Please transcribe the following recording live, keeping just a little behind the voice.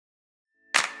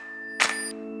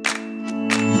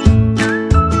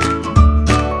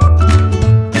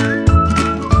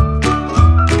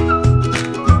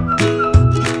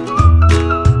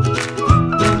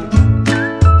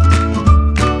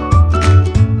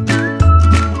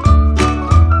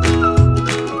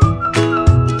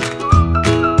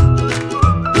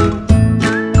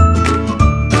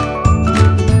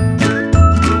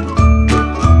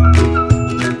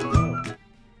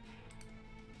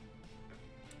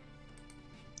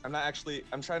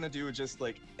I'm trying to do just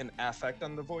like an affect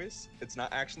on the voice. It's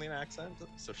not actually an accent,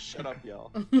 so shut up, y'all.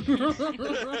 How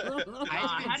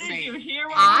did you hear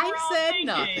what I we were all thinking?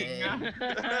 nothing.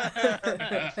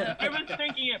 I was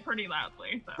thinking it pretty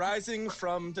loudly. So. Rising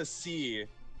from the sea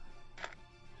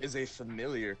is a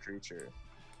familiar creature.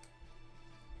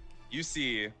 You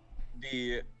see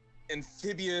the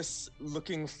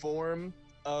amphibious-looking form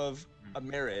of a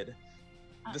Merid.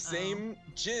 The same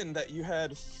djinn that you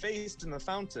had faced in the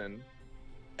fountain,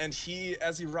 and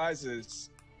as he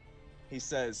rises, he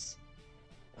says,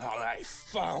 I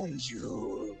found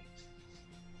you.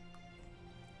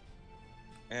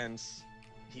 And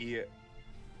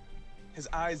his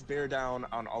eyes bear down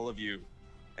on all of you,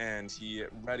 and he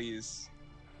readies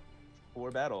for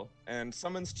battle, and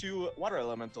summons 2 water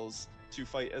elementals to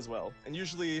fight as well. And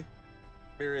usually,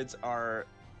 Merids are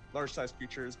large-sized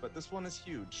creatures, but this one is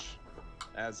huge,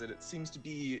 as it seems to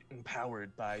be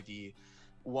empowered by the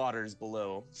waters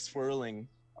below, swirling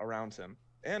around him.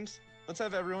 And let's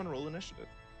have everyone roll initiative.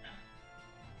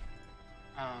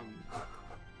 I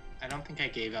don't think I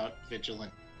gave out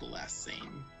Vigilant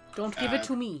Blessing. Don't give it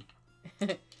to me.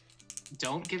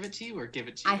 Don't give it to you, or give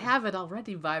it to you? I have it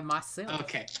already by myself.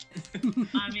 Okay.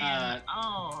 I mean,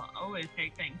 I'll always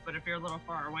take things, but if you're a little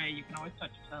far away, you can always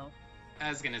touch yourself. I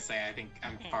was gonna say, I think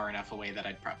I'm far enough away that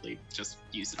I'd probably just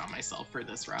use it on myself for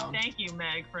this round. Thank you,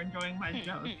 Meg, for enjoying my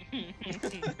joke.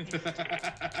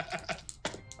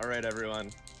 All right,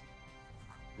 everyone.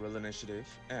 Roll initiative.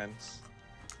 And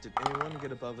did anyone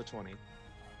get above a 20?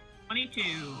 22.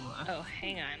 Oh,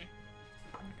 hang on.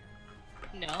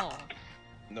 No.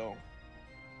 No.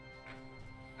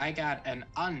 I got an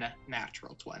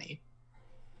unnatural 20.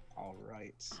 All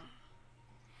right.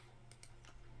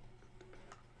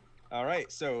 All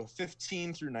right, so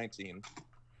 15 through 19.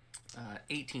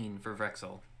 18 for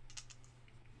Vrexil.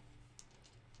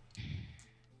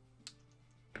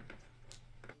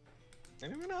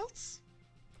 Anyone else?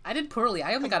 I did poorly.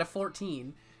 I only got a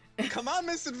 14. Come on,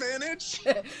 Misadvantage!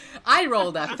 I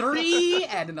rolled a 3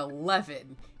 and an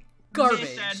 11. Garbage.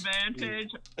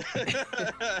 Disadvantage.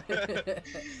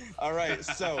 All right,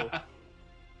 so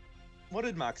what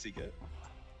did Moxie get?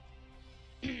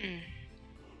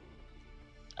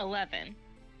 11.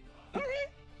 All right,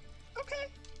 okay.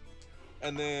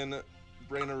 And then,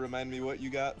 Braenna, remind me what you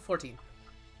got? 14.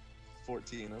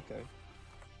 14, okay.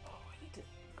 Oh, I need to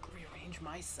rearrange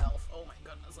myself. Oh my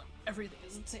goodness, everything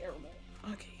is terrible.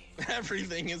 Okay.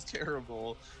 Everything is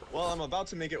terrible. Well, I'm about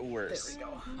to make it worse. There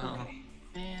we go. Oh. Okay.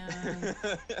 Man.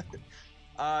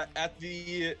 At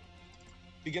the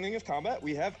beginning of combat,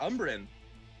 we have Umbran.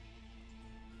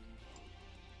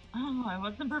 Oh, I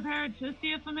wasn't prepared to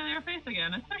see a familiar face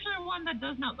again, especially one that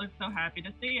does not look so happy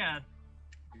to see us.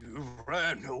 You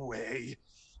ran away,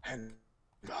 and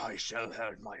I shall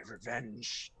have my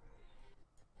revenge.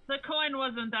 The coin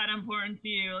wasn't that important to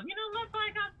you. You know, let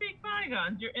bygones be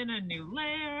bygones. You're in a new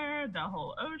lair. The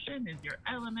whole ocean is your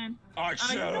element. I you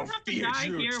shall don't have to feed die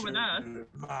you here to with us.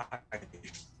 my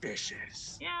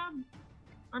fishes. Yeah,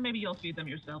 or maybe you'll feed them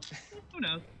yourself. Who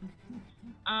knows?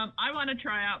 I want to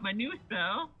try out my new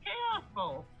spell, Chaos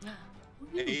Bolt.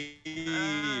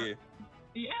 Hey.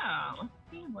 Yeah, let's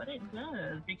see what it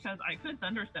does, because I could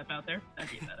Thunderstep out there.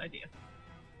 That'd be a bad idea.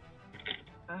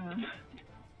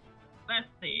 Let's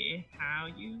see how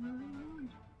you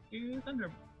do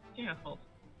Chaos Bolt.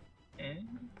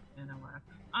 And a laugh.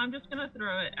 I'm just gonna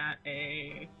throw it at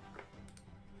a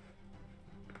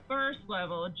first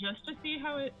level just to see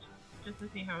how it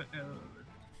goes.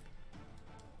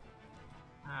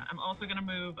 I'm also gonna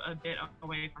move a bit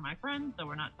away from my friends, so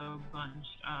we're not so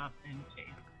bunched up in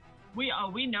case. We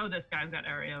know this guy's got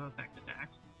area of effect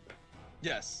attacks.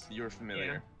 Yes, you're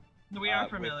familiar. Yeah. We are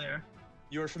familiar.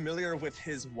 You're familiar with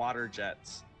his water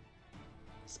jets,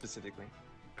 specifically.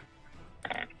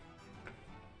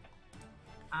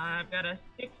 I've got a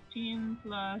 16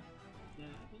 plus 7.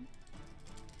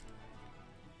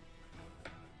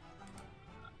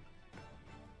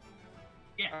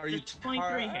 Yeah, Are you just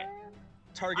 23 hit.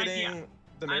 targeting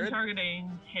the I'm Merid?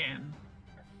 targeting him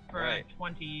for Right. a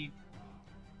 23.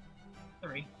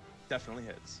 Definitely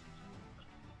hits.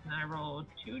 And I rolled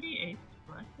 2d8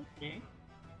 plus a 6.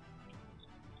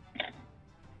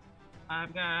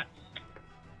 I've got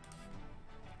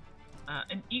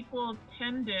an equal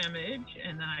 10 damage,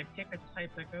 and then I pick a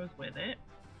type that goes with it.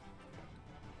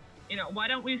 You know, why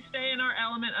don't we stay in our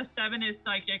element? A 7 is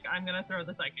psychic. I'm going to throw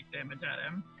the psychic damage at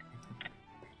him.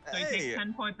 So he takes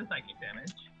 10 points of psychic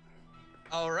damage.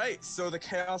 All right, so the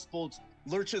Chaos Bolt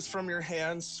lurches from your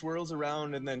hand, swirls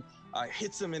around, and then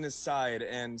hits him in his side.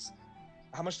 And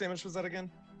how much damage was that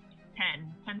again?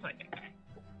 10 psychic.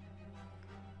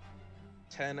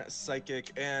 10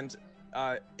 psychic, and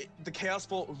the chaos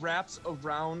bolt wraps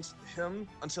around him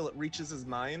until it reaches his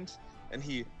mind, and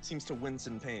he seems to wince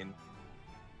in pain.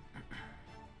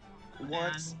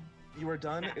 Once you are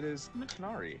done, it is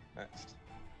Canari next.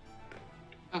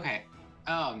 Okay.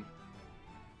 I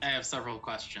have several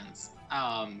questions.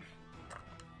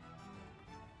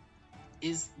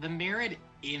 Is the Merid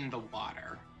in the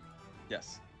water?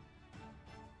 Yes.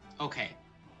 Okay.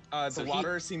 The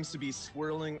water seems to be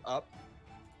swirling up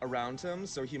around him,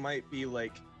 so he might be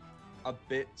like a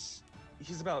bit.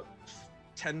 He's about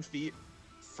 10 feet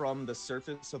from the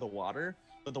surface of the water,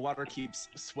 but the water keeps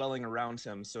swelling around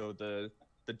him, so the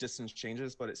distance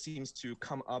changes, but it seems to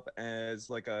come up as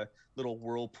like a little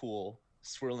whirlpool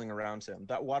swirling around him.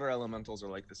 That water elementals are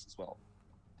like this as well.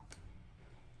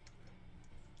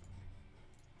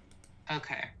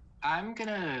 Okay. I'm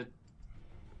gonna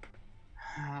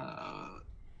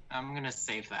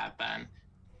save that then.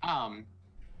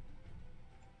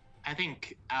 I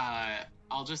think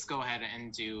I'll just go ahead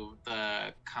and do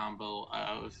the combo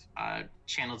of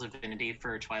Channel Divinity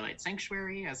for Twilight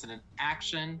Sanctuary as an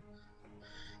action.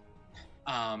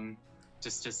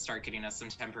 Just to start getting us some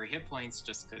temporary hit points,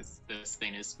 just because this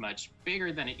thing is much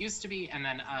bigger than it used to be, and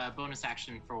then a bonus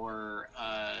action for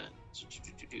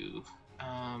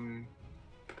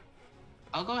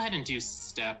I'll go ahead and do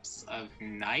Steps of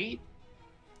Night,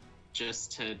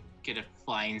 just to get a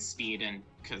flying speed, and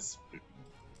because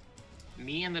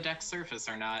me and the deck surface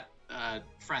are not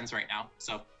friends right now,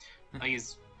 so I'll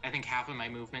use I think half of my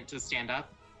movement to stand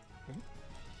up,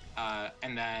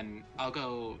 and then I'll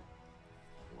go.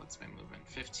 What's my movement?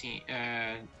 15.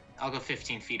 I'll go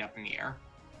 15 feet up in the air.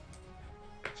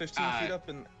 15 feet up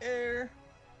in the air.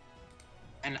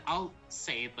 And I'll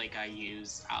say, like, I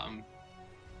use. I'm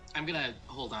gonna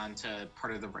hold on to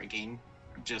part of the rigging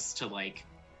just to, like,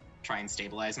 try and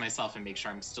stabilize myself and make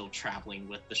sure I'm still traveling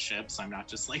with the ship, so I'm not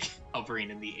just, like, hovering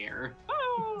in the air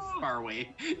far away.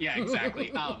 Yeah,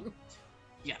 exactly.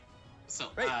 Yeah. So,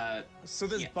 right. So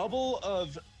this bubble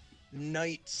of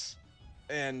night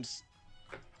and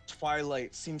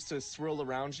twilight seems to swirl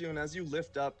around you, and as you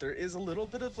lift up, there is a little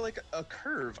bit of like a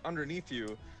curve underneath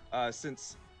you,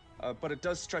 but it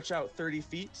does stretch out 30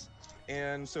 feet,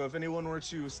 and so if anyone were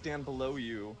to stand below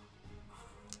you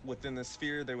within the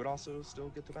sphere, they would also still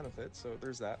get the benefit, so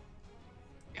there's that.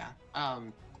 Yeah.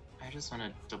 I just want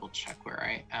to double check where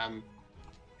I am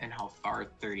and how far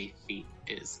 30 feet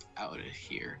is out of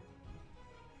here.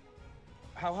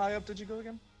 How high up did you go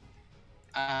again?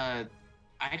 I'd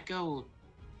go.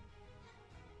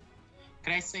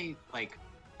 Could I say, like,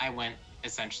 I went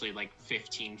essentially, like,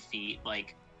 15 feet,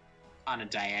 like, on a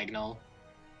diagonal?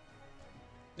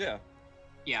 Yeah.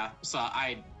 Yeah, so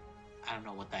I don't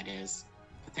know what that is.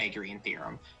 Pythagorean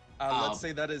theorem. Let's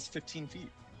say that is 15 feet.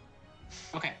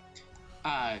 Okay.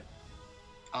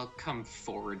 I'll come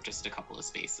forward just a couple of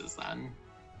spaces, then.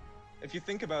 If you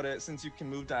think about it, since you can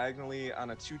move diagonally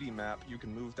on a 2D map, you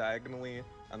can move diagonally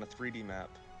on a 3D map.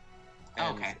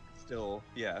 And okay. Still,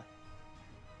 yeah.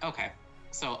 Okay.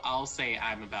 So I'll say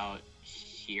I'm about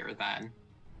here then.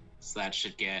 So that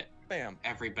should get bam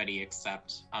everybody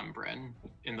except Umbran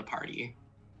in the party.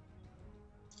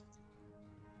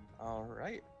 All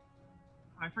right.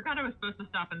 I forgot I was supposed to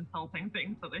stop insulting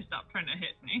things, so they stopped trying to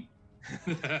hit me.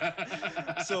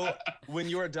 So when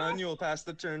you are done, you will pass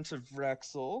the turn to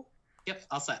Vrexil. Yep,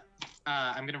 all set.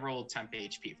 I'm gonna roll temp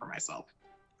HP for myself.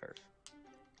 Perfect.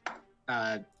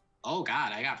 Oh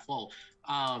god, I got full.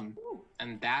 And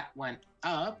that went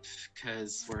up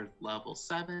because we're level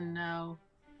 7 now.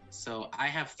 So I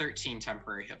have 13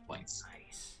 temporary hit points.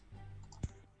 Nice.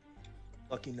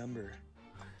 Lucky number.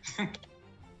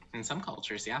 In some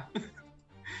cultures, yeah.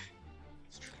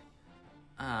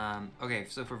 Okay,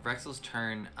 so for Vrexil's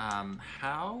turn,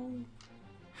 how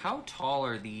tall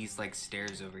are these like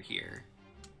stairs over here?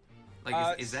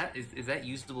 Like, is that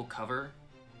usable cover?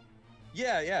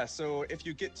 Yeah. So if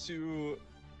you get to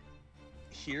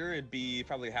here, it'd be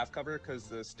probably half cover because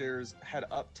the stairs head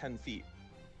up 10 feet.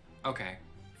 Okay,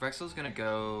 Vrexil's gonna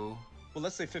go. Well,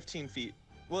 let's say 15 feet.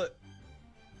 Well,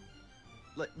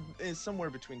 it's somewhere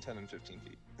between 10 and 15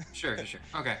 feet. Sure.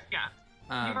 Okay. Yeah.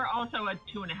 You were also a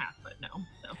 2.5 foot gnome,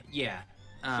 so. Yeah.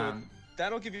 So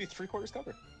that'll give you 3/4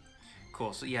 cover.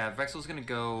 Cool. So yeah, Vrexil's gonna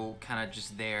go kind of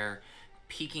just there,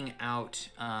 peeking out.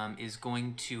 Is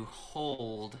going to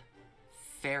hold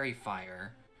Fairy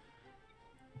Fire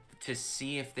to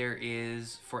see if there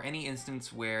is, for any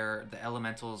instance where the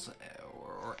elementals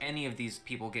or any of these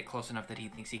people get close enough that he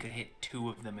thinks he could hit 2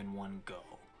 of them in one go.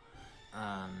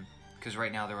 Because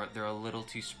right now they're a little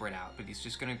too spread out, but he's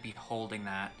just going to be holding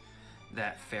that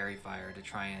Fairy Fire to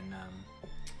try and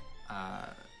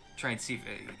try and see if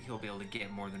he'll be able to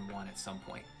get more than one at some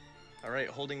point. All right,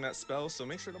 holding that spell, so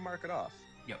make sure to mark it off.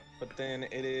 Yep. But then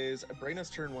it is Braenna's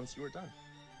turn once you are done.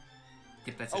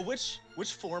 Yep, that's Oh, it.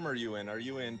 which form are you in? Are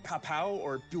you in pow pow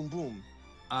or boom boom?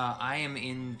 I am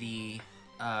in the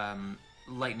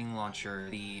lightning launcher.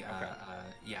 The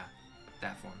yeah,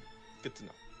 that form. Good to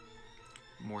know.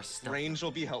 More stuff. Range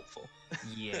will be helpful.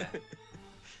 Yeah.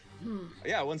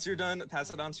 Yeah, once you're done,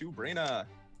 pass it on to Braenna.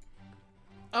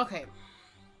 Okay.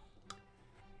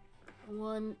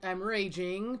 I'm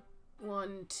raging.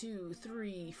 1, 2,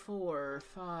 3, 4,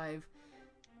 5.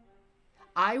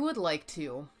 I would like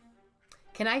to.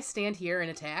 Can I stand here and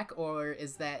attack, or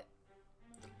is that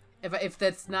if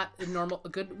that's not a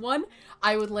good one?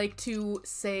 I would like to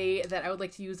say that I would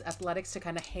like to use athletics to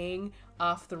kind of hang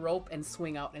off the rope and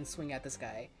swing out and swing at this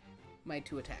guy. My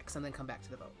 2 attacks, and then come back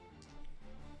to the boat.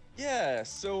 Yeah,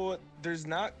 so there's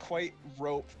not quite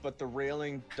rope, but the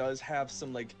railing does have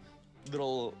some like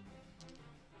little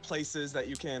places that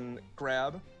you can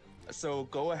grab. So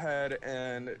go ahead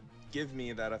and give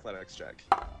me that athletics check.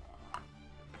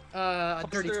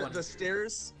 Dirty 20. The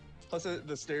stairs, plus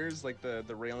the stairs, like the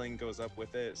railing goes up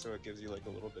with it, so it gives you like a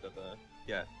little bit of a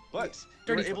But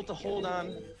you were able to hold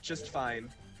on just fine.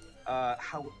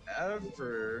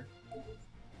 However,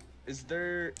 is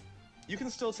there? You can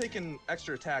still take in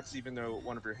extra attacks even though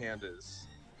one of your hand is.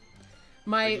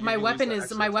 My weapon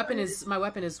is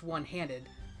extra one-handed,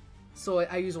 so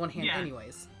I use one hand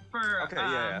anyways. For Okay,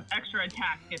 extra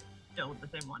attack, it's still with the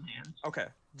same one hand. Okay,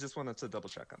 just wanted to double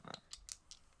check on that.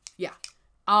 Yeah.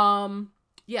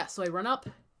 Yeah, so I run up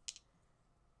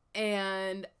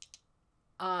and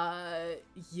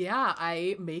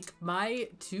I make my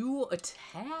 2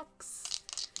 attacks.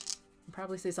 I'll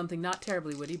probably say something not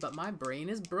terribly witty, but my brain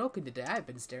is broken today. I've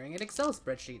been staring at Excel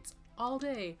spreadsheets all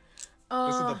day.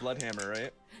 This is the blood hammer,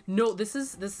 right? No, this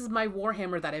is my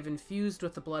warhammer that I've infused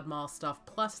with the blood maul stuff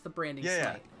plus the branding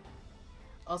smite.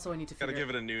 Also, I need to Gotta give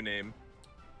it a new name.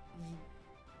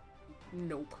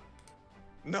 Nope.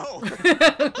 No. Good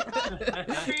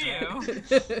for you.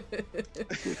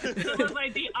 It was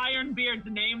like the Ironbeards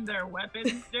named their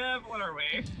weapons, Jeff. What are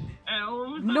we?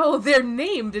 Elves? No, they're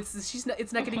named. It's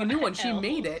not getting a new one. She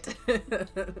made it.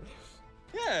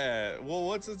 Yeah. Well,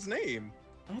 what's its name?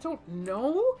 I don't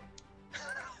know.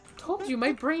 Told you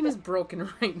my brain is broken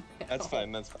right now. That's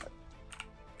fine. That's fine.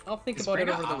 I'll think Is about it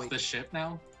Braenna over the off week. the ship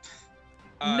now?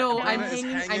 No, Braenna I'm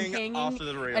is hanging off of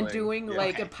the railing. and doing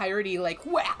like Okay. a piratey like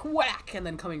whack whack and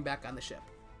then coming back on the ship.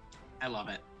 I love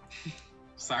it.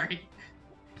 Sorry,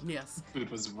 Yes. food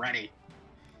was ready.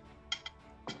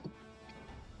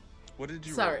 What did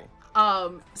you Sorry.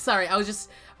 roll? Sorry, I was just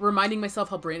reminding myself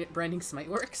how branding smite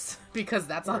works because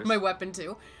that's on course. my weapon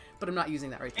too, but I'm not using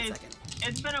that right this second.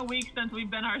 It's been a week since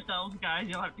we've been ourselves, guys.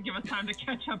 You'll have to give us time to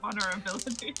catch up on our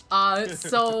abilities.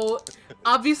 So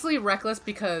obviously reckless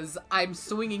because I'm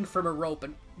swinging from a rope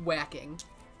and whacking.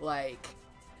 Like,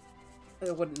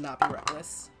 it would not be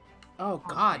reckless. Oh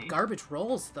god, Okay. garbage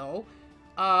rolls though.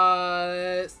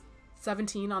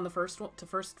 17 on the first for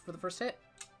the first hit.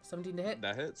 17 to hit.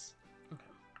 That hits.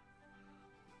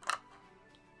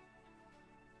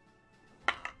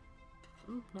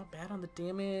 Not bad on the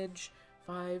damage.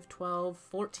 5, 12,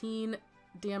 14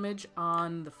 damage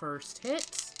on the first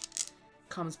hit.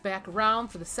 Comes back around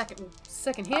for the second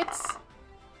hit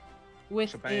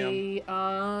with Shabam.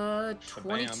 a Shabam.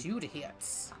 22 to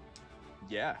hit.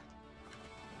 Yeah.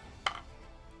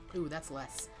 Ooh, that's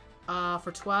less.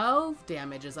 For 12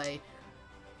 damage as I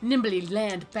nimbly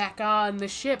land back on the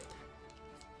ship.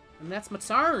 And that's my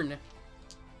turn.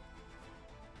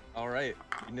 All right.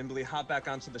 You nimbly hop back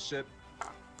onto the ship.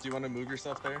 Do you want to move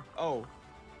yourself there? Oh.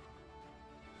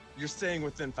 You're staying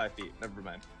within 5 feet. Never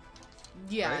mind.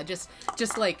 Yeah, Right?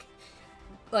 just like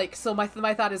so my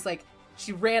thought is like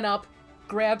she ran up,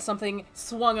 grabbed something,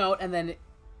 swung out, and then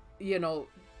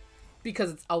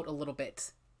because it's out a little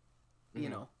bit,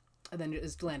 and then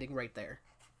is landing right there.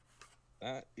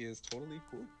 That is totally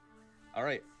cool. All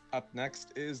right. Up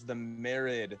next is the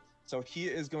Merid. So he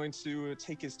is going to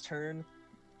take his turn.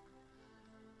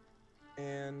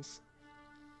 And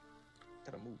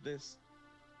gotta move this.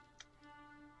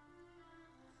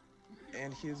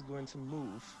 And he is going to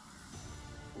move.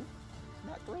 Ooh,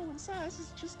 not grow in size, he's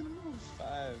just gonna move.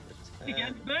 5, He 10,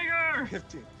 gets bigger!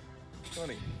 15,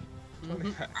 20,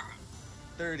 25,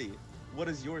 30. What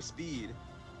is your speed?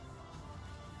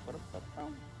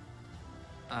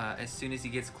 As soon as he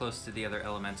gets close to the other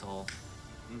elemental,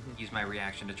 use my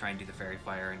reaction to try and do the fairy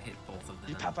fire and hit both of them.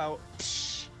 You pop out.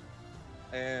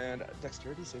 And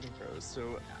dexterity saving throws.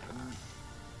 So,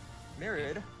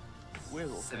 Merid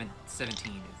will. 17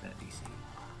 is that DC.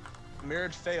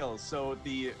 Mirrored fails, so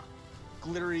the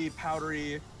glittery,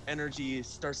 powdery energy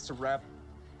starts to wrap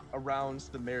around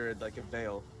the mirrored like a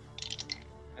veil.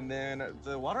 And then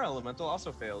the water elemental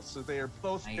also fails, so they are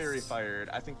both Nice. fairy fired.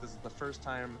 I think this is the first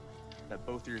time that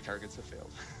both of your targets have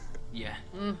failed. Yeah.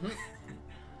 Mm-hmm.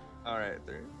 All right,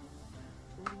 30.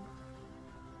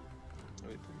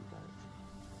 Wait, 35.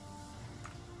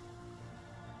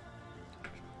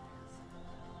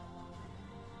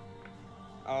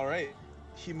 All right,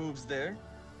 he moves there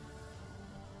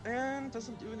and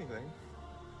doesn't do anything.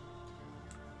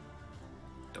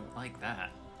 Don't like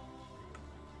that.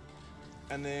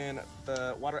 And then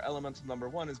the water elemental number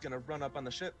 1 is gonna run up on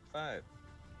the ship. 5,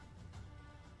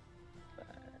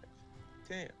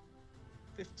 10,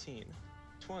 15,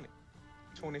 20,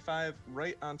 25,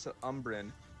 right onto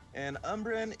Umbran. And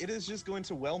Umbran, it is just going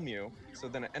to whelm you. So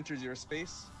then it enters your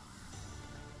space.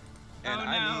 And oh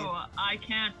no, I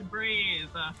can't breathe.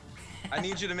 I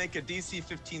need you to make a DC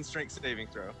 15 strength saving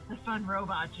throw. The fun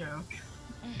robot joke.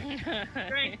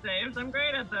 Strength saves, I'm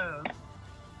great at those.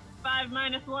 5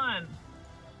 minus 1.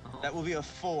 That will be a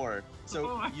 4.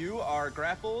 So 4. you are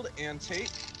grappled and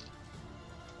take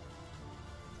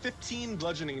 15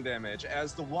 bludgeoning damage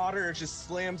as the water just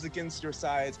slams against your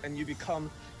sides and you become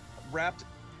wrapped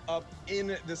up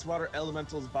in this water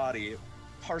elemental's body,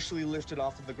 partially lifted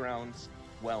off of the ground,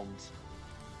 whelmed.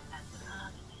 That's a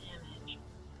lot of damage.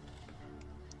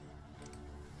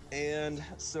 And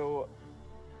so,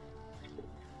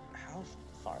 how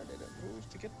far did it move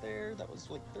to get there? That was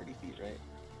like 30 feet, right?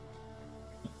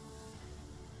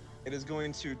 It is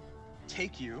going to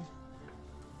take you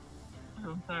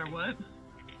Oh, sorry, what?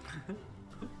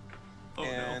 Oh,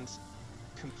 and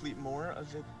complete more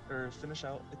of it, or finish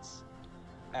out its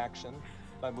action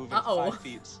by moving 5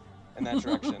 feet in that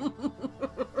direction,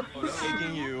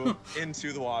 taking you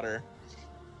into the water.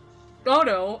 Oh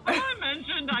no. I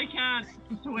mentioned I can't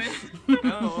swim.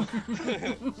 no.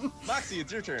 Moxie,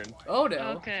 it's your turn. Oh no.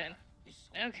 Oh, good.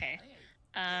 Okay.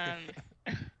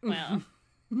 Well.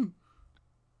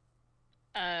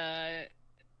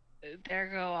 There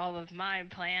go all of my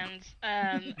plans.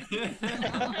 That's the great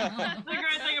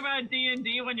thing about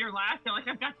D&D when you're last. You're like,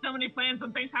 I've got so many plans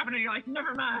and things happen, and you're like,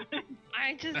 never mind.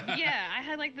 I just, yeah, I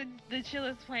had like the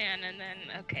chillest plan, and then,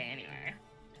 okay, anyway.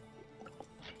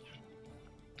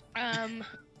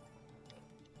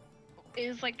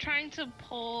 Is like trying to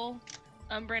pull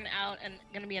Umbran out and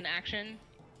gonna be an action?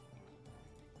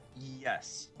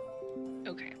 Yes.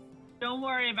 Okay. Don't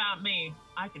worry about me.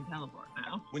 I can teleport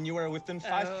now. When you are within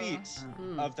 5 Oh. feet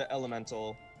Hmm. of the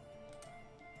elemental,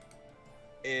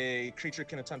 a creature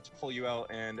can attempt to pull you out,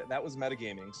 and that was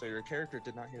metagaming, so your character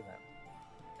did not hear that.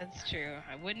 That's true.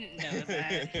 I wouldn't know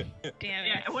that. Damn it.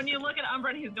 Yeah, when you look at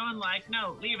Umbran, he's going like,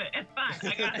 no, leave it. It's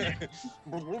fine. I got it.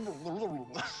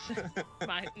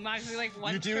 Moxie like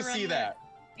wants You to do run see that.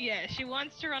 Yeah, she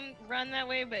wants to run that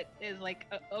way, but is like,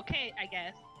 okay, I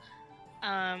guess.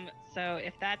 So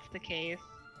if that's the case,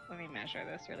 let me measure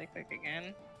this really quick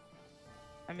again.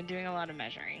 I've been doing a lot of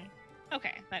measuring.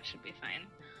 Okay, that should be fine.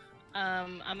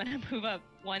 I'm gonna move up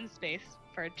 1 space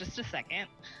for just a second.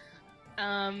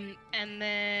 And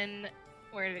then,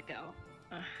 where did it go?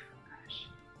 Oh, gosh.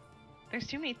 There's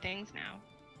too many things now.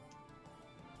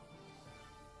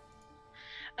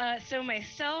 So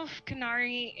myself,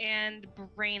 Canari, and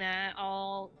Braenna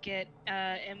all get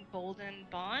emboldened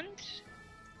bond.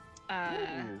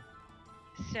 Ooh.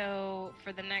 So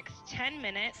for the next 10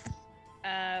 minutes,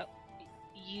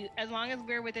 you, as long as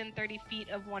we're within 30 feet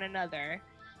of one another,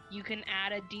 you can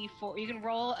add a D4. You can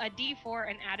roll a D4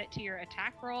 and add it to your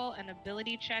attack roll, an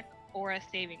ability check, or a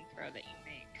saving throw that you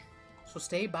make. So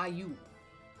stay by you.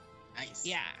 Nice.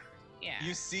 Yeah, yeah.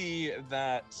 You see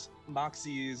that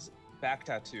Moxie's back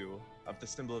tattoo of the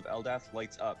symbol of Eldath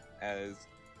lights up as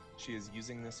she is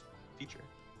using this feature.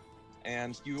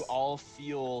 And you all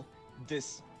feel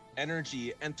this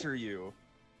energy enter you.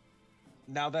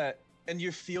 Now that, and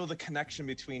you feel the connection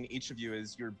between each of you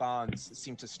as your bonds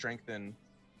seem to strengthen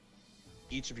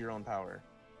each of your own power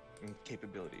and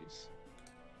capabilities.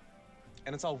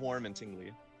 And it's all warm and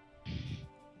tingly.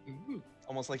 Ooh.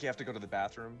 Almost like you have to go to the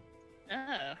bathroom.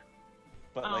 Oh.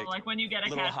 But Oh, like when you get a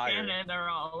little cat higher. scan and they're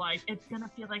all like, it's gonna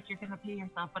feel like you're gonna pee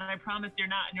yourself, but I promise you're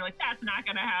not. And you're like, that's not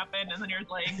gonna happen. And then you're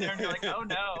laying there and you're like, oh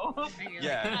no. And you're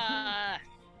Yeah. like,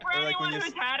 For Or like when anyone you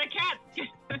who's had a cat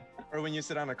scan. Or when you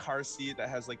sit on a car seat that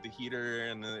has like the heater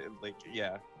and the, like,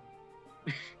 yeah.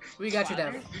 We got you,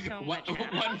 wow, Dev. there's so One, much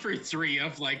happening. 1 for 3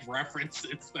 of like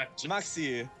references that just...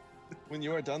 Moxie, when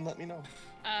you are done, let me know.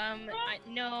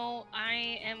 No,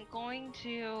 I am going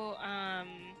to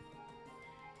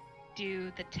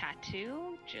do the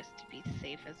tattoo just to be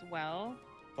safe as well.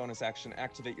 bonus action,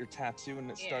 activate your tattoo, and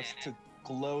it starts Yeah. to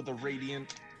glow the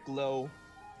radiant glow,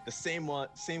 the same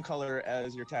color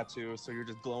as your tattoo. So you're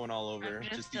just glowing all over, I'm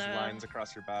just just, these lines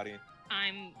across your body.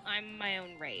 I'm my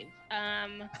own rave.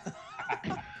 And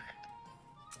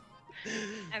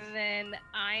then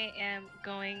I am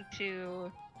going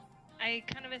to. I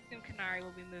kind of assume Canari will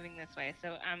be moving this way,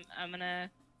 so I'm gonna.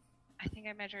 I think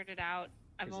I measured it out.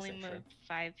 I've Here's the only sanctuary. moved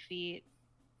 5 feet.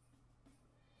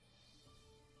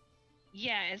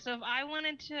 Yeah, so if I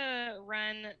wanted to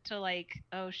run to like,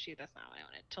 oh shoot, that's not what I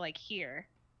wanted. To like here.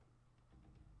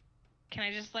 Can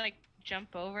I just like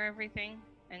jump over everything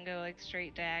and go like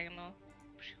straight diagonal?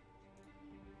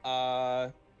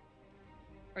 Or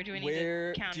do we need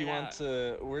Where to count do you it want out?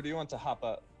 to? Where do you want to hop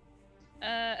up?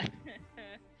 Can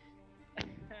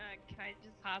I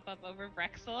just hop up over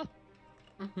Vrexil?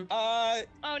 Oh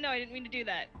no, I didn't mean to do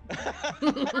that.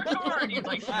 He's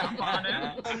like, jump on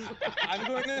it. I'm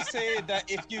going to say that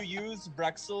if you use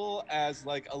Vrexil as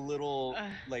like a little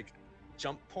like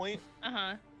jump point,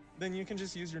 then you can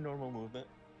just use your normal movement.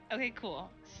 Okay, cool.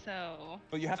 So.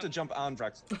 But you have to jump on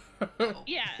Vrexil.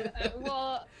 Yeah,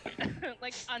 well,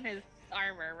 like on his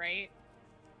armor, right?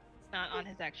 Not on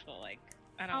his actual like.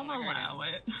 I don't I'll wanna hurt allow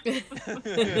him.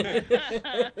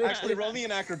 it. Actually, roll me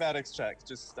an acrobatics check,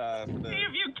 just for See the.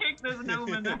 if you kick this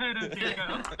gnome in the head as you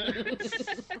go.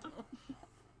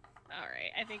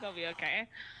 Alright, I think I'll be okay.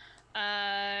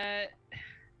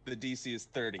 The DC is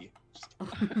 30.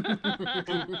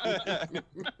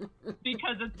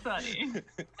 Because it's funny.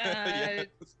 Yes.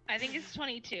 I think it's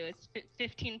 22. It's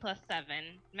 15 plus 7.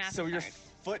 Math So is your hard.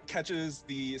 foot catches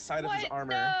the side of his What?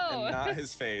 armor No! and not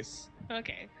his face,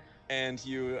 Okay. and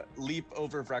you leap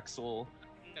over Vrexil.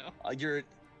 No. Your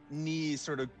knee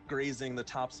sort of grazing the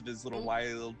tops of his little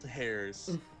wild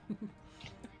hairs,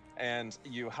 and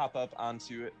you hop up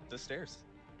onto the stairs.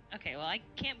 Okay, well, I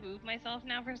can't move myself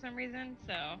now for some reason,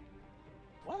 so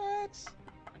What?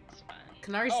 that's fun.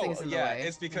 Canari's Oh, thing's in the yeah, way.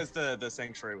 it's because the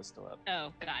sanctuary was still up.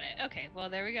 Oh, got it. Okay, well,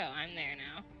 there we go. I'm there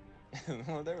now.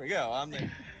 Well, there we go. I'm there.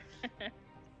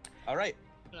 All right.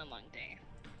 It's been a long day.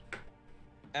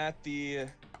 At the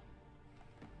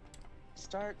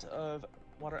start of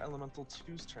Water Elemental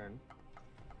 2's turn,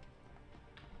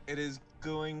 it is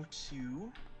going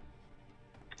to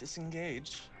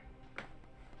disengage. I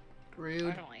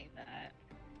Rude. don't like that.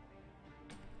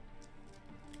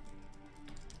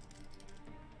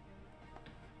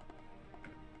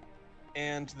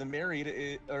 And the Merid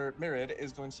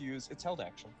is going to use its held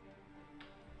action.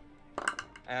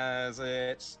 As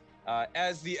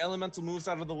the elemental moves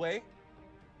out of the way,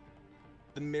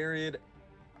 the Merid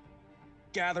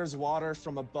gathers water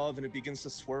from above and it begins to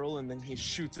swirl, and then he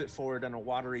shoots it forward in a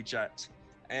watery jet.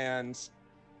 And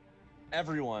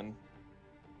everyone,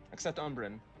 except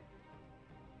Umbran,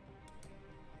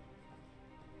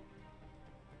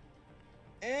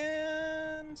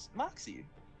 and Moxie,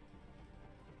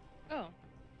 Oh,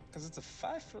 because it's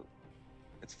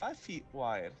 5 feet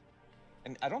wide,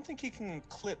 and I don't think he can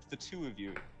clip the two of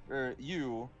you, or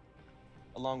you,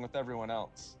 along with everyone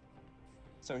else.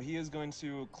 So he is going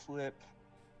to clip.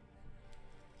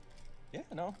 Yeah,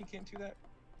 no, he can't do that.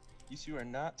 You two are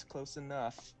not close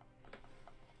enough.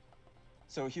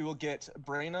 So he will get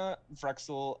Braenna,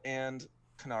 Vrexil, and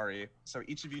Canari. So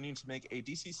each of you need to make a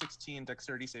DC 16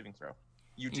 Dexterity saving throw.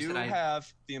 You do said I-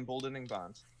 have the emboldening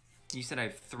bond. You said I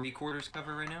have 3/4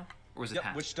 cover right now, or is it Yep,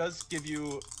 half? which does give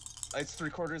you. It's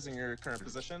 3/4 in your current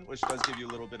position, which does give you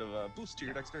a little bit of a boost to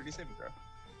your Dexterity saving throw.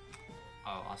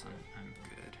 Oh, awesome. I'm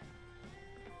good.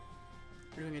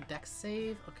 We're doing a dex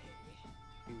save? Okay.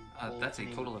 That's a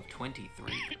total of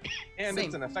 23. And Same.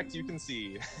 it's an effect you can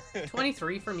see.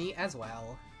 23 for me as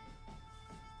well.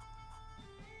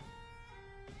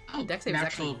 Oh, Dex save is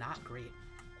actually not great.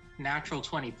 Natural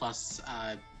 20 plus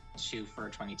 2 for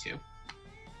 22.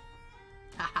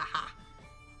 Ha ha ha.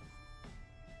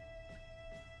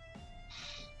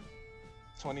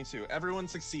 22. Everyone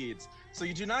succeeds. So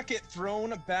you do not get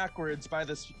thrown backwards by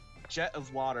this jet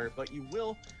of water, but you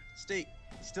will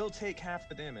still take half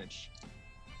the damage.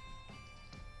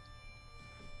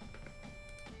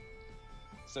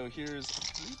 So here's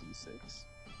 3d6.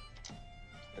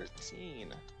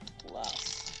 13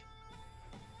 plus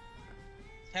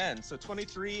 10. So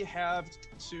 23 halved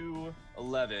to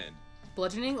 11.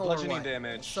 Bludgeoning or Bludgeoning what?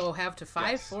 damage. So have to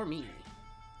 5 Yes. for me.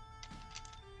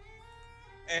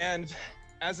 And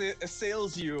as it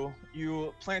assails you,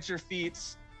 you plant your feet,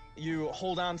 you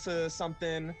hold on to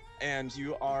something, and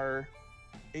you are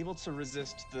able to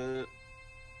resist the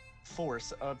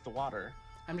force of the water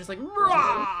I'm just like,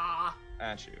 rah!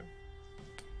 at you.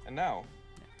 And now,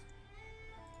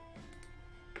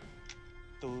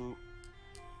 the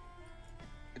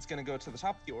it's gonna go to the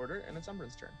top of the order, and it's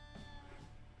Umbran's turn.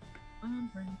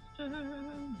 Umbran's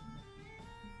turn.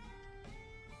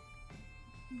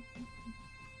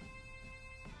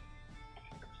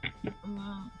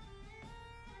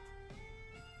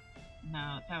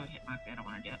 No, that would hit Moxie. I don't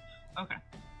want to do it. Okay.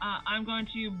 I'm going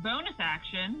to bonus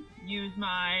action use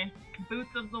my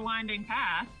Boots of the Winding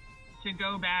Path to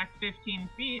go back 15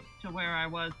 feet to where I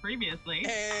was previously.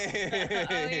 Hey!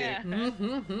 Oh, yeah.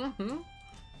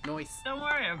 Nice. Don't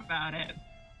worry about it.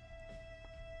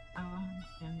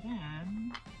 And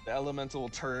then... The elemental will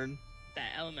turn,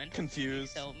 That element.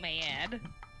 confused. So mad.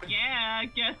 Yeah,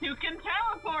 guess who can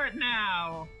teleport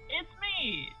now? It's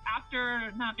me,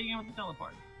 after not being able to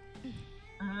teleport.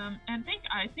 And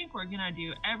I think we're gonna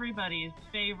do everybody's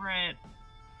favorite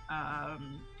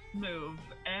move.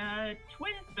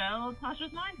 Twin spell,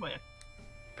 Tasha's Mind Whip.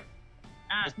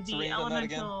 At What's the the range on that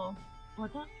again? elemental.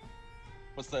 What's up?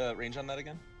 What's the range on that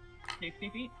again? 60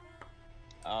 feet.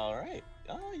 All right.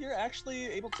 You're actually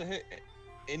able to hit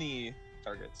any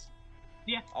targets.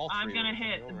 Yeah, All I'm three gonna are within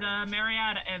hit your the range.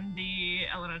 Myriad and the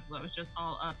elemental. It was just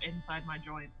all up inside my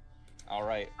joint. All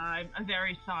right. I'm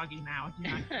very soggy now. Do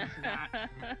not get into that.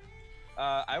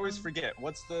 I always forget.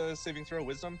 What's the saving throw?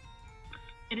 Wisdom?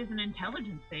 It is an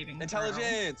intelligence saving throw.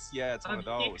 Intelligence! Yeah, it's one of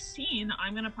Of those. 16,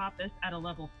 I'm gonna pop this at a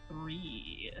level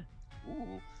 3.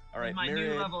 Ooh. All right, My new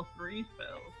Myriad level 3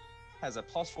 spells. has a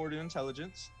 +4 to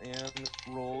intelligence and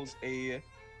rolls a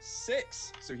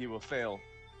 6, so he will fail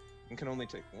and can only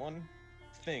take one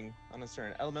thing on his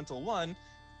turn. Elemental 1,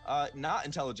 not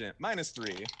intelligent,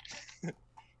 -3.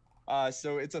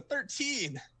 So it's a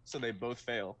 13, so they both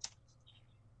fail.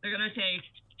 They're gonna take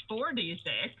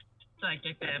 4d6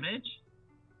 psychic damage.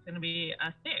 It's gonna be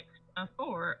a 6, a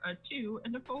 4, a 2,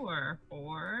 and a 4.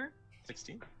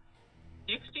 16.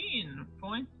 16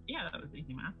 points. Yeah, that was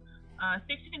easy math.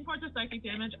 16 points of psychic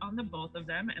damage on the both of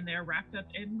them, and they're wrapped up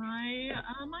in my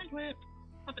Mind Whip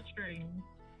puppet string.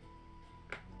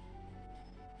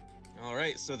 All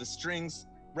right, so the strings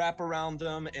wrap around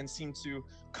them and seem to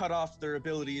cut off their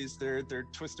abilities. They're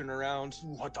twisting around.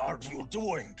 What are you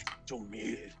doing to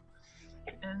me?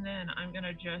 And then I'm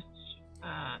gonna just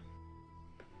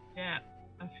get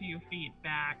a few feet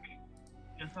back,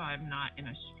 just so I'm not in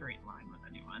a straight line with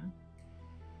anyone.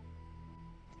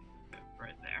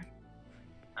 Right there.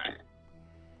 Alright.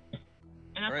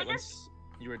 And All that's right, my turn? once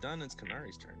you are done, it's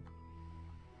Canari's turn.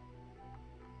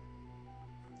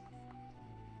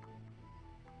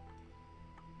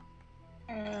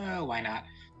 Why not?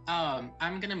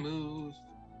 I'm gonna move,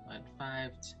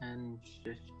 5, 10,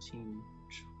 15,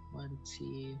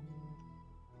 20.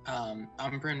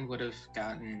 Umbran would have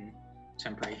gotten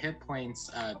temporary hit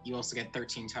points. You also get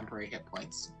 13 temporary hit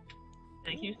points.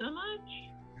 Thank you so much.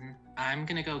 I'm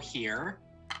gonna go here.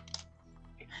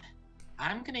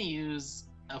 I'm gonna use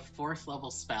a 4th level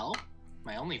spell,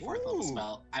 my only 4th level Ooh.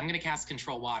 spell. I'm gonna cast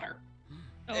Control Water.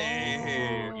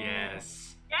 Hey. Oh.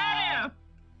 Yes. Yeah!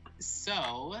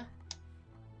 So,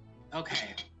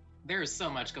 okay, there's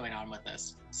so much going on with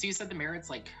this. So you said the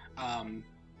Merit's like 10,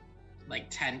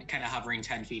 kind of hovering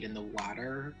 10 feet in the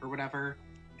water or whatever,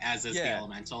 as is the Yeah.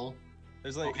 elemental.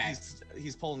 There's like Okay.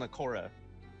 he's pulling a Korra.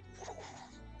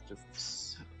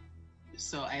 Just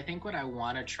So I think what I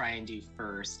want to try and do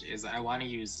first is I want to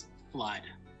use Flood,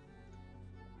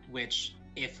 which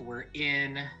if we're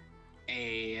in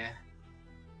a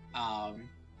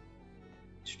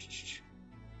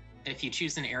if you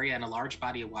choose an area in a large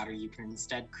body of water, you can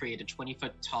instead create a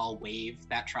 20-foot tall wave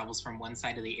that travels from one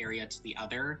side of the area to the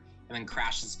other and then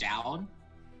crashes down.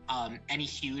 Any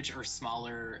huge or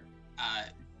smaller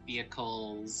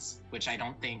vehicles, which I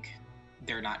don't think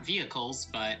they're not vehicles,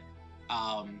 but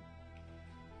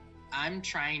I'm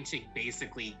trying to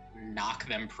basically knock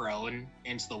them prone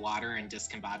into the water and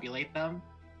discombobulate them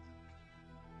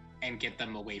and get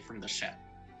them away from the ship.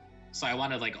 So I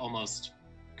want to like almost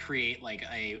create like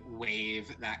a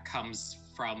wave that comes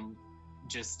from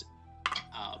just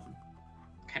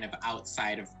kind of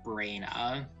outside of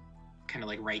Braenna, kind of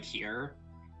like right here,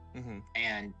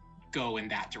 and go in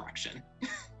that direction.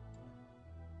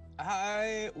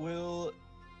 I will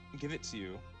give it to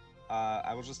you.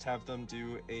 I will just have them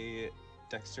do a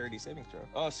dexterity saving throw.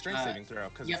 Oh, strength saving throw.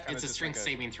 Yep, it's a strength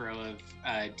saving throw of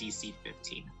DC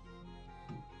 15.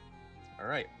 All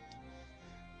right.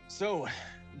 So,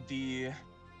 the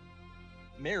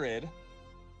Merid.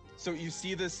 So you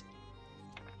see this.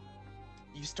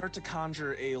 You start to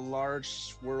conjure a large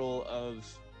swirl of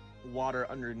water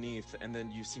underneath, and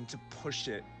then you seem to push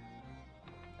it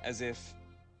as if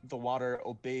the water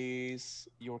obeys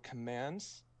your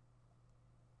commands,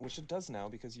 which it does now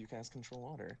because you cast Control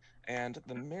Water. And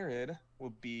the Merid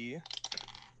will be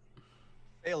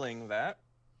Failing that.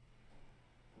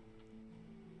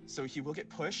 So he will get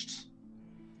pushed,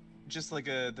 just like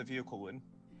the vehicle would.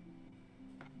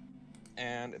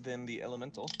 And then the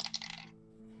elemental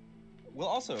will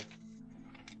also. It's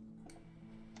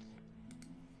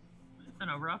been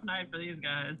a rough night for these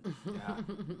guys.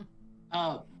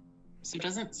 Yeah. So it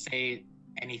doesn't say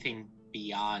anything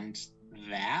beyond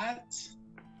that.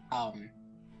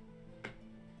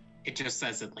 It just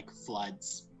says it like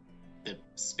floods the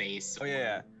space. Oh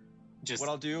yeah. Just What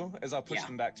I'll do is I'll push yeah.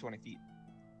 them back 20 feet.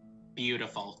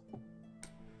 beautiful.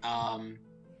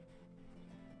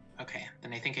 Okay,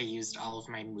 then I think I used all of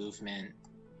my movement.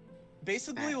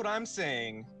 Basically, what I'm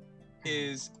saying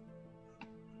is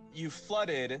you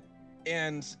flooded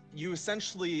and you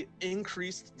essentially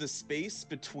increased the space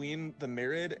between the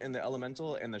Myrid and the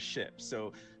Elemental and the ship.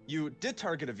 So you did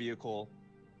target a vehicle,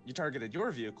 you targeted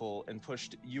your vehicle and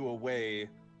pushed you away,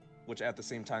 which at the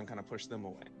same time kind of pushed them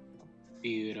away.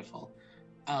 Beautiful.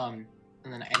 And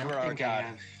then I don't You're our think god.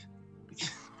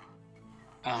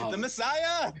 I have. The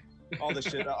Messiah! All the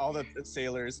shit, all the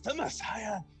sailors, the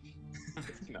Messiah!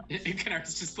 No.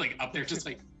 Canari's just like up there, just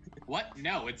like, what?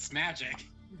 No, it's magic.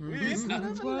 It's not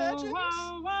Whoa, magic.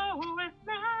 whoa, it's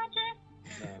magic.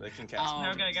 No, they can cast Oh.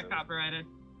 They're magic, gonna get so- copyrighted.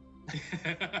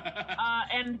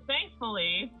 And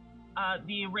thankfully,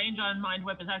 the range on Mind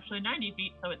Whip is actually 90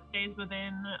 feet, so it stays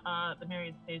within, the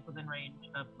Myriad stays within range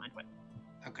of Mind Whip.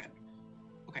 Okay.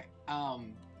 Okay.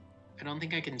 I don't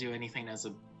think I can do anything as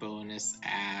a bonus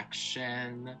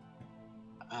action.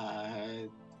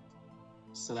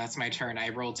 So that's my turn. I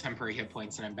rolled temporary hit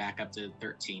points and I'm back up to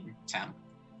 13 temp.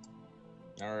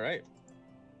 All right.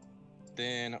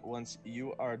 Then once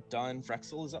you are done,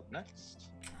 Vrexil is up next.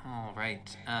 All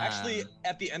right. Actually,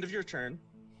 at the end of your turn,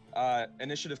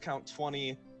 initiative count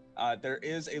 20, there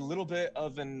is a little bit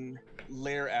of an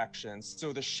lair action.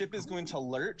 So the ship is going to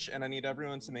lurch, and I need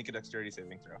everyone to make a dexterity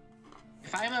saving throw.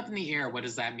 If I'm up in the air, what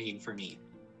does that mean for me?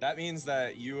 That means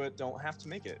that you don't have to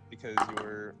make it because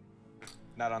you're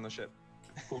not on the ship.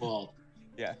 Cool.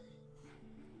 Yeah.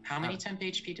 How many temp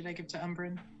HP did I give to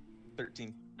Umbran?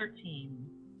 13. 13.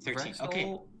 13. Vrexil,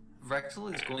 Okay.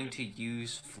 Vrexil is going to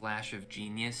use Flash of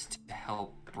Genius to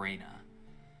help Braenna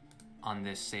on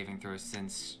this saving throw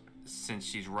since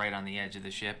she's right on the edge of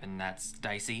the ship and that's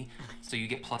dicey. So you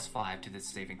get +5 to this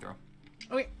saving throw.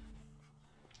 Okay.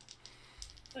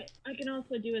 I can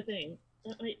also do a thing.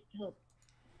 That might help.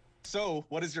 So,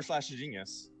 what is your flash of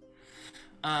genius?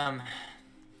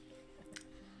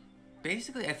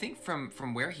 Basically, I think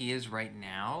from where he is right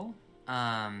now,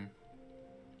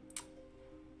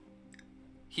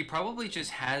 he probably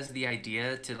just has the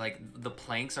idea to, like, the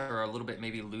planks are a little bit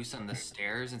maybe loose on the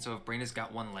stairs, and so if Braenna's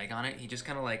got one leg on it, he just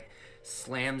kind of, like,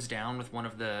 slams down with one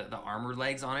of the armor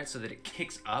legs on it so that it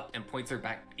kicks up and points her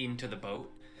back into the boat.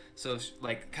 So,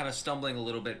 like, kind of stumbling a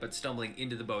little bit, but stumbling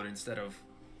into the boat instead of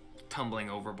tumbling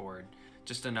overboard.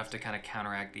 Just enough to kind of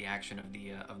counteract the action of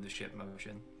the ship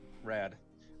motion. Rad.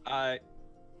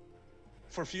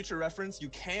 For future reference, you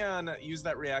can use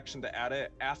that reaction to add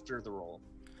it after the roll.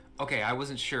 Okay, I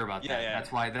wasn't sure about that.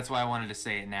 Yeah. That's why I wanted to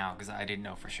say it now because I didn't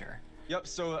know for sure. Yep,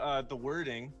 so the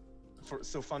wording,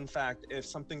 so fun fact, if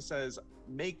something says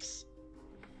makes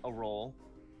a roll,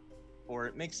 or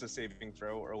it makes a saving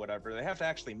throw or whatever, they have to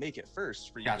actually make it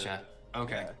first for you Gotcha.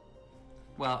 Okay. Yeah.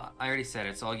 Well, I already said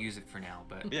it, so I'll use it for now.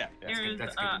 But Yeah. Here's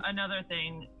that's good. another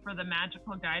thing. For the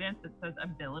magical guidance, it says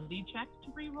ability checks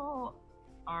to reroll.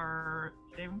 Are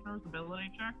saving throws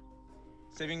ability checks?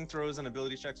 Saving throws and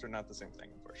ability checks are not the same thing,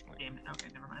 unfortunately. Damn it. Okay,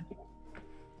 never mind.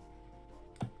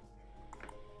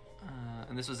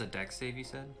 And this was a dex save, you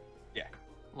said? Yeah.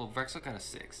 Well, Vrexil got a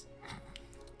 6.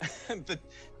 The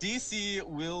DC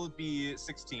will be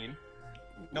 16.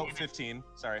 No, 15.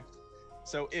 Sorry.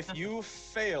 So if you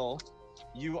fail,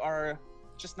 you are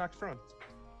just knocked prone.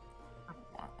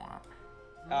 Wah,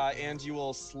 wah. And you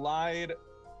will slide.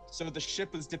 So the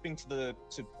ship is dipping to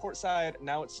port side.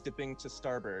 Now it's dipping to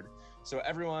starboard. So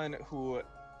everyone who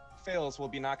fails will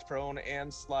be knocked prone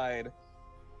and slide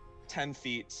 10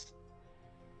 feet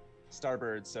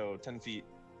starboard. So 10 feet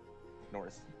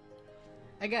north.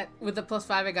 With the +5,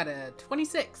 I got a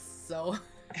 26, so.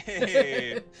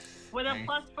 Hey. With a Okay.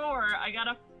 +4, I got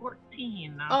a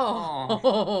 14.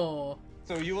 Oh.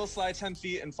 So you will slide 10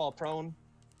 feet and fall prone.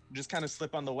 Just kind of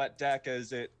slip on the wet deck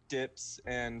as it dips,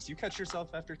 and you catch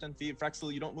yourself after 10 feet.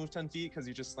 Vrexil, you don't move 10 feet because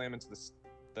you just slam into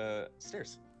the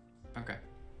stairs. Okay.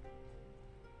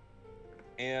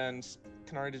 And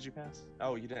Canari, did you pass?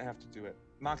 Oh, you didn't have to do it.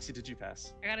 Moxie, did you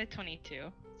pass? I got a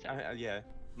 22. So. Yeah,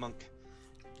 monk.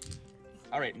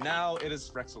 All right, now it is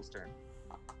Vrexil's turn.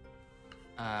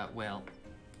 Well,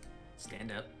 stand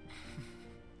up.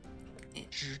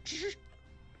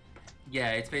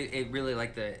 Yeah, it really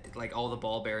like all the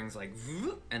ball bearings like,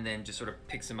 and then just sort of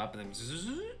picks him up and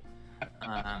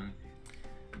then.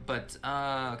 But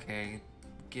okay,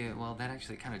 well that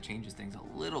actually kind of changes things a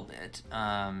little bit,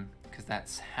 because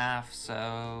that's half.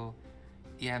 So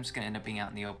yeah, I'm just gonna end up being out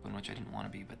in the open, which I didn't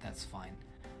want to be, but that's fine.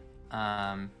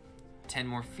 10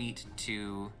 more feet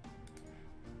to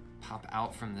pop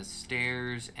out from the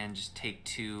stairs and just take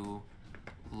 2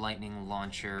 lightning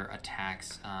launcher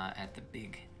attacks at the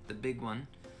big one.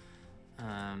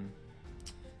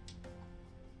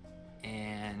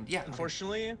 And yeah.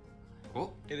 Unfortunately,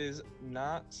 oh. it is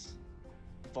not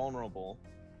vulnerable,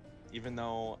 even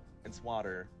though it's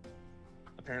water.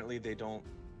 Apparently, they don't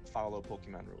follow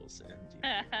Pokemon rules.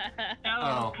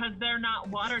 Oh, because they're not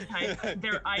water type,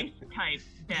 they're ice type,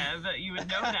 Dev. You would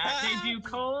know that. They do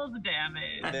cold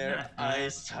damage. They're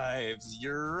ice types.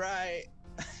 You're right.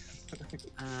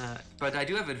 But I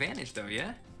do have advantage though,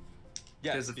 yeah?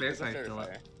 Yes, the because of Fair Fire's still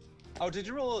Fire. Oh, did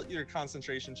you roll your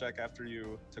concentration check after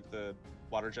you took the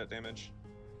water jet damage?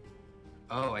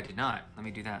 Oh, I did not. Let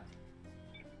me do that.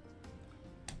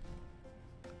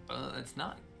 It's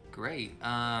not great.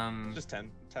 Just 10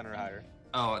 or higher.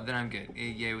 Oh, then I'm good.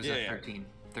 Yeah, it was 13.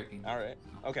 13. All right.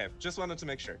 Okay, just wanted to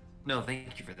make sure. No,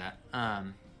 thank you for that.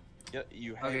 Yeah,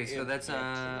 you have okay, so that's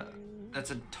a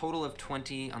total of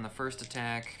 20 on the first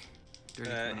attack.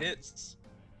 30, hits.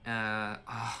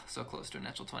 So close to a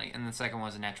natural 20, and the second one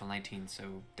was a natural 19,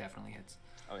 so definitely hits.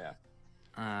 Oh yeah.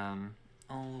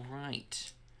 All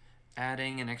right.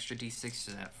 Adding an extra d6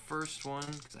 to that first one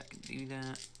because I can do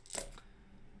that.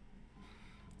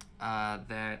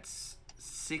 That's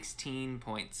 16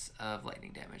 points of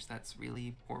lightning damage. That's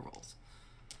really poor rolls.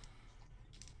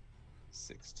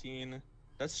 16.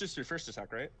 That's just your first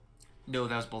attack, right? No,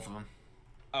 that was both of them.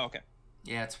 Oh, okay.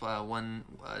 Yeah, it's one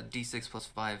d6 plus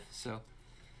 5, so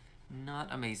not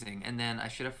amazing. And then I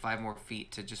should have 5 more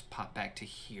feet to just pop back to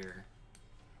here.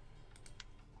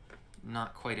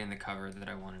 Not quite in the cover that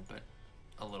I wanted, but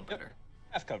a little better.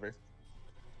 Half cover.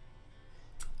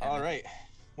 All right.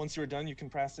 Once you're done, you can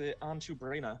pass it on to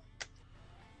Braenna.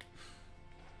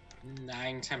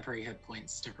 9 temporary hit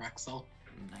points to Vrexil.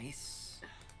 Nice.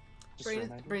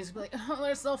 Brain's like, oh,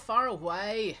 they're so far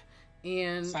away.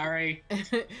 And sorry.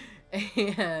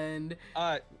 And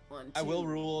 1, 2, I will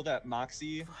rule that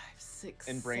Moxie 5, 6,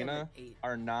 and Braenna 7, 8.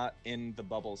 are not in the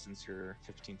bubble since you're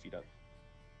 15 feet up.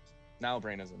 Now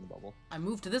Braenna's in the bubble. I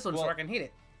moved to this one so I can hit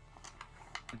it.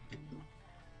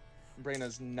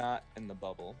 Braenna's not in the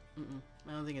bubble.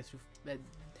 I don't think it's.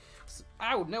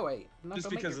 Oh no! Wait. Just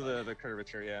because of the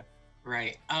curvature, yeah.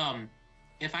 Right.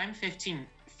 If I'm 15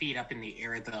 feet up in the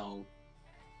air, though,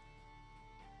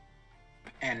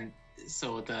 and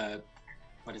so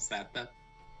what is that? The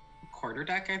quarter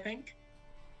deck, I think.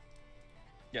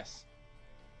 Yes.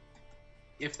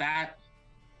 If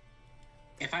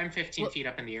I'm 15 feet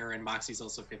up in the air and Moxie's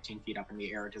also 15 feet up in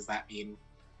the air, does that mean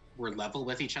we're level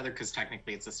with each other? Because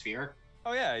technically it's a sphere.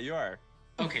 Oh yeah, you are.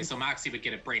 Okay, so Moxie would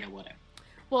get it, Braenna wouldn't.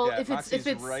 Well, yeah, if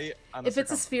it's right on if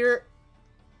it's a sphere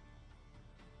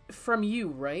from you,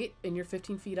 right, and you're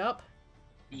 15 feet up.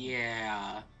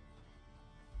 Yeah.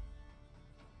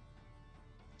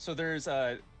 So there's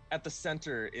at the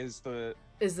center is the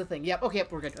thing. Yep. Okay.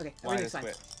 We're good. Okay. Everything's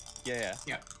fine. Yeah.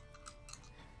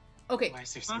 Okay. Why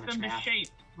is there so much Welcome to math? Shape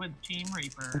with Team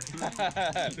Reaper.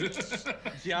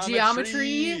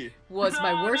 Geometry was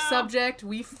my worst subject.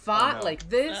 We fought no. like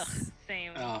this. Ugh,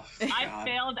 same. Oh, I God.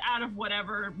 failed out of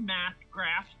whatever math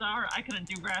graphs are. I couldn't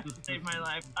do graphs to save my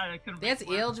life. I couldn't. That's make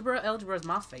one. algebra. Algebra is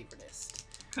my favoriteest.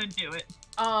 Couldn't do it.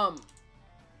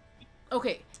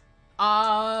 Okay.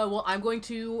 Well, I'm going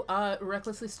to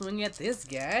recklessly swing at this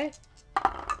guy.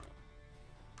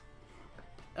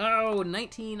 Oh,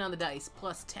 19 on the dice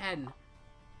plus 10.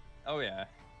 Oh yeah.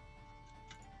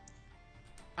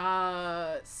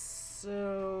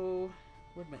 So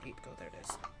where'd my 8 go? There it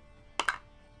is.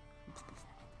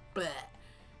 Bleh.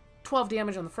 12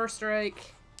 damage on the first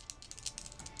strike.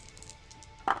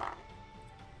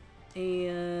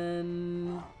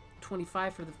 And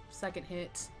 25 for the second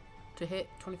hit.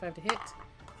 25 to hit.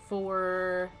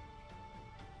 For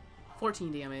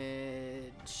 14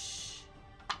 damage.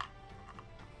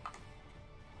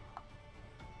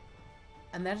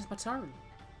 And that is my turn.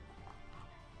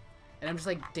 And I'm just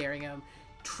like daring him.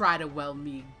 Try to well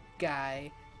me,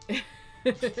 guy.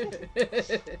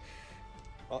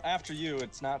 Well, after you,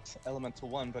 it's not Elemental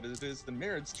 1, but it is the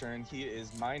Mirrod's turn. He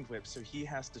is Mind Whip, so he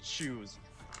has to choose.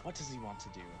 What does he want to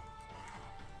do?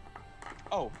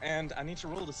 Oh, and I need to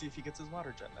roll to see if he gets his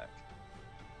water jet back.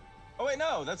 Oh wait,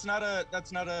 no, that's not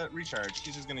a recharge.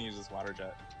 He's just gonna use his water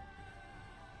jet.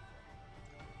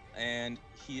 And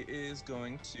he is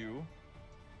going to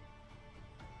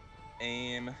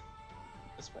aim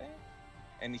this way.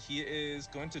 And he is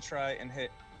going to try and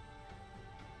hit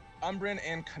Umbran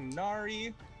and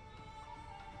Canari.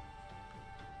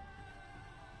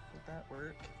 Would that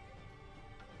work?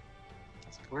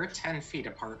 We're 10 feet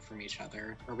apart from each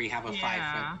other, or we have a 5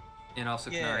 Yeah. foot. And also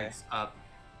Yeah. Canari's up.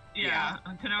 Yeah.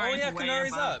 Canari's yeah, way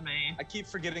Canari's above up. me. I keep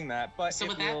forgetting that, but So it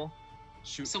with that- will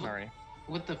shoot so- Canari.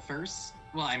 With the first,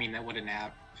 well, I mean, that wouldn't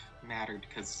have mattered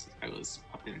because I was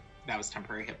up in, that was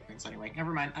temporary hit points anyway.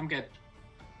 Never mind, I'm good.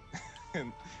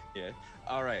 Yeah.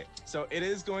 All right. So it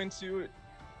is going to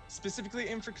specifically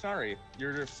aim for Canari.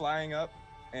 You're flying up,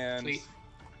 and Sweet.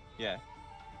 yeah,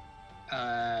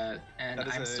 And That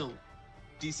is I'm a- still,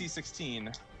 DC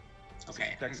 16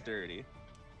 okay. dexterity.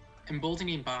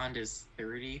 Emboldening Bond is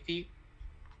 30 feet.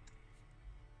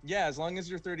 Yeah, as long as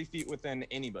you're 30 feet within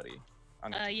anybody.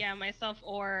 On the team. Yeah, myself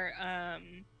or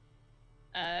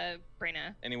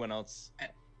Braenna. Anyone else?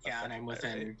 Yeah, and I'm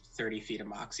within Alright. 30 feet of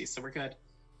Moxie, so we're good.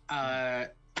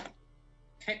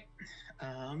 Okay.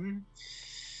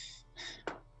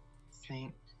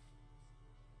 Think.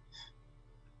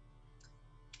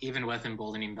 Even with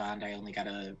Emboldening Bond, I only got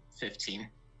a 15.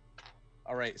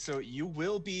 All right. So you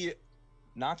will be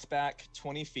knocked back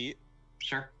 20 feet.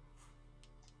 Sure.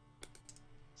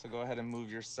 So go ahead and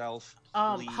move yourself.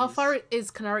 How please. far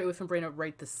is Canari away from Braenna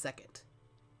right this second?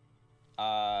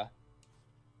 I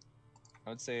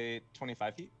would say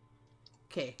 25 feet.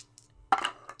 Okay.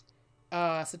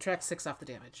 Subtract 6 off the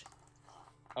damage.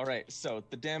 All right. So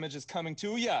the damage is coming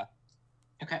to ya.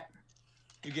 Okay.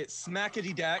 You get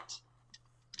smackety-decked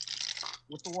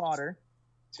with the water.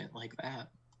 Didn't like that.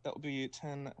 That will be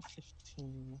 10,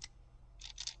 15,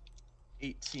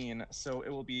 18. So it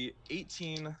will be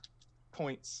 18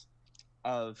 points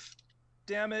of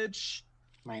damage.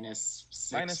 Minus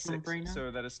 6 Minus from 6. Braenna.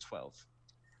 So that is 12.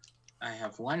 I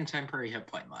have 1 temporary hit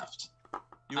point left.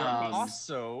 You are Um,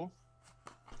 also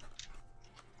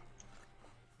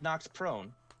knocked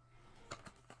prone.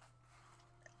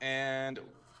 And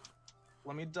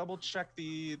let me double check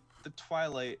the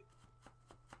Twilight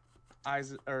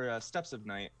eyes or Steps of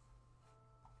Night.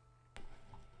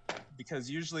 Because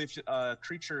usually if a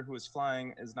creature who is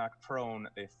flying is knocked prone,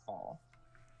 they fall.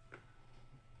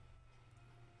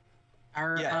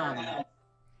 Our Yeah.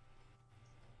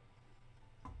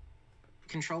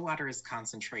 control water is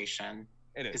concentration.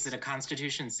 It is. Is it a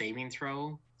Constitution saving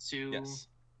throw to? Yes.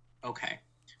 Okay.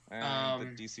 And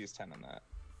the DC is 10 on that.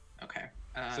 Okay.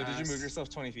 So did you move yourself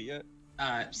 20 feet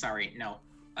yet? Sorry, no.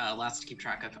 Lots to keep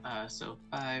track of. So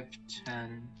 5,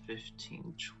 10,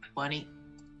 15, 20.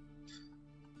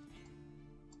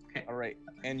 Okay. All right.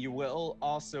 And you will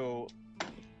also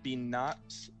be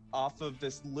knocked off of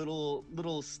this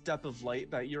little step of light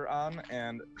that you're on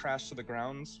and crash to the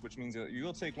ground, which means that you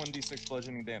will take 1d6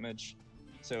 bludgeoning damage.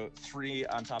 So 3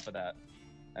 on top of that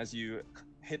as you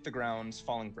hit the ground,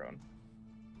 falling prone.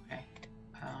 Okay.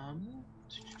 And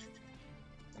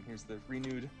here's the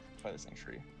renewed Twilight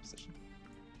Sanctuary position.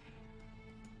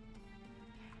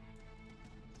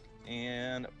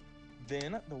 And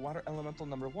then the water elemental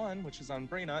number 1, which is on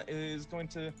Braenna, is going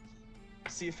to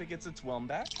see if it gets its whelm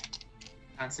back.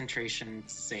 Concentration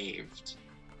saved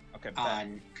Okay.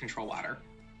 on control water.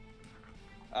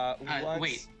 Once-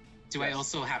 Wait. Do I yes.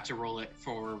 also have to roll it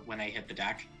for when I hit the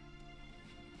deck?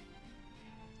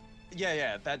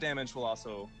 Yeah, that damage will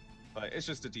also, but it's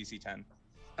just a DC 10.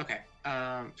 Okay.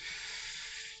 Oh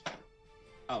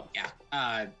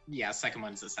yeah. Yeah. Second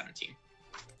one's a 17.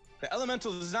 The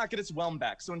elemental does not get its whelm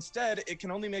back, so instead it can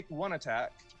only make 1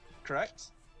 attack,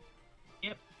 correct?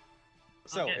 Yep.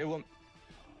 So Okay. it will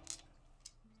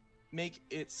make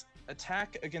its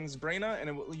attack against Braenna, and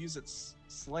it will use its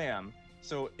slam.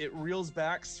 So it reels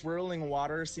back, swirling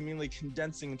water, seemingly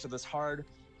condensing into this hard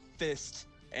fist,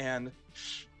 and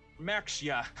smacks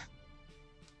ya.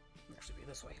 Actually, be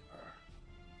this way.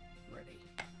 Ready.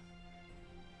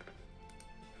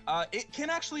 It can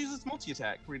actually use its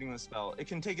multi-attack, reading the spell. It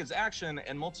can take its action,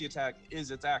 and multi-attack is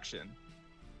its action.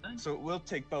 So it will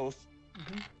take both.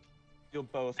 You'll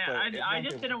both. Yeah, but it I won't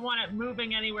just be- didn't want it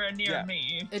moving anywhere near Yeah.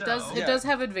 me. It so. does. It Yeah. does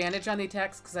have advantage on the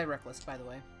attacks because I reckless, by the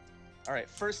way. All right,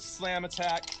 first slam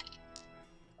attack.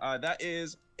 That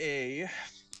is a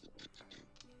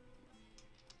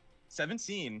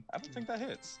 17. I don't think that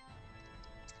hits.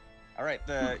 All right,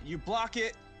 you block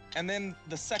it, and then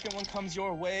the second one comes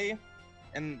your way,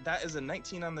 and that is a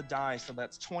 19 on the die, so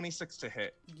that's 26 to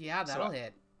hit. Yeah, that'll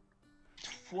hit.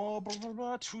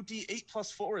 2d8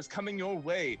 plus 4 is coming your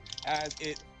way as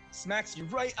it smacks you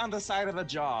right on the side of the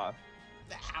jaw.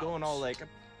 Going all like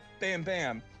bam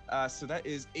bam. So that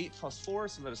is 8 plus 4,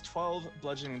 so that is 12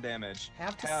 bludgeoning damage.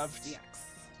 Have to Halved. 6.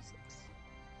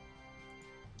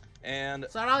 And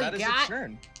Is that all that you is got? its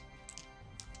turn.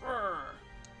 Brr.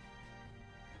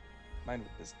 Mind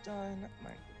Whip is done.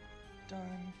 Mind Whip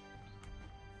done.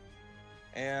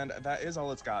 And that is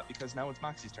all it's got, because now it's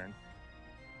Moxie's turn.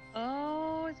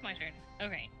 Oh, it's my turn.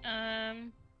 Okay.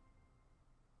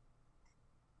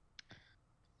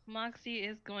 Moxie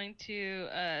is going to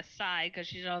sigh because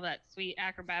she did all that sweet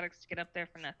acrobatics to get up there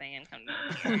for nothing and come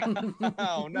down.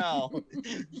 Oh no.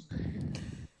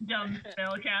 Dumb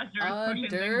spellcaster pushing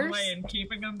things away and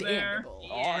keeping them there.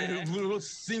 Understandable. I will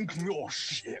sink your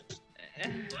ship. He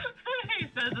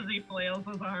says as he flails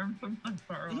his arms from so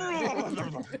far away.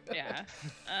 Yeah.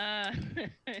 Oh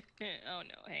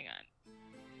no, hang on.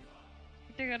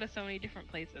 They go to so many different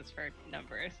places for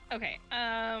numbers. Okay.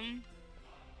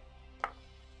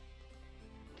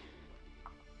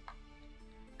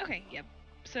 Okay. Yep.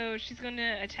 So she's going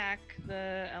to attack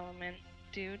the element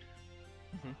dude.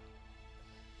 Mhm.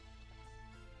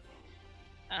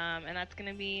 And that's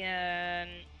going to be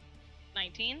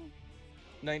 19.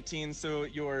 19, so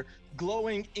your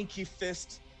glowing inky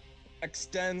fist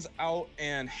extends out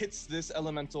and hits this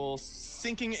elemental,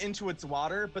 sinking into its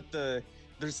water, but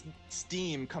there's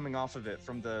steam coming off of it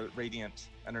from the radiant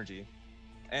energy.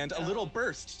 And a little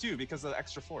burst too, because of the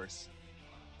extra force.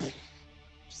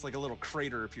 Just like a little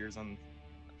crater appears on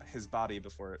his body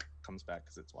before it comes back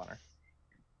because it's water.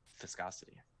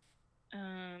 Viscosity.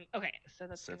 Okay, so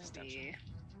that's going Surface to be... tension.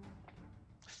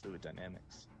 Fluid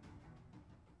dynamics.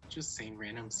 Just saying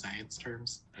random science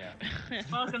terms. Yeah.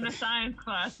 Welcome to science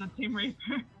class with Team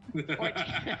Reaper.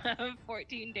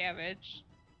 14 damage.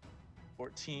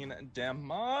 14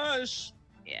 damage.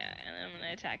 Yeah, and then I'm going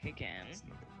to attack again.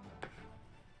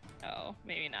 Oh,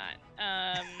 maybe not.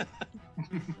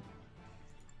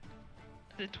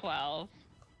 The 12.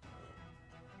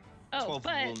 Oh, 12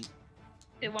 but will,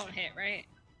 it won't hit, right?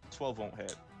 12 won't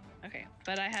hit. Okay,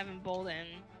 but I have Embolden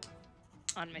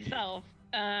on myself.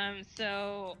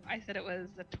 So I said it was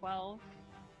a 12.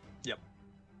 Yep.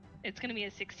 It's gonna be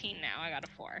a 16 now. I got a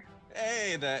 4.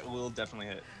 Hey, that will definitely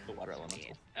hit the water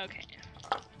elemental. Okay.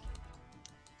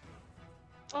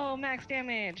 Oh, max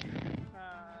damage.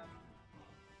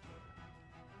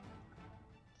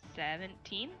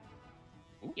 17.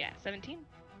 Ooh. Yeah, 17.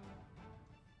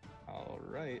 All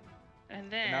right. And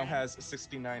It then now has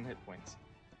 69 hit points.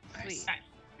 sweet.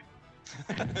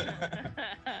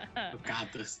 Oh god,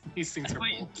 these things are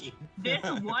Wait. bulky. This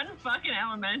one fucking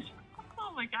element.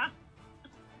 Oh my god.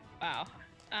 Wow.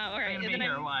 All I'm right. gonna And be then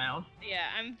here a while. yeah,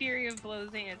 I'm Fury of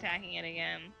Blazing attacking it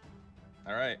again.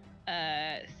 All right.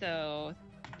 So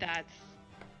that's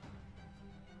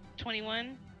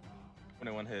 21.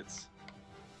 21 hits.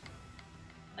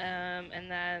 And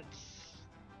that's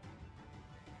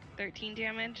 13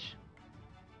 damage.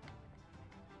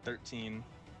 13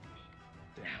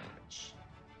 damage.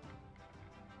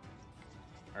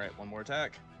 All right, one more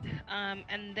attack. And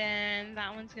then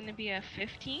that one's gonna be a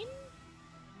 15.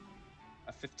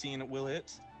 A 15 will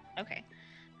hit. Okay.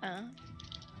 10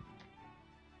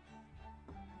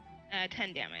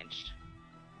 damage.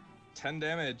 10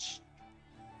 damage.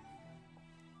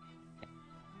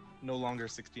 No longer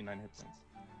 69 hit points.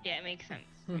 Yeah, it makes sense.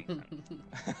 Makes sense.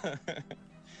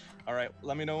 All right,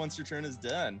 let me know once your turn is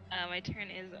done. My turn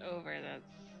is over. That's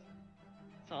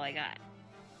all I got.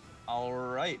 All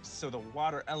right, so the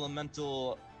water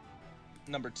elemental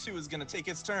number 2 is going to take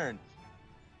its turn.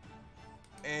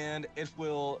 And it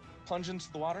will plunge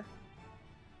into the water.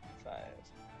 5, 10,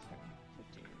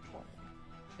 15, 20,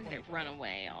 I'm gonna run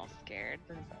away all scared.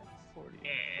 35, 40,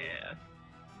 Yeah.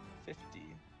 50,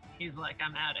 He's like,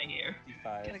 I'm out of here.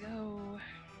 55. Gotta go.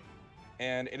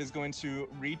 And it is going to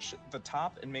reach the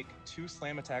top and make 2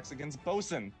 slam attacks against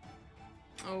Bosun.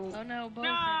 Oh no, both.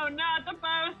 No, not the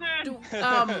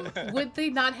bosun! Would they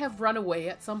not have run away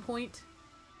at some point?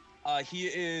 He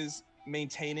is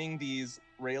maintaining these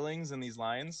railings and these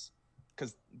lines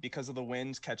because of the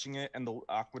wind catching it and the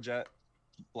aquajet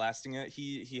blasting it.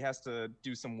 He has to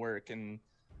do some work and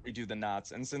redo the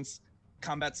knots. And since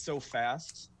combat's so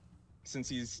fast, since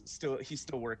he's still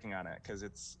working on it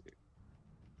because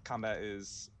combat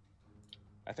is,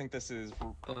 I think this is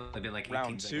It'd be like 18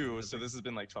 round 2, seconds. so this has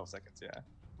been like 12 seconds. Yeah.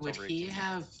 Would over he 18.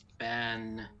 have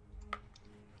been?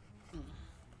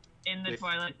 In the With-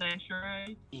 Twilight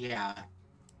Sanctuary? Yeah.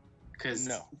 Because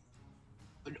No.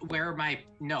 where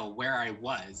I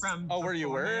was. From Oh, where you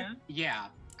were? beforehand? Yeah,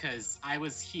 because I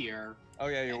was here. Oh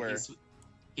yeah, you and were.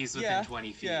 He's within Yeah,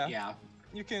 20 feet. yeah. Yeah.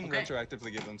 You can Okay.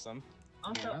 retroactively give them some.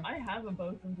 Also, Yeah. I have a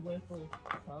bosun's whistle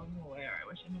somewhere. I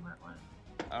wish I knew where it was.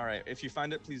 All right, if you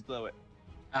find it, please blow it.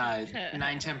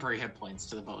 9 temporary hit points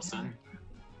to the bosun.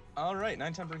 All right,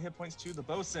 9 temporary hit points to the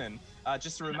bosun.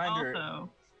 Just a And reminder, also,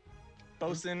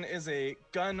 bosun is a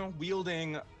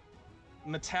gun-wielding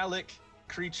metallic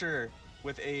creature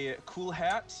with a cool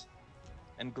hat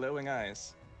and glowing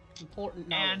eyes.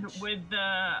 Important and knowledge. with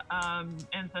the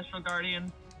ancestral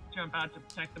guardians jump out to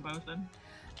protect the bosun.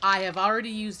 I have already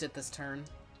used it this turn.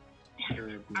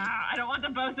 I don't want the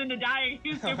bosun to die.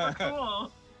 He's super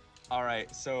cool. All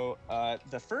right, so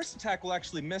the first attack will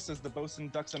actually miss as the bosun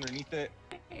ducks underneath it.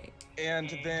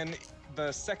 And then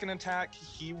the second attack,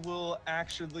 he will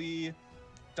actually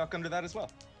duck under that as well.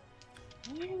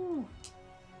 Ooh.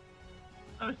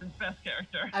 Bosun's best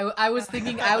character. I was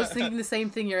thinking the same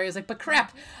thing, Yuri. I was like, but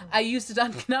crap, I used it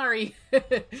on Canari.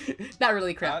 Not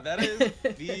really crap. That is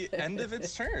the end of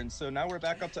its turn. So now we're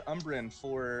back up to Umbran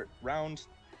for round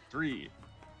 3.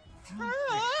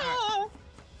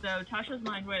 So Tasha's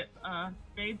Mind Whip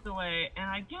fades away, and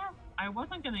I guess I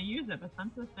wasn't going to use it, but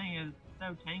since this thing is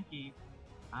so tanky,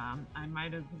 I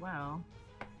might as well.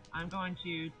 I'm going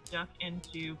to duck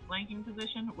into flanking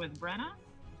position with Braenna.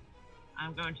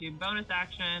 I'm going to bonus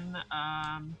action.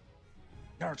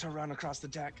 Naruto run across the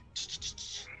deck.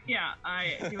 Yeah,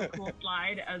 I do a cool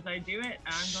slide as I do it.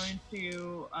 I'm going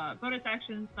to bonus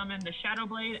action summon the Shadow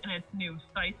Blade in its new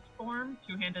Scythe form,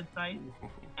 2-handed Scythe.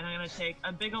 And I'm going to take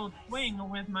a big old swing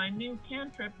with my new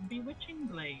cantrip, Bewitching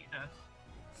Blade.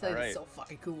 So All right. It's so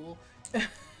fucking cool.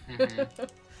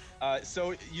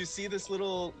 So you see this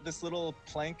little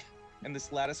plank and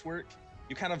this lattice work.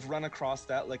 You kind of run across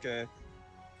that like a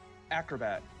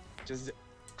acrobat, just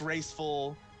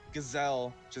graceful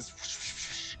gazelle,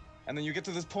 just, and then you get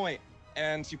to this point,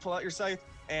 and you pull out your scythe,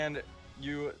 and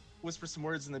you whisper some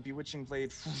words in the bewitching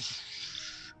blade,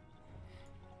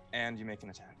 and you make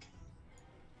an attack.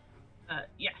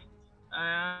 Yes.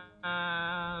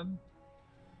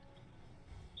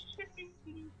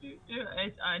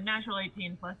 It's natural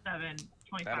 18 plus 7,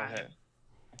 25. That'll hit.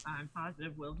 I'm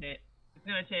positive will hit. It's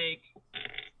gonna take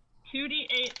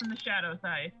 2d8 from the Shadow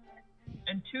Scythe,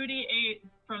 and 2d8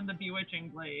 from the Bewitching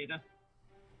Blade,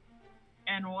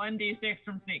 and 1d6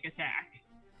 from Sneak Attack.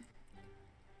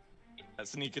 A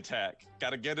sneak attack.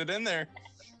 Gotta get it in there.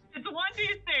 It's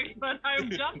 1d6, but I've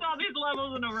jumped all these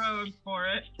levels in a row for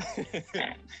it.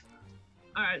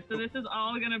 Alright, so this is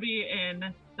all gonna be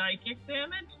in psychic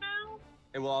damage now?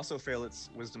 It will also fail its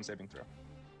wisdom saving throw.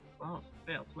 Well,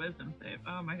 it fails wisdom save.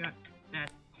 Oh my god.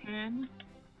 That's 10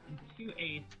 and 2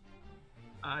 8.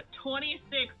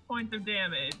 26 points of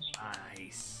damage.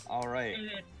 Nice. All right. And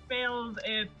it fails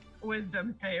its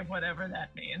wisdom save, whatever that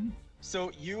means.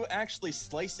 So you actually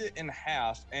slice it in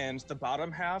half, and the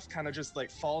bottom half kind of just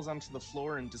like falls onto the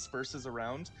floor and disperses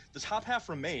around. The top half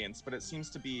remains, but it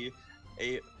seems to be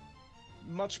a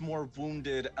much more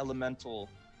wounded elemental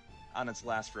on its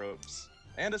last ropes.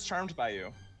 And it's charmed by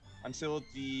you until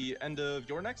the end of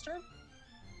your next turn.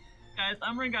 Guys,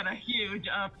 Umbran got a huge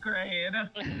upgrade.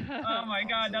 Oh my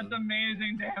god, that's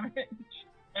amazing damage.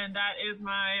 And that is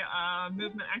my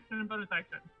movement action and bonus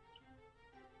action.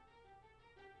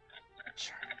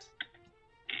 Charmed.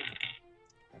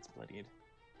 That's bloodied.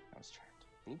 That was charmed.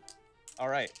 Oop. All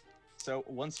right. So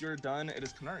once you're done, it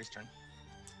is Canari's turn.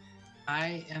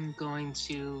 I am going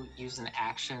to use an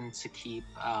action to keep.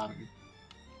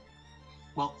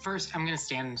 Well, first I'm going to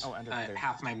stand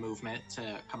half my movement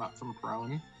to come up from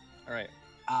prone. All right.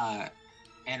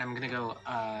 And I'm going to go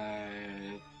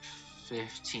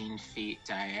 15 feet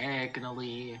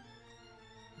diagonally.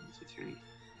 1, 2, 3.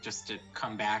 Just to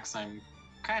come back, so I'm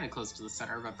kind of close to the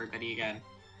center of everybody again.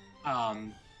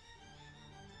 Was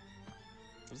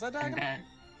that diagonal? And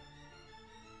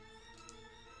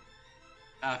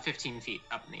then 15 feet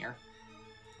up in the air.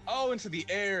 Oh, into the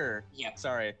air. Yep.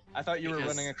 Sorry, I thought you were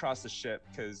Because- running across the ship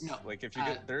because, No, like, if you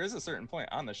get there is a certain point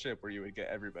on the ship where you would get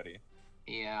everybody.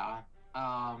 Yeah.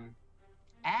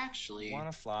 Actually,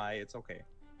 Want to fly? It's okay.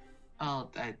 oh,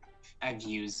 I've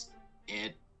used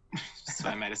it, so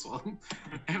I might as well.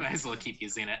 I might as well keep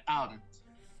using it.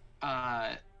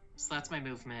 So that's my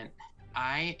movement.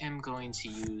 I am going to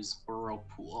use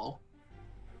Whirlpool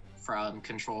from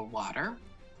Controlled Water.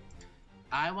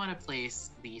 I want to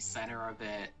place the center of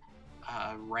it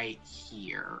right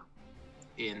here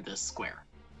in the square.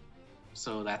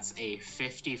 So that's a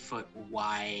 50-foot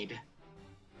wide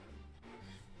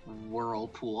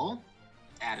whirlpool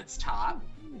at its top.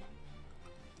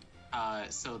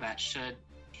 So that should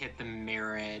hit the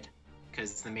Merid,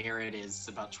 because the Merid is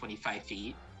about 25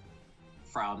 feet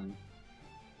from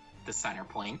the center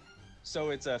point.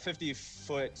 So it's a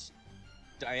 50-foot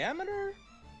diameter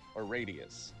or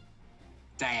radius?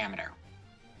 Diameter.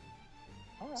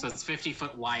 All So right. it's 50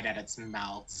 foot wide at its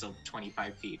mouth, so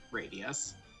 25 feet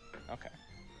radius. Okay.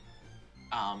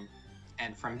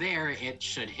 And from there, it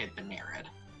should hit the Merid.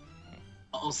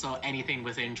 Also, anything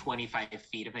within 25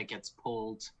 feet of it gets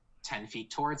pulled 10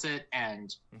 feet towards it,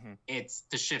 and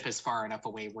the ship is far enough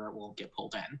away where it won't get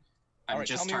pulled in. All I'm right.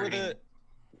 just Tell me targeting. where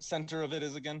the center of it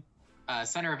is again.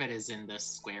 Center of it is in this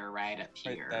square right up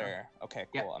here. Right there. Okay,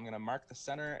 cool. Yep. I'm gonna mark the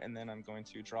center, and then I'm going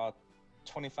to draw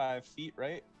 25 feet,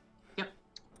 right? Yep.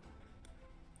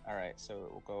 All right, so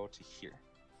it will go to here.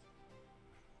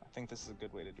 I think this is a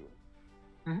good way to do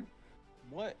it. Mhm.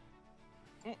 What?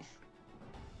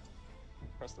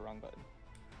 Press the wrong button.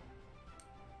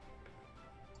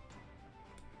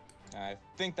 I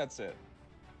think that's it.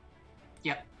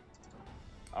 Yep.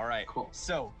 All right. Cool.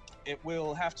 So it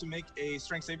will have to make a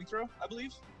strength saving throw, I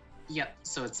believe. Yep.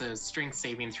 So it's a strength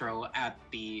saving throw at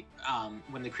the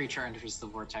when the creature enters the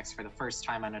vortex for the first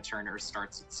time on a turn or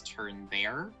starts its turn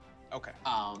there. Okay.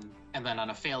 And then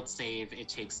on a failed save, it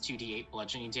takes 2d8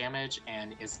 bludgeoning damage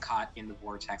and is caught in the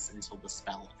vortex until the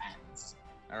spell ends.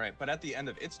 All right, but at the end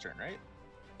of its turn, right?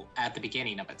 At the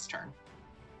beginning of its turn.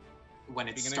 When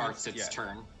it Beginning of starts its- its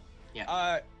yeah.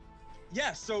 turn.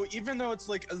 Yeah, so even though it's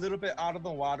like a little bit out of the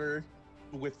water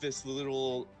with this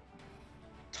little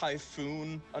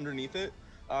typhoon underneath it,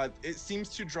 it seems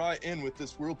to draw in with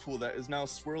this whirlpool that is now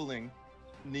swirling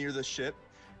near the ship,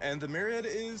 and the Myriad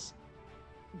is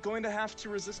going to have to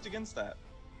resist against that.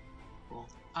 Cool.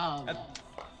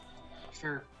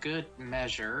 For good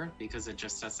measure, because it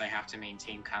just says I have to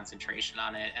maintain concentration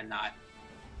on it and not,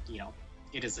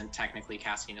 it isn't technically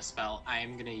casting a spell, I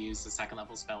am going to use the second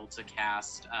level spell to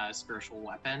cast Spiritual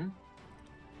Weapon.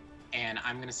 And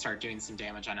I'm going to start doing some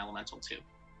damage on Elemental 2.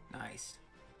 Nice.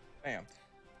 Bam.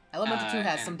 Elemental 2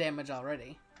 has and- some damage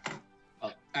already.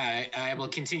 Well, I will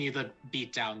continue the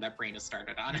beatdown that Braenna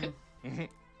started on it.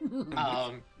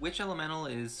 Which elemental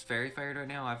is fairy fired right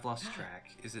now? I've lost track.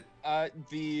 Is it?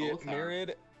 The Both are.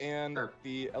 Myriad and Or-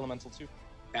 the Elemental 2.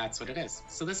 That's what it is.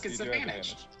 So this gets You do have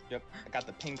advantage. Yep, I got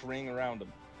the pink ring around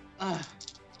them.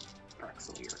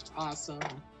 Vrexil, you're awesome.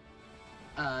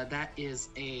 That is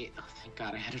a. Oh, thank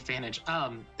God I had advantage.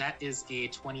 That is a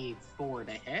 24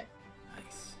 to hit.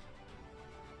 Nice.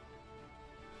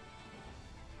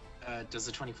 Does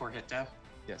a 24 hit, Dev?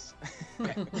 Yes.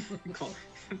 Okay, cool.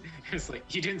 It's like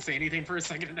you didn't say anything for a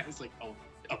second, and I was like, oh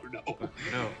no,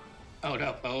 No. oh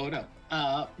no.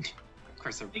 Of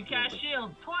course I They cast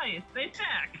shield twice. They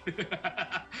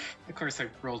stack. Of course I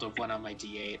rolled a 1 on my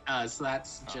d8. So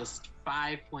that's just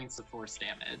 5 points of force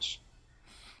damage.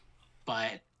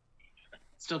 But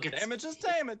still gets Damage is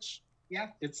damage. Yeah,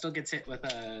 it still gets hit with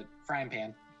a frying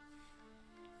pan.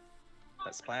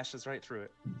 That splashes right through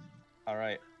it. All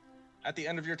right. At the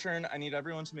end of your turn, I need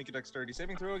everyone to make a dexterity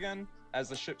saving throw again as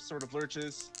the ship sort of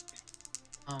lurches.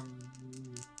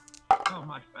 Oh,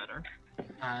 much better.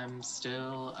 I'm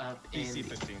still up DC in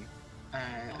 15.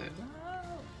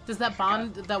 Does that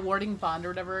bond, that warding bond or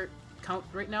whatever, count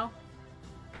right now?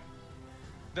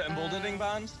 The emboldening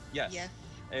bond? Yes. Yes.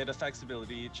 It affects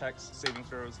ability checks, saving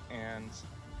throws, and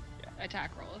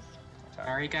Attack rolls. attack.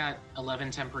 I already got 11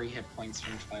 temporary hit points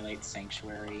from Twilight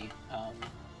Sanctuary. I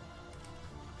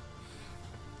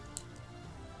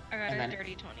got And a then-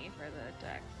 dirty 20 for the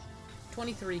dex.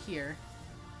 23 here.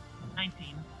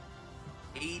 19.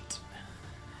 8.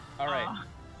 All right. Aw.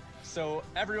 So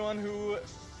everyone who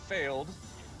failed,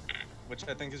 which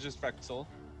I think is just Vrexil,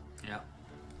 Yeah.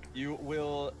 you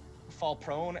will fall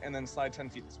prone and then slide 10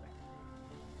 feet this way.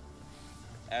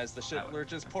 As the ship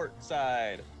lurches port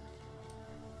side.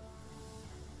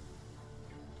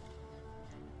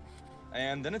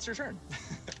 And then it's your turn.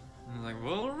 I'm like,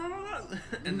 whoa,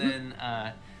 and then,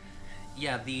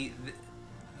 yeah, the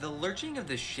lurching of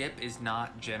the ship is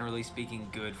not, generally speaking,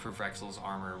 good for Vrexil's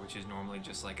armor, which is normally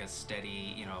just like a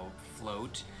steady,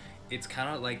 float. It's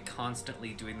kind of like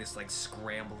constantly doing this like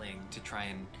scrambling to try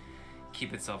and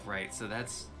keep itself right. So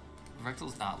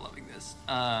Vrexil's not loving this.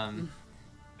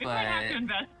 We might have to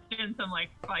invest in some like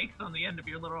spikes on the end of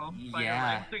your little spider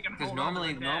Yeah, legs so you can because hold on to the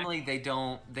deck. normally they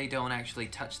don't actually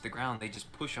touch the ground. They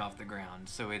just push off the ground.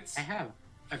 So it's I have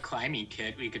a climbing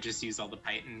kit. We could just use all the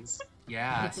pythons.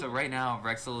 yeah. So right now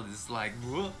Vrexil is like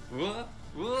whoa.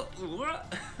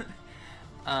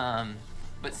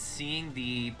 But seeing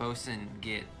the bosun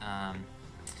get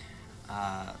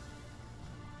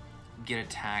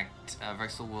attacked,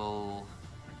 Vrexil will.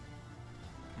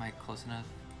 Am I close enough?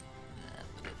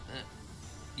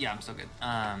 Yeah, I'm so good.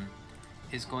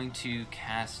 Is going to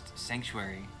cast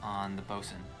Sanctuary on the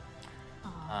bosun.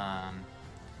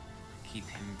 Keep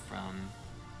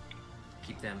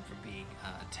them from being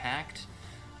attacked.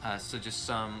 So just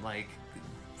some like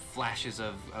flashes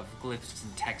of glyphs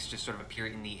and text just sort of appear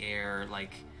in the air,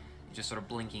 like just sort of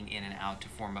blinking in and out to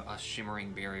form a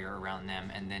shimmering barrier around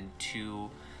them, and then 2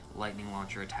 lightning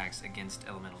launcher attacks against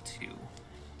Elemental 2.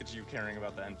 It's you caring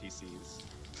about the NPCs.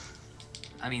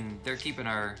 I mean, they're keeping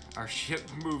our ship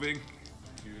moving.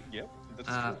 Yep. That's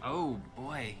true. Oh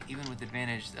boy, even with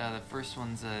advantage, the first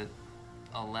one's a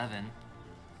 11.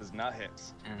 Does not hit.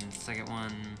 And second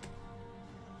one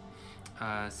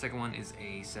is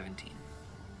a 17.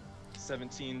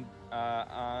 17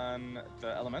 on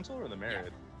the elemental or the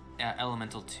merit? Yeah,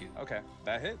 Elemental 2. Okay,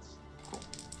 that hits. Cool.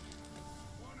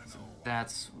 So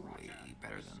that's way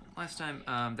better than last time.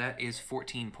 That is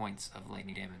 14 points of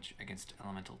lightning damage against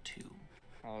Elemental 2.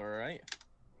 All right.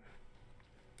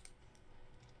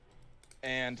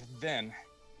 And then,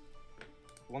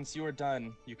 once you are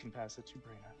done, you can pass it to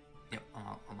Braenna. Yep,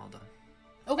 I'm all done.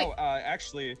 Okay. Oh,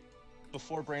 actually,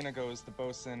 before Braenna goes, the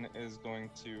bosun is going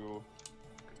to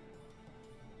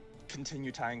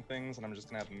continue tying things, and I'm just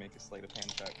gonna have him make a sleight of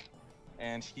hand check.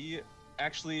 And he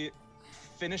actually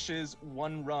finishes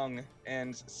 1 rung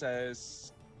and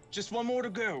says, "Just 1 more to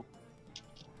go."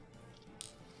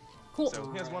 Cool.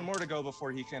 So he has 1 more to go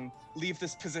before he can leave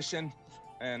this position.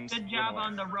 And Good job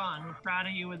on the run. Proud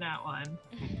of you with that one.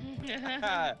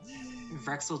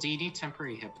 Vrexil, do you need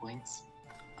temporary hit points?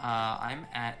 I'm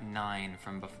at 9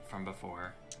 from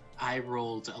before. I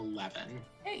rolled 11.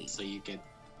 Hey. So you get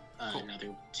Cool.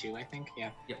 another 2, I think. Yeah.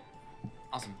 Yep.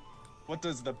 Awesome. What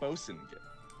does the bosun get?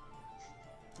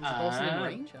 Is the bosun in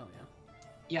range? Oh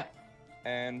yeah. Yeah.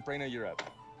 And Braenna, you're up.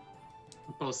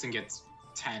 Bosun gets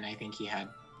 10. I think he had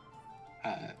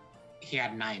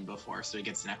 9 before, so he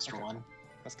gets an extra 1.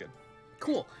 That's good.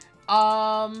 Cool.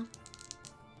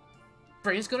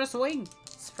 Brain's gonna swing.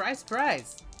 Surprise,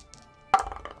 surprise.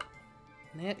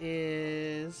 And that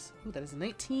is... Ooh, that is a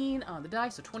 19 on the die,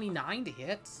 so 29 to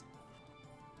hit.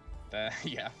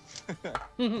 Yeah.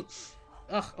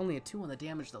 Ugh, only a 2 on the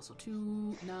damage, though, so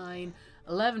 2, 9,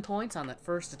 11 points on that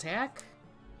first attack.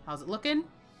 How's it looking?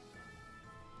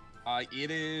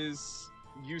 It is...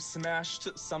 You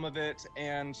smashed some of it,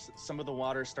 and some of the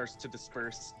water starts to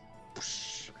disperse.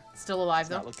 Still alive,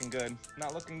 though? Not looking good.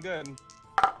 Not looking good.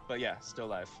 But yeah, still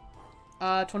alive.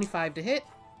 25 to hit.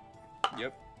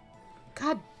 Yep.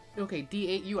 God. Okay,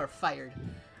 D8, you are fired.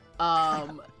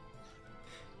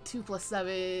 2 plus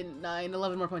 7, 9,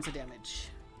 11 more points of damage.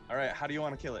 All right, how do you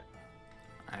want to kill it?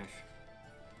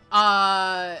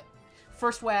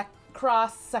 First whack,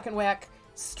 cross, second whack,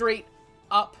 straight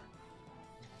up.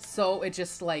 So it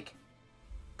just, like,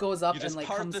 goes up You and, just like,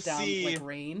 part comes the down sea, like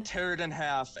rain. tear it in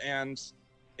half, and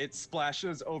it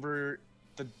splashes over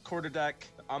the quarterdeck,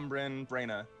 Umbran,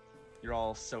 Braenna. You're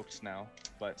all soaked now,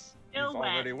 but Still you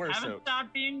wet. already were Haven't soaked.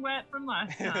 stopped being wet from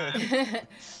last time.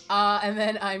 And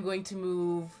then I'm going to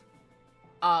move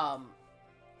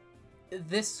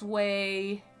this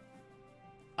way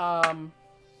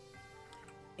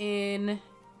in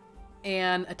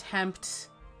an attempt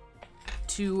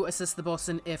to assist the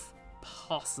bosun if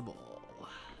possible.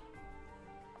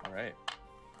 All right.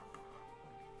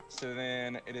 So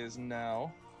then it is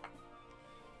now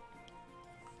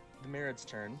the Merid's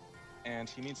turn, and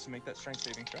he needs to make that strength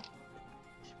saving throw.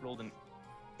 He rolled an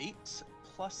 8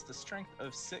 plus the strength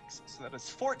of 6, so that is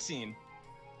 14.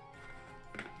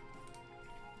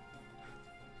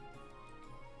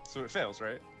 So it fails,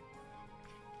 right?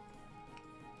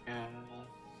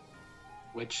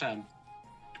 Which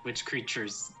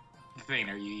creature's thing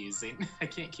are you using? I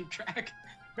can't keep track.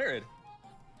 Merid.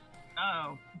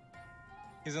 Oh.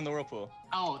 He's in the whirlpool.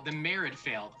 Oh, the merit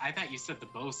failed. I thought you said the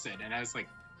bosun, and I was like,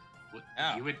 what?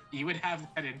 Oh. You would have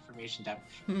that information down.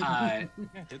 Yeah,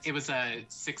 It was a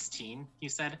 16. You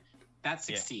said that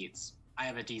succeeds. I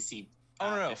have a DC.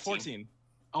 Oh no, 15. 14.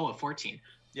 Oh, a 14.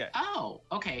 Yeah. Oh,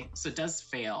 okay. So it does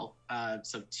fail.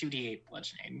 So 2d8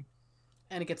 bludgeoning.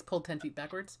 And it gets pulled 10 feet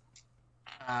backwards.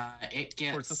 It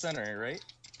gets Towards the center, right?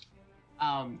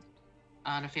 On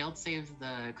a failed save,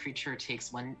 the creature takes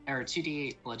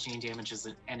 2d8 bludgeoning damage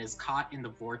and is caught in the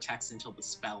vortex until the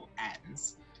spell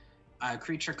ends. A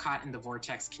creature caught in the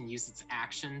vortex can use its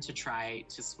action to try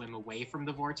to swim away from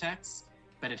the vortex,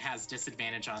 but it has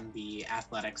disadvantage on the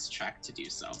athletics check to do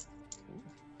so.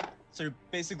 So you're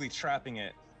basically trapping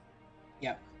it.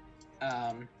 Yep.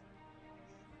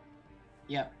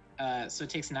 So it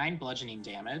takes 9 bludgeoning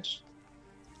damage.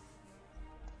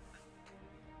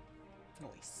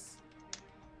 Nice.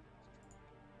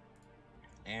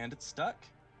 And it's stuck.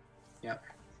 Yep.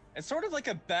 It's sort of like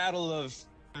a battle of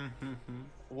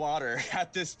water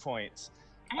at this point.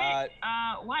 Hey,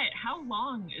 Wyatt, how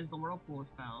long is the whirlpool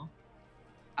spell?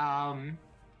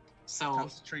 So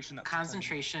Concentration. Up to 10 minutes.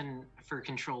 concentration for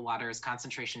control water is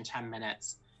concentration 10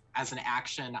 minutes. As an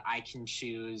action, I can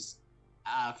choose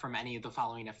from any of the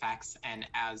following effects, and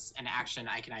as an action,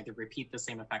 I can either repeat the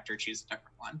same effect or choose a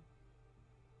different one.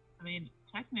 I mean,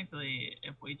 technically,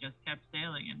 if we just kept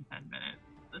sailing in 10 minutes,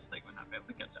 this thing would not be able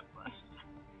to catch up to us.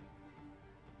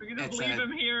 We could just leave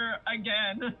him here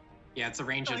again. Yeah, it's a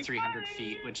range of Like, 300 bye.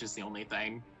 feet, which is the only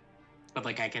thing. But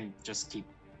like, I can just keep.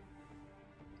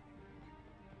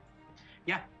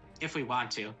 Yeah, if we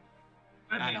want to.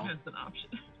 I know. mean, it's an option.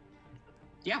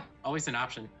 Yeah, always an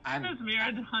option. Because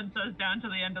Mirad hunts us down to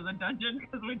the end of the dungeon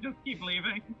because we just keep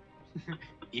leaving.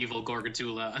 Evil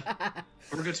Gorgatula.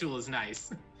 Gorgatula's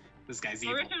nice. This guy's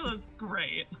evil. Gorgatula's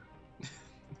great.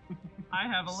 I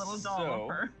have a little doll So- of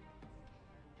her.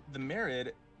 The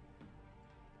Merid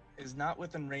is not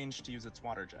within range to use its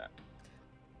water jet.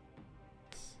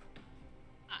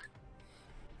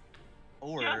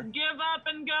 Or Just give up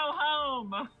and go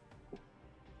home.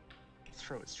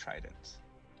 throw its trident.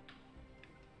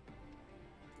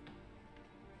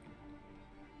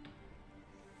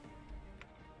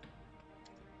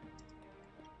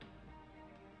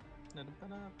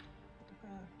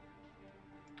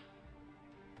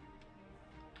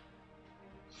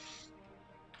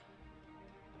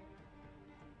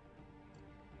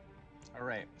 All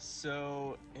right,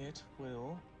 so it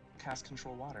will cast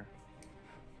control water.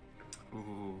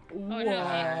 Ooh. Oh no,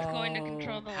 he's going to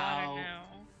control the water How- now.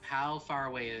 How far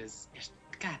away is?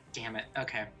 God damn it.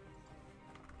 Okay.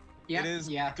 Yeah. It is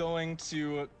Yeah. going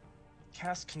to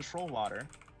cast control water,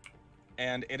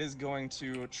 and it is going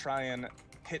to try and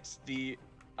hit the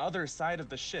other side of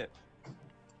the ship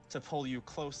to pull you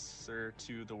closer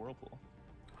to the whirlpool.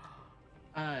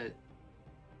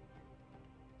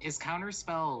 Is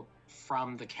counterspell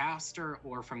from the caster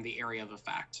or from the area of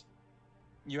effect?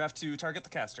 You have to target the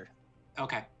caster.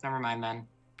 Okay, never mind then.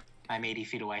 I'm 80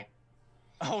 feet away.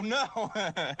 Oh no!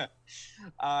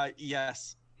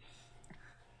 Yes.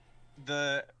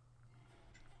 The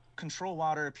control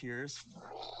water appears,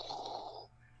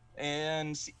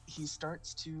 and he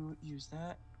starts to use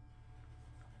that.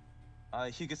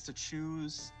 He gets to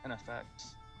choose an effect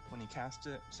when he casts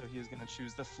it, so he is going to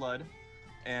choose the flood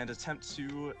and attempt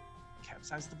to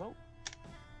capsize the boat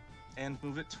and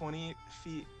move it 20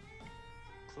 feet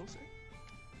closer.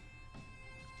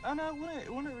 Oh no, it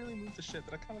wouldn't really move the ship,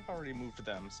 but I kind of already moved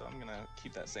them, so I'm gonna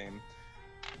keep that same.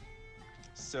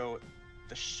 So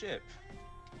the ship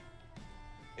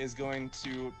is going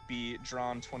to be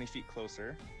drawn 20 feet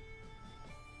closer.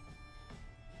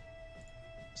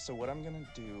 So what I'm gonna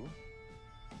do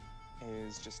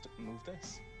is just move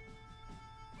this.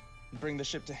 Bring the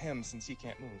ship to him since he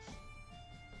can't move.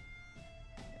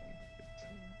 10,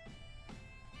 15,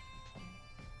 20.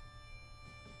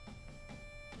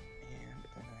 And then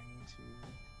I need to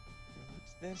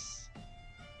release this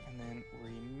and then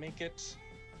remake it.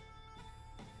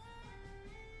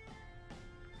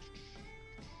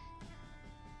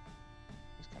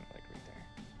 It's kind of like right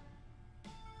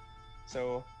there.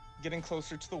 So getting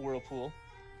closer to the whirlpool,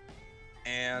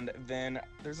 and then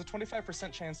there's a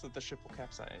 25% chance that the ship will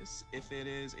capsize if it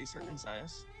is a certain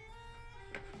size.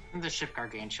 The ship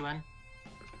gargantuan.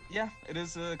 Yeah, it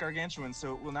is a gargantuan,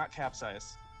 so it will not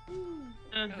capsize.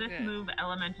 Does this Okay. move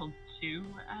Elemental 2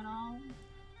 at all?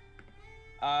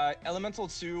 Elemental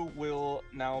 2 will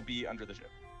now be under the ship.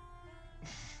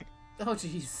 Oh,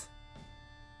 jeez.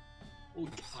 Oh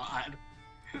God.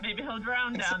 Maybe he'll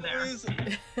drown down there.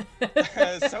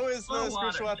 So is Low the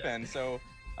water spiritual jet. weapon, so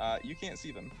you can't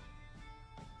see them.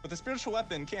 But the spiritual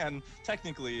weapon can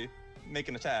technically make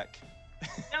an attack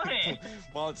Okay.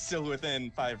 while it's still within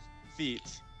 5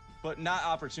 feet, but not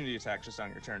opportunity attack, just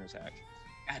on your turn attack.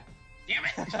 God damn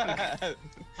it.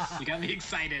 You got me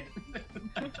excited.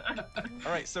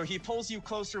 All right, so he pulls you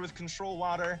closer with control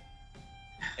water,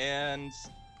 and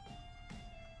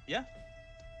yeah.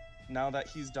 Now that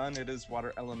he's done, it is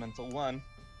Water Elemental 1,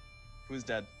 who is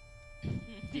dead.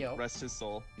 Yo. Rest his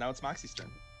soul. Now it's Moxie's turn.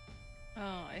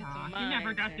 Oh, it's Aw, my he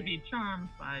never got to turn. be charmed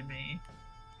by me.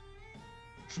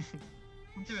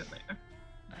 I'll do it later.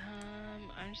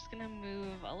 I'm just gonna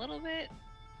move a little bit.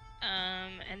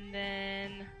 And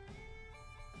then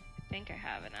I think I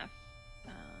have enough.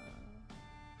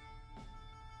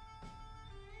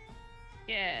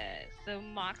 Yeah, so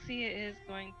Moxie is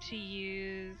going to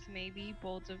use maybe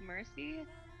Bolt of Mercy.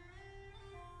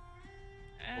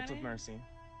 Bolt of Mercy.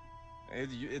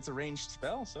 It's a ranged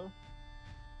spell, so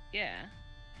Yeah.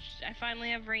 I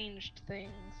finally have ranged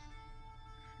things.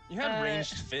 you have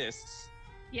ranged fists.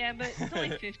 Yeah, but it's only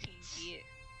 15 feet.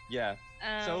 Yeah.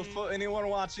 So for anyone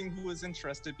watching who is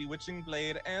interested, Bewitching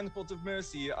Blade and Bolt of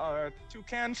Mercy are 2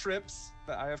 cantrips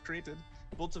that I have created.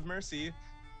 Bolt of Mercy,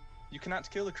 you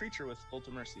cannot kill a creature with Bolt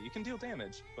of Mercy. You can deal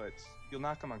damage, but you'll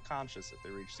knock them unconscious if they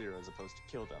reach 0 as opposed to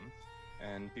kill them.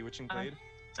 And Bewitching Blade?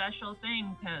 Special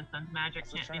thing, because since magic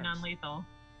That's a can't be charm. non-lethal.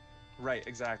 Right,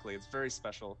 exactly. It's very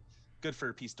special. Good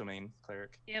for Peace Domain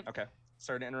Cleric. Yep. Okay,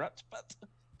 sorry to interrupt, but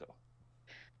go.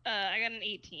 I got an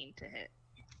 18 to hit.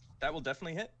 That will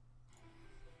definitely hit.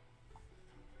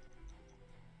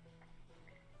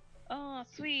 Oh,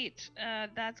 sweet.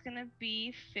 That's gonna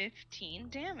be 15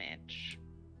 damage.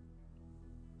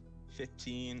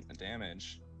 15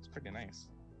 damage. It's pretty nice.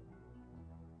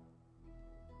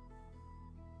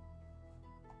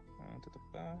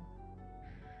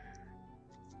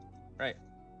 Right.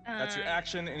 That's your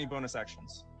action. Any bonus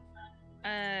actions?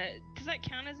 Does that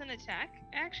count as an attack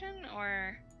action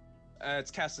or?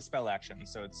 It's cast a spell action,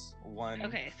 so it's 1.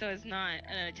 Okay, so it's not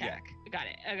an attack. Got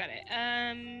it. I got it.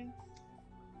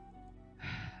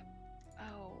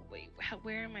 Oh wait,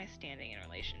 where am I standing in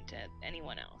relation to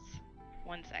anyone else?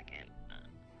 1 second.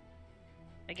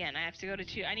 Again, I have to go to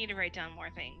 2. I need to write down more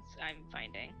things I'm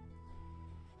finding.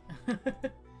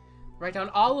 Write down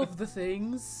all of the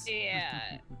things.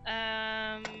 Yeah.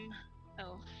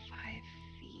 Oh, 5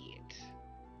 feet.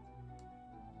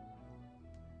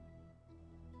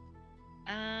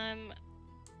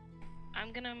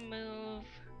 I'm gonna move.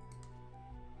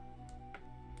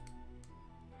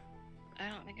 I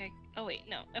don't think I. Oh wait,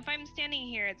 no. If I'm standing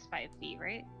here, it's 5 feet,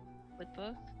 right? With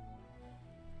both.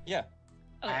 Yeah.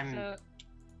 Oh, I'm so.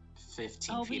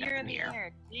 15 Oh, feet but up you're in the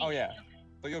air. Dang Oh it. yeah.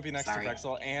 But you'll be next Sorry. to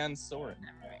Vrexil and Soren.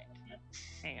 Alright.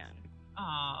 Hang on.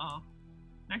 Oh,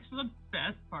 next to the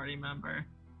best party member.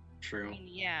 I True. mean,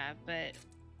 yeah, but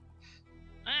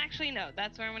actually no,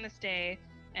 that's where I'm gonna stay,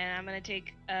 and I'm gonna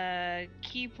take a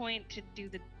key point to do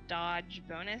the dodge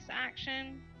bonus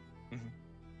action,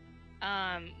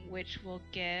 which will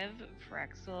give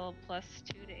Vrexil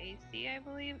 +2 to AC, I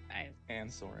believe.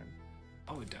 And Soren.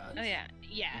 Oh, it does. Oh yeah,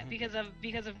 because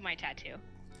of my tattoo.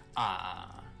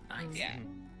 Ah, nice. Yeah.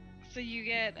 So you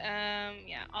get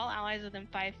all allies within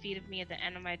 5 feet of me at the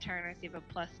end of my turn receive a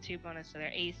 +2 bonus to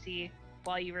their AC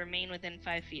while you remain within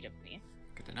 5 feet of me.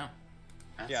 Good to know.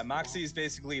 That's Yeah, cool. Moxie is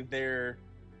basically there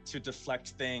to deflect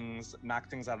things, knock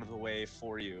things out of the way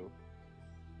for you,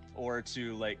 or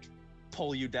to like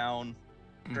pull you down,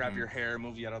 grab Mhm. your hair,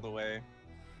 move you out of the way.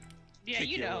 Yeah, kick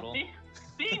you you a know. little.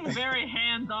 Being very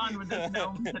hands-on with this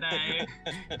gnome today.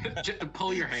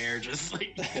 Pull your hair, just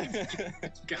like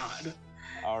God.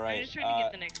 All I'm right. just trying to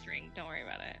get the next ring. Don't worry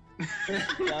about it.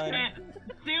 done. And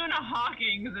soon a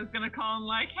Hawkins is gonna call him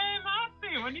like, "Hey,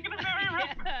 Moxie, when are you gonna marry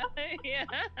Rip?" yeah.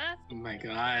 Oh my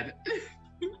God.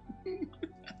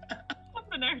 What's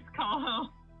the next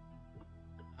call?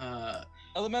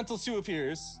 Elemental 2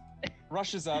 appears,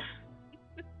 rushes up,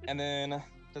 and then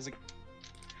does it.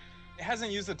 It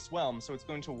hasn't used its whelm, so it's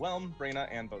going to whelm Braenna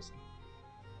and Bosun.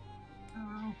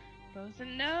 Oh,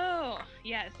 Bosun, no.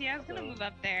 Yeah, see, I was gonna So- move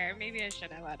up there. Maybe I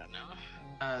should have. I don't know.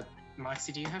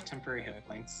 Moxie, do you have temporary hit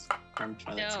points from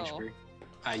Twilight No. Sanctuary?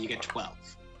 You get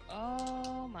 12.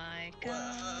 Oh my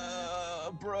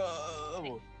god.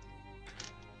 Bro.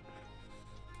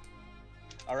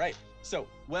 All right. So,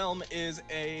 whelm is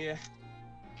a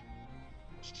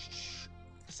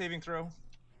saving throw.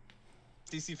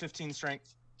 DC 15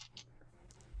 strength.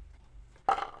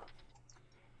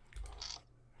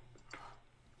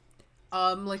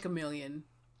 Like a million.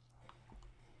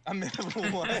 A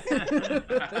minimum one. It's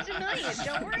a million.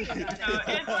 Don't worry about it.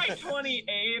 it's like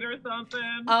 28 or something.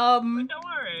 Um, but don't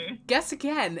worry. guess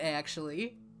again,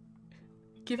 actually.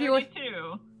 Give you a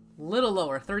 32. little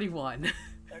lower, 31.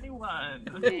 31.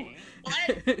 Okay.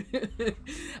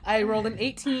 I rolled an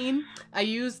 18. I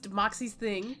used Moxie's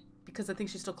thing because I think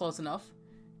she's still close enough.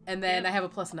 And then I have a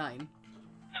 +9.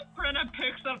 Braenna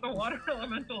picks up the water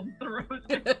elemental and throws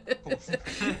it.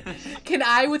 Can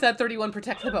I, with that 31,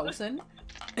 protect the bosun?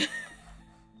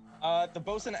 The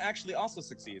bosun actually also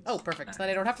succeeds. Oh, perfect. Then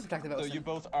I don't have to protect the So bosun. you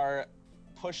both are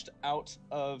pushed out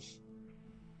of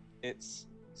its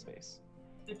space.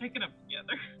 They pick it up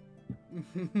together.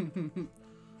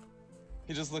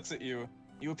 He just looks at you.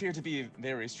 You appear to be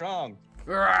very strong.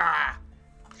 Rah!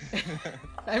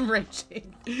 I'm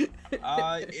raging.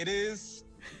 It is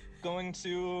going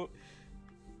to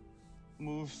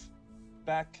move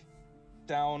back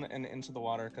down and into the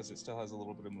water because it still has a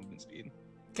little bit of movement speed.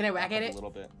 Can I whack Back at up it? A little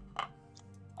bit.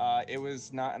 It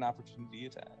was not an opportunity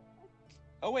attack.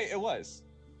 Oh wait, it was.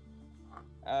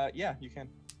 Yeah, you can.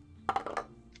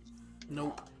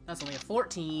 Nope. That's only a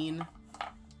 14.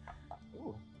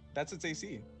 Ooh, that's its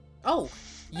AC. Oh,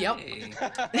 yep.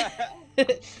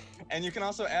 Hey. And you can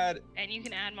also add. And you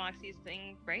can add Moxie's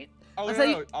thing, right? Oh I no, thought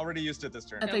no, you- already used it this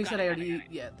turn. I thought you said I got it, already. got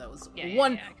it. Yeah, that was Yeah,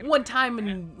 one I could've- one time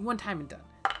and done.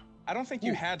 I don't think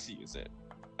you Ooh. had to use it.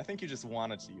 I think you just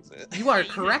wanted to use it. You are Yeah,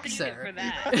 you correct, just needed it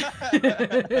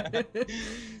sir. for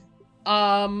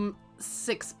that.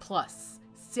 6 plus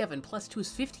 7 plus 2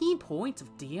 is 15 points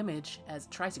of damage as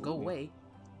it tries to go Ooh. away.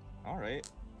 All right.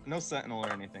 No sentinel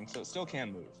or anything, so it still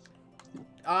can move.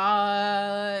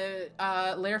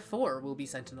 Layer 4 will be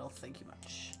sentinel. Thank you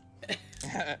much.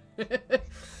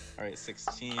 All right,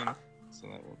 16. So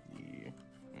that will be.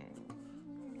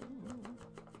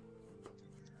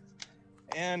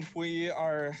 And we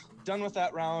are done with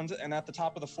that round. And at the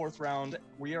top of the 4th round,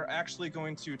 we are actually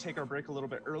going to take our break a little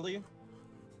bit early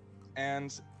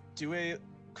and do a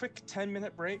quick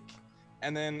 10-minute break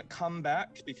and then come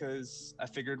back because I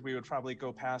figured we would probably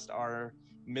go past our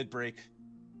mid-break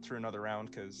through another round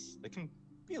because they can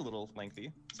be a little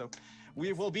lengthy. So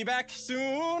we will be back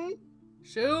soon.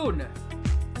 Soon.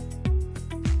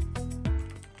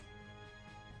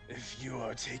 If you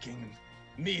are taking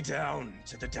me down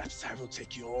to the depths, I will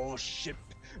take your ship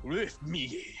with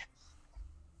me.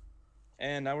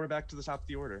 And now we're back to the top of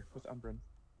the order with Umbran.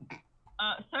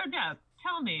 So Deb,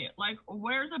 tell me, like,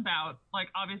 where's about, like,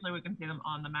 obviously we can see them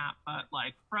on the map, but,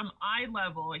 like, from eye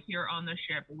level here on the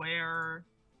ship, where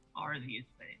are these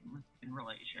things in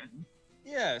relation?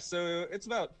 Yeah, so it's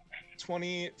about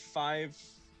 25.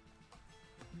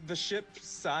 The ship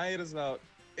side is about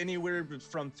anywhere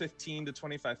from 15 to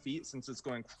 25 feet since it's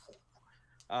going.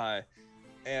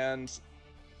 And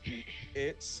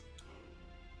it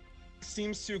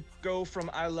seems to go from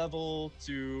eye level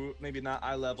to maybe not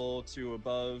eye level to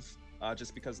above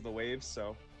just because of the waves.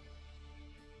 So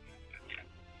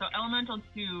Elemental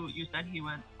 2, you said he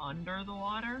went under the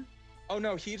water? oh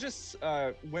no, he just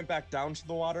went back down to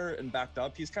the water and backed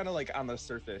up. He's kind of like on the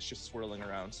surface, just swirling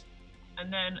around.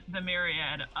 And then the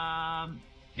Myriad,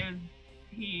 is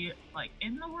he, like,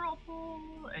 in the whirlpool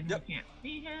and Yep. you can't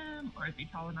see him? Or is he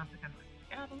tall enough to kind of, like,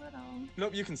 stick out a little?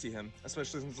 Nope, you can see him,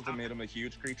 especially since they made him a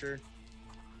huge creature.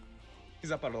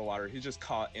 He's up out of the water. He's just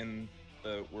caught in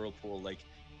the whirlpool, like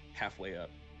halfway up.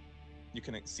 You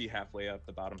can see halfway up.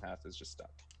 The bottom half is just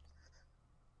stuck.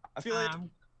 I feel like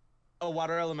a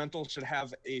water elemental should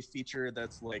have a feature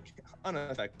that's like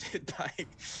unaffected by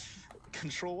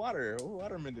control water or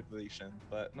water manipulation,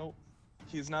 but nope.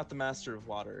 He's not the master of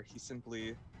water. He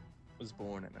simply was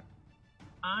born in it.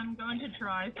 I'm going to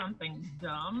try something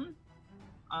dumb,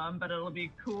 but it'll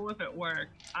be cool if it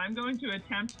works. I'm going to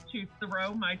attempt to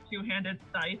throw my two-handed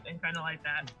scythe and kind of like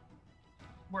that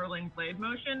whirling blade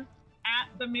motion at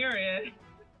the Myriad.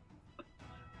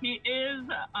 He is,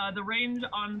 the range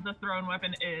on the thrown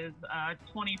weapon is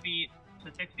 20 feet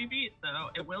to 60 feet, so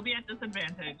it will be at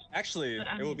disadvantage. Actually, But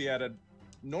I it will mean- be at a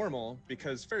normal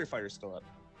because Fairy Fire's still up.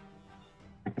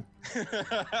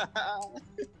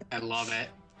 I love it.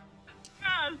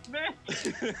 Yes,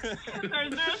 bitch!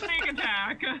 There's no sneak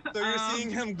attack. So you're seeing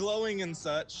him glowing and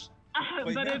such.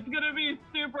 But yeah. it's gonna be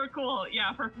super cool.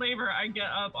 Yeah, for flavor, I get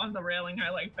up on the railing, I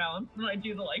like balance, and I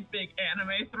do the like big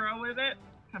anime throw with it.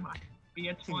 Come on, be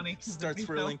a 20. 'cause it'd Starts be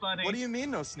swirling. So funny. What do you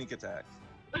mean no sneak attack?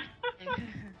 19!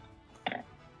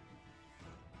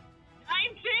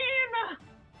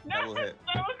 That will No, hit.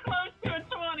 so close to a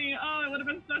 20. Oh, it would have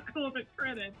been so cool if it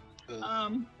critted.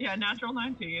 Yeah, natural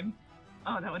 19.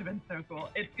 Oh, that would have been so cool.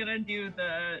 It's gonna do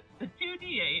the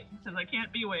 2d8 because I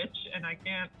can't bewitch and I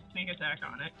can't sneak attack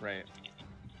on it. Right.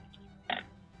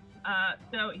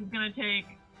 So he's gonna take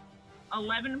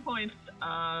 11 points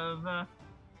of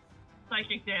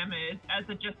psychic damage as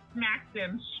it just smacks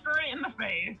him straight in the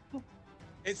face.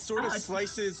 It sort of Ah,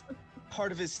 slices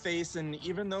part of his face, and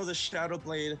even though the Shadow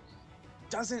Blade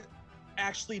doesn't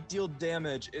actually deal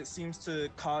damage, it seems to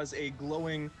cause a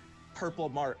glowing purple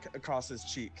mark across his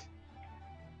cheek.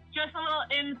 Just a little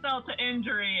insult to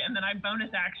injury, and then I bonus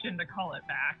action to call it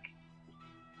back.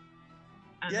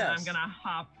 And then I'm Yes. gonna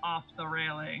hop off the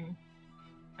railing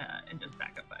and just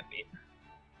back up 5 feet.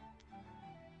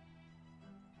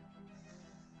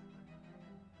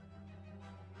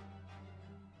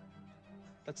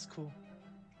 That's cool.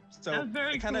 That So was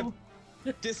very it kind cool.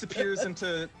 of disappears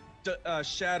into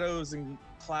shadows and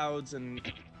clouds and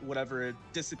whatever. It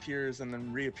disappears and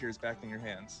then reappears back in your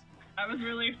hands. I was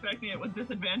really expecting it with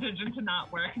disadvantage and to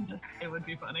not work, and just it would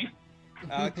be funny.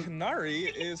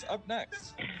 Canari is up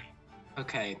next.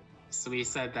 Okay, so we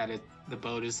said that the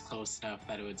boat is close enough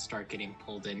that it would start getting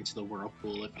pulled into the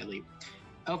whirlpool if I leave.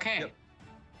 Okay. Yep.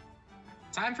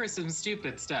 Time for some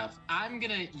stupid stuff. I'm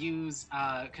gonna use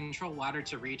control water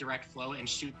to redirect flow and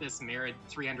shoot this mirror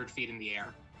 300 feet in the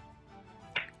air.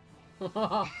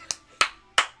 Yeah,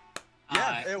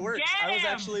 it works. Get I was him!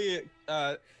 actually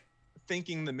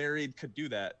thinking the married could do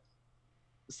that.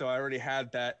 So I already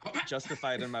had that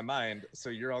justified in my mind. So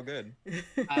you're all good.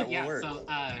 That will Yeah, work. so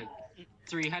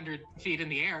 300 feet in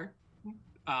the air.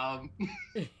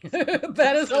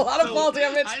 That is a lot of fall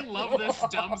damage. I love this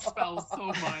dumb spell so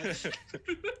much.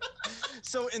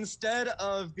 So instead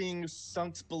of being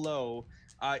sunk below,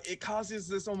 it causes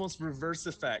this almost reverse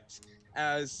effect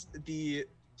as the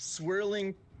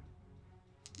swirling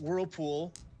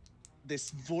whirlpool,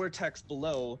 this vortex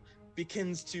below,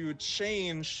 begins to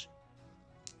change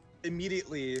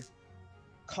immediately,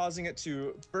 causing it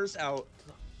to burst out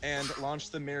and launch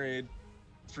the married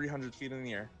 300 feet in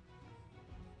the air.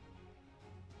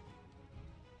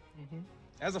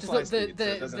 As a Just fly the- speed, so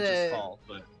the- it doesn't the- just fall,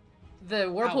 but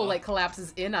The whirlpool well. like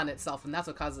collapses in on itself, and that's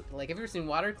what causes. Like, have you ever seen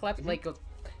water collapse? Like,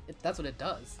 that's what it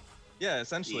does. yeah,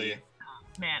 essentially. Yeah.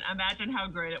 Man, imagine how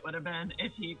great it would have been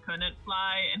if he couldn't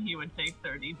fly and he would take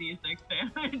 30 d6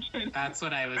 damage. That's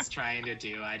what I was trying to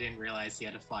do. I didn't realize he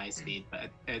had a fly speed, but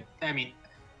I mean,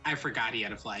 I forgot he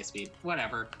had a fly speed.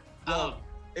 Whatever. Well,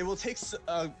 it will take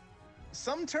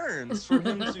some turns for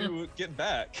him to get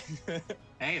back.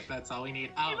 Hey, if that's all we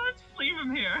need. You must leave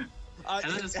him here. And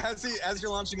then as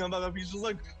you're launching him up, he's just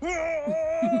like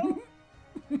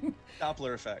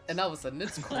Doppler effect. And all of a sudden,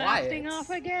 it's Blasting quiet. off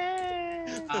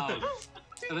again.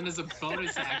 And then as a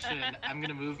bonus action, I'm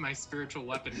gonna move my spiritual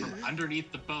weapon from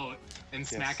underneath the boat and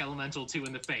smack Yes. Elemental 2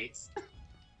 in the face.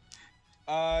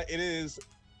 It is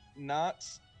not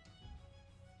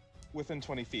within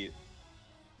 20 feet.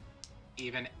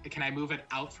 Even can I move it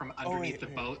out from underneath the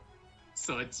wait. boat?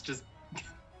 So it's just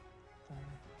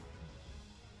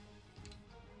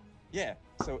Yeah,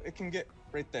 so it can get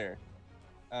right there.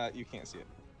 You can't see it.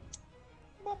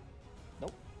 Bop.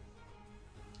 Nope.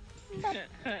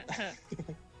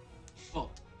 well,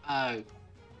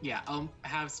 yeah, I'll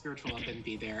have spiritual weapon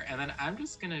be there, and then I'm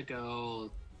just gonna go.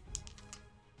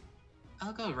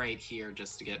 I'll go right here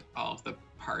just to get all of the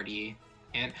party,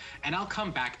 and I'll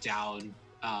come back down.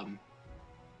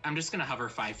 I'm just gonna hover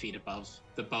 5 feet above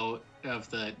the boat of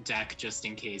the deck just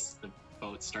in case the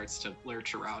boat starts to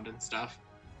lurch around and stuff.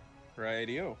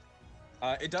 Rightio.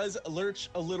 It does lurch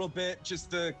a little bit,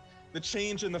 just the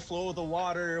change in the flow of the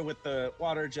water with the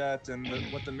water jet and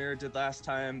what the mirror did last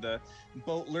time. The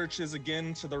boat lurches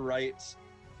again to the right,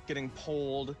 getting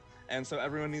pulled, and so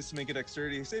everyone needs to make a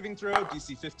dexterity saving throw,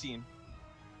 DC 15.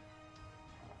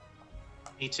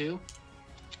 Me too.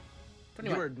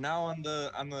 You are now on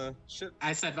the ship.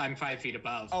 I said I'm 5 feet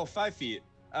above. Oh, 5 feet.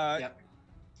 Yep.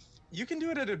 You can do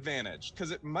it at advantage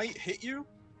because it might hit you.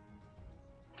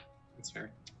 That's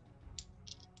fair.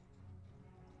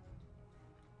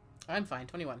 I'm fine.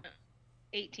 21.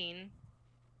 18.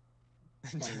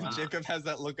 Wow. Jacob has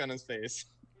that look on his face.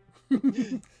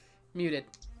 Muted.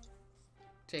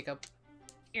 Jacob.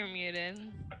 You're muted.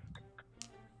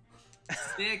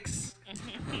 6.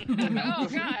 Oh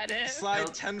god.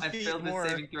 Slide 10 I feet failed the more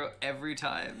saving throw every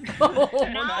time.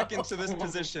 back into this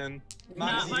position.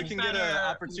 Not Moxie, you much can get an better.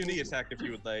 opportunity attack if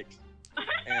you would like.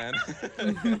 And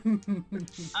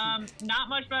Not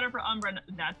much better for Umbran.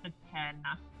 That's a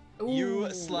 10. you Ooh.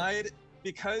 slide,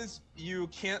 because you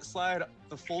can't slide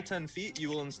the full 10 feet, you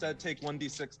will instead take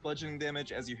 1d6 bludgeoning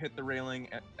damage as you hit the railing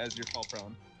as you fall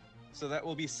prone. So that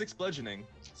will be 6 bludgeoning.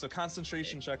 So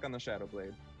concentration check on the Shadow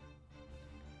Blade.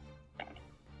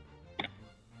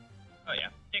 Oh yeah,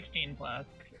 16 plus.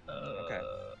 Okay.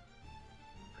 Oh,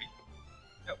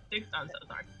 6. I'm so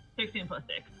sorry. 16 plus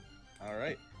 6. All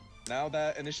right. Now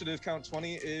that initiative count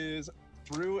 20 is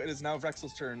through, it is now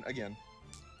Vrexil's turn again.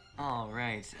 All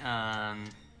right.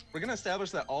 We're going to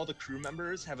establish that all the crew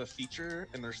members have a feature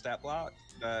in their stat block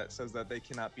that says that they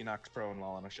cannot be knocked prone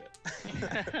while on a ship.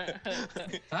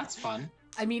 That's fun.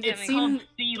 I mean, Yeah, it they Called seemed.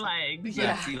 sea legs.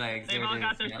 Yeah. Sea legs. They've there all it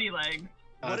got is, their yep. sea legs.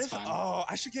 What That's if? fun. Oh,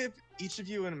 I should give each of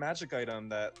you a magic item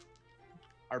that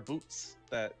are boots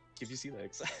that give you sea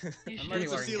legs. You I'm should already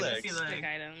Boots of wearing sea good legs. sea pick legs.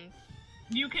 items.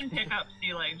 You can pick up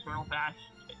sea legs real fast.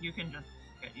 You can just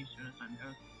get used to it as time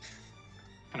goes.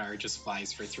 Canari just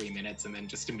flies for 3 minutes and then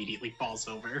just immediately falls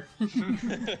over.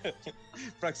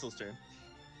 Vrexil's turn.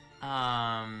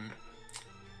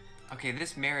 Okay,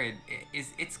 this Merid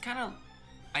it's kind of,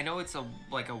 I know it's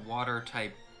like a water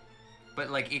type, but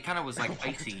like it kind of was like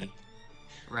icy,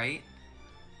 right?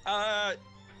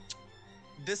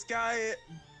 This guy,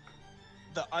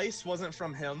 the ice wasn't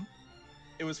from him.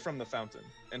 It was from the fountain,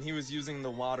 and he was using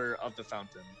the water of the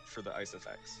fountain for the ice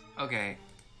effects. Okay,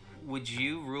 would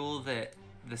you rule that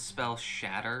the spell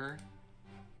Shatter,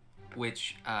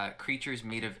 which creatures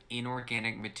made of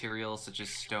inorganic materials such as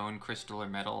stone, crystal, or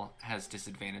metal, has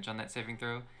disadvantage on that saving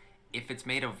throw, if it's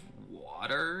made of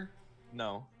water.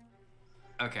 No,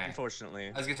 Okay.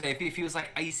 unfortunately. I was gonna say if he was like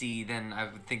icy, then I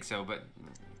would think so. But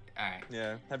all right.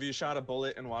 Yeah. Have you shot a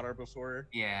bullet in water before?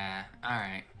 Yeah. All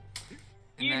right.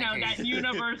 In You know, case- that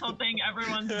universal thing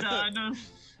everyone's done.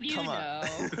 You Come on.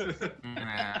 know.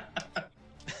 Nah.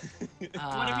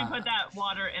 What if you put that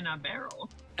water in a barrel?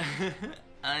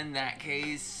 In that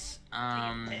case,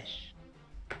 Fish.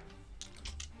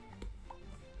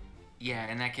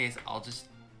 yeah. In that case, I'll just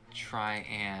try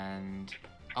and.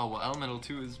 Oh well, elemental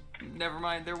 2 is. Never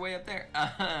mind, they're way up there.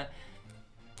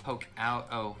 Poke out.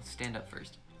 Oh, stand up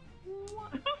first.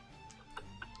 'Cause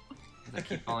I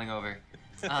keep falling over.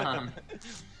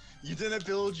 You didn't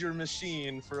build your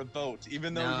machine for a boat,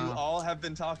 even though you No. all have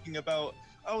been talking about,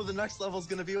 oh, the next level's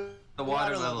gonna be The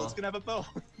water level. It's gonna have a boat.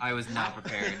 I was not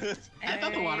prepared. I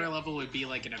thought the water level would be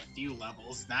like in a few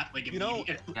levels, not like You know,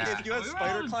 immediately. Yeah. if you had We were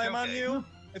spider all climb on joking.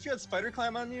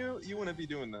 you, you wouldn't be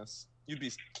doing this. You'd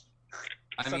be.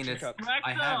 I mean, suction it's. cup.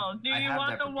 I have- Vrexil, do I you have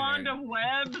want that the wand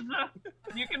prepared. of webs?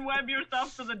 You can web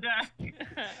yourself to the deck.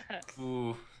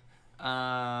 Ooh.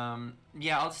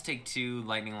 Yeah, I'll just take 2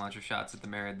 lightning launcher shots at the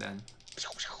Merid then.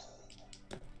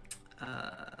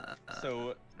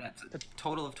 So That's a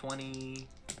total of 20.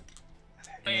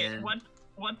 Wait, And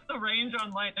what's the range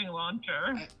on lightning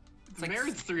launcher? it's like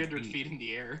Merid's 300 feet. feet in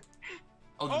the air.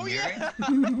 Oh, the oh Merid? yeah.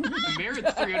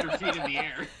 Merid's 300 feet in the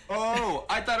air. Oh,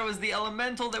 I thought it was the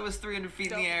elemental that was 300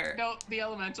 feet in the air. No, the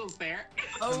elemental's there.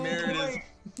 Oh, The Merid boy. is.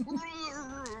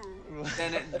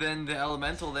 Then the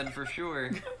elemental then for sure.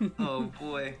 Oh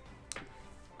boy.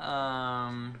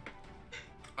 A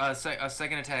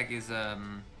second attack is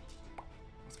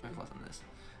what's my plus on this?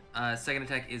 Second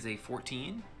attack is a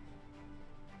 14.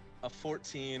 A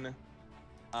 14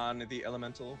 on the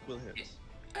elemental will hit.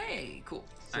 Hey, cool.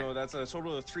 So that's a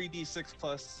total of 3d6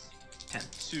 plus 10.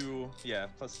 2. Yeah,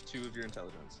 plus 2 of your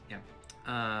intelligence.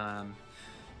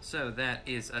 So that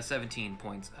is 17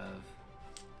 points of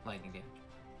lightning damage.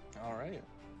 All right.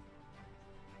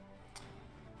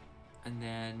 And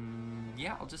then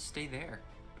yeah, I'll just stay there.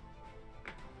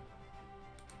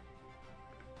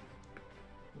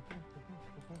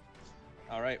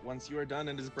 All right. Once you are done,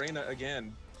 it is Braenna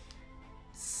again.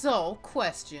 So,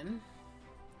 question.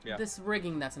 Yeah. This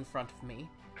rigging that's in front of me,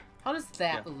 how does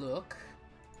that Yeah. look?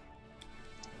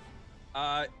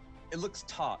 It looks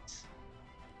taut.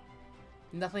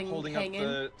 Nothing Holding hanging? up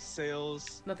the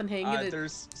sails. Nothing hanging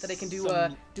There's that I can do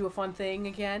some- do a fun thing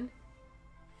again?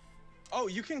 Oh,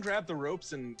 you can grab the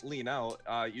ropes and lean out.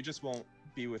 You just won't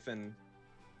be within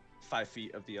 5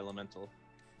 feet of the elemental.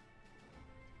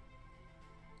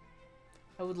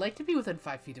 I would like to be within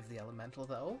 5 feet of the elemental,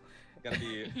 though. You gotta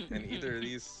be in either of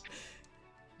these.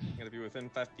 You gotta be within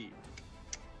 5 feet.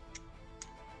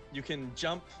 You can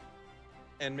jump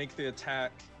and make the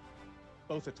attack,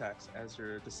 both attacks, as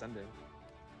you're descending.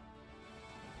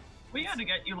 We gotta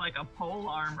get you like a pole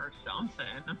arm or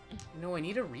something. No, I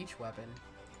need a reach weapon.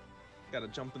 Gotta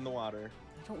jump in the water.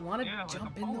 I don't want to Yeah, like a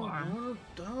jump in the pole arm. water.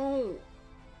 Don't.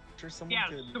 I'm sure someone Yeah,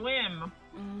 could swim.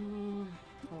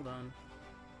 Hold on.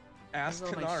 ask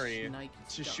Where's all my Canari Nike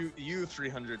to stuff? shoot you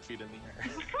 300 feet in the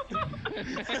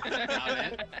air. Got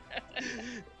it.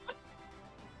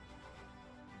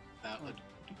 That would.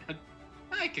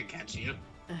 I could catch you.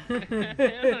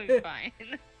 It'll be fine.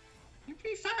 You'd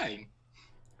be fine.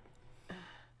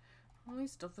 All my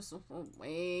stuff is so far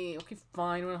away. Okay,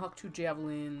 fine. I'm gonna huck 2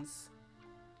 javelins.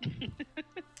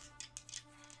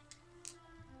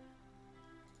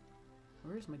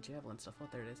 Where's my javelin stuff? Oh,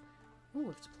 there it is. Ooh,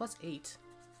 it's plus 8.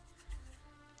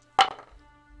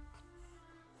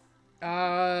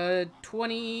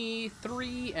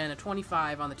 23 and a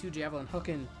 25 on the 2 javelin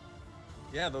hooking.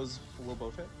 Yeah, those will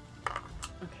both hit.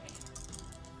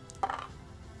 Okay.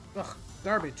 Ugh,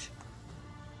 garbage.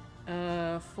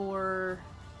 4,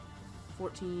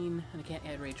 14, and I can't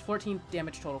add rage. 14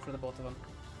 damage total for the both of them.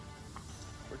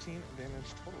 14 damage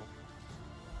total.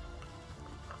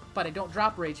 But I don't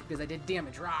drop rage because I did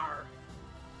damage. Rawr.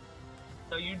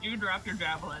 So you do drop your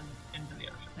javelin into the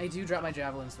ocean. I do drop my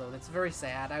javelins though. That's very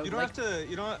sad. I would You don't like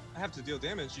have to deal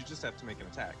damage. You just have to make an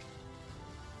attack,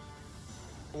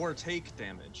 or take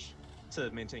damage to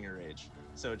maintain your rage.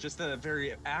 So just the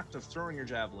very act of throwing your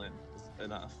javelin is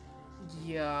enough.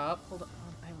 Yup. Hold on.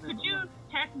 I Could you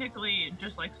technically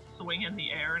just like swing in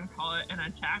the air and call it an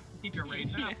attack to keep your rage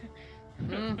up?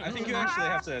 I think you actually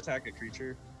have to attack a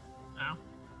creature. No.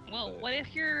 Well, But- what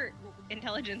if your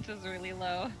intelligence is really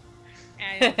low?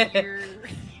 And you're.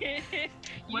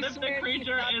 What if the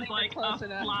creature is like a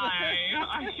fly?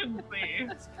 I can see.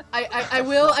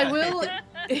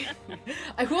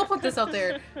 I will put this out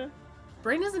there.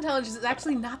 Braenna's intelligence is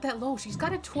actually not that low. She's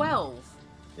got a 12.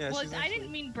 Yeah, Well, she's I actually-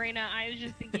 didn't mean Braenna. I was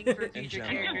just thinking for In future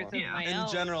general. characters of Yeah. my In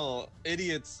own. general,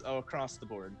 idiots across the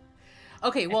board.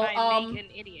 Okay, If well, I make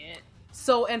an idiot.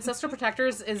 so Ancestral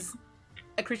Protectors is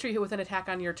a creature you hit with an attack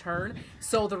on your turn,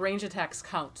 so the range attacks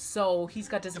count. So he's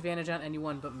got disadvantage on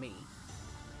anyone but me.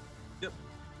 Yep.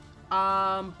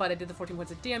 But I did the 14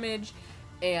 points of damage,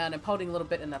 and I'm pouting a little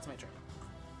bit, and that's my turn.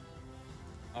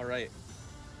 All right.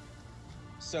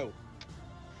 So,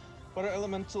 water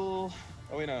elemental.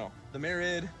 Oh wait, no. The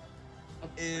Merid Oh,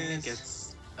 is. Braenna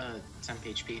gets 10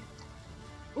 HP.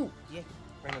 Ooh, yeah.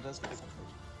 Braenna does get something.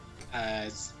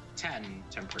 It's 10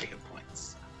 temporary hit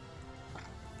points.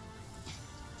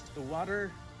 The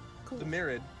water, Cool. the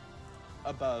Merid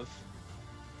above,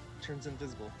 turns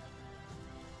invisible.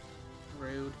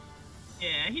 Rude.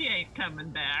 Yeah, he ain't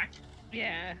coming back.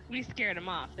 Yeah, we scared him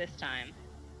off this time.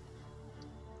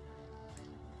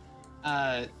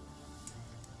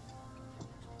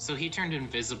 So he turned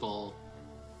invisible.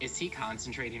 Is he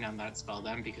concentrating on that spell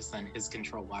then? Because then his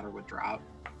control water would drop.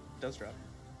 Does drop.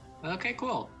 Okay,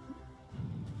 cool.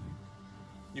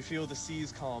 You feel the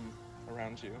seas calm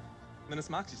around you. Then it's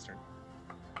Moxie's turn.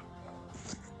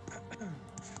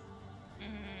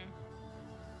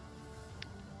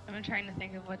 I've been trying to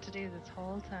think of what to do this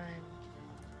whole time.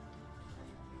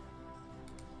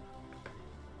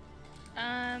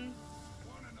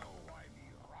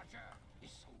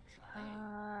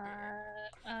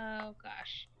 Oh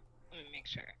gosh. Let me make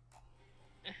sure.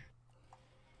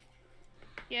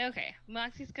 Yeah, okay.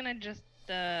 Moxie's gonna just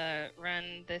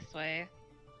run this way.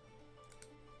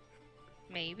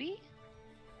 Maybe?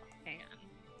 Hang on.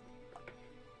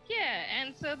 Yeah,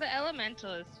 and so the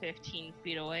elemental is 15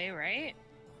 feet away, right?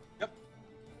 Yep.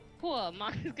 Cool,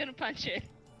 Moxie's gonna punch it.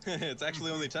 It's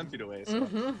actually only 10 feet away, so.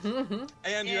 Mm-hmm.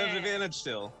 And you have Yeah. advantage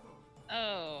still.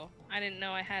 Oh, I didn't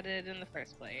know I had it in the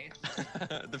first place.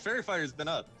 The fairy fire's been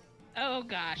up. Oh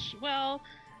gosh, well,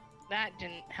 that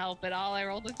didn't help at all. I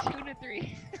rolled a 2 and a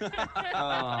 3.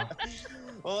 Oh.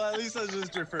 Well, at least that's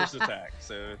just your first attack,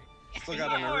 so still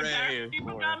got an Oh, array keep 'em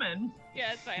more. coming.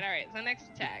 Yeah, it's fine. Alright, so next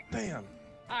attack. Bam!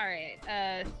 Alright,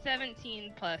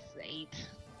 17 plus 8.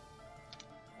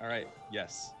 Alright,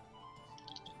 yes.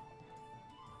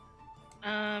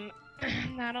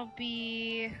 That'll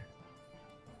be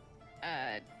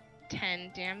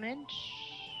 10 damage.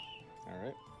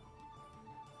 Alright.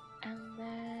 And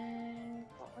then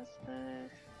what was the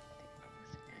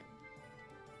again?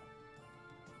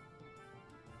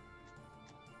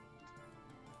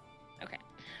 Okay.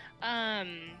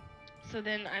 So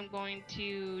then I'm going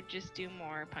to just do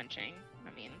more punching.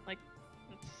 I mean, like,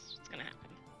 it's gonna happen.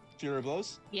 Fury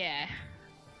blows. Yeah.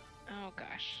 Oh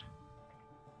gosh.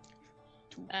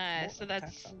 Two more So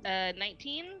that's attacks on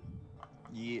 19,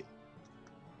 Yeah.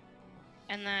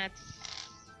 and that's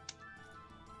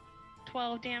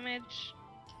 12 damage,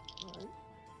 Alright.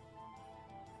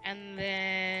 and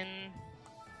then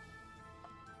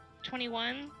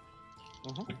 21,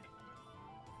 Mhm.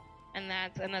 and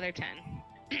that's another 10.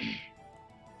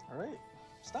 Alright.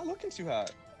 It's not looking too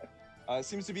hot. It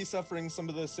seems to be suffering some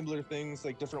of the similar things,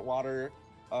 like different water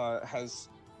has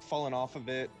fallen off of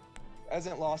it.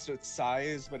 Hasn't lost its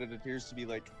size, but it appears to be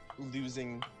like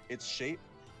losing its shape.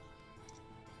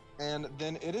 And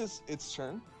then it is its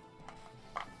turn.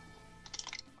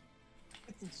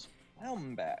 It's its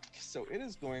whelm back. So it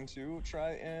is going to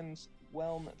try and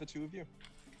whelm the two of you.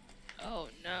 Oh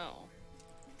no.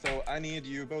 So I need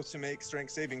you both to make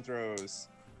strength saving throws.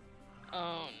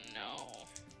 Oh no.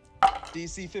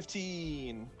 DC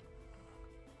 15.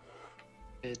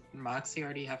 Did Moxie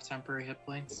already have temporary hit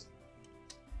points?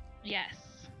 Yes.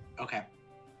 Okay.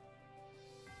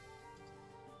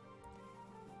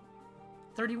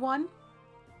 31.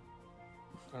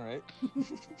 Alright.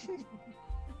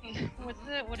 What's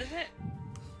it? What is it?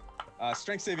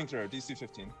 Strength saving throw, DC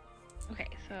 15. Okay,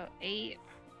 so 8,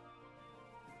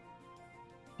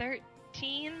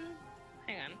 13.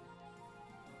 Hang on.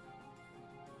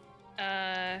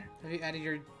 Have you added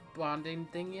your bonding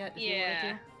thing yet? if you wanted Yeah.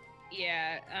 to?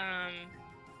 Yeah.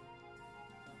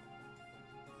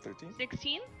 13?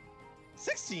 16.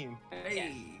 16!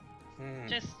 Hey. Hmm.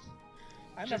 Just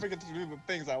I never get to do the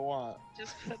things I want.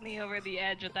 put me over the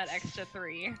edge with that extra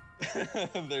 3.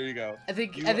 There you go. I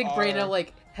think You Braenna are-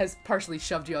 like has partially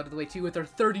shoved you out of the way too with her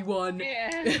 31.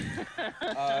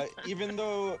 Yeah. Even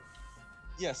though,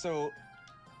 yeah, so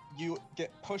you get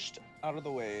pushed out of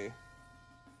the way.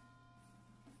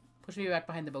 Push me back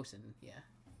behind the bosun. Yeah.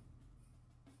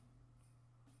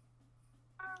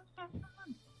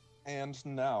 And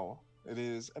now it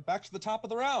is back to the top of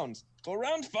the round. So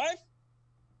round 5.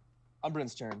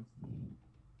 Umbran's turn.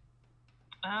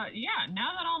 Yeah,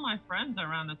 now that all my friends are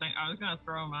around the thing, I was gonna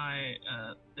throw my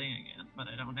thing again, but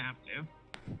I don't have to.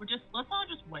 Let's all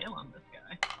just wail on this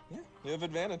guy. Yeah, you have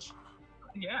advantage.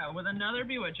 Yeah, with another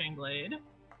Bewitching Blade.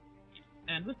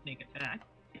 And with sneak attack.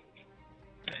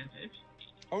 Advantage.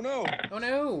 Oh no! Oh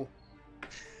no!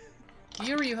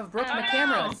 Yuri, you have broken Oh, the no!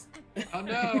 cameras. Oh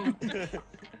no!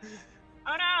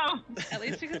 Oh no! At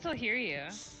least we can still hear you. I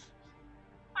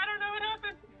don't know what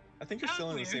happened. I think you're That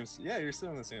still in was the weird. same. Yeah, you're still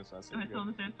in the same spot. So Am I you're still in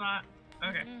good. the same spot?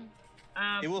 Okay.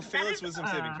 Mm. It will fail that its is, wisdom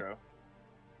saving throw.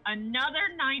 Another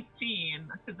 19,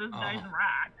 because this guy's Oh.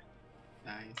 rock.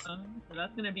 Nice. So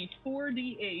that's gonna be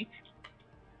 4d8.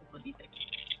 4d6.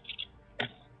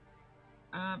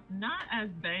 Not as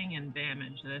banging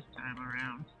damage this time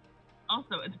around.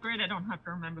 Also, it's great I don't have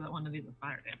to remember that one of these is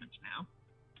fire damage now.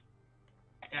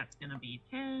 That's gonna be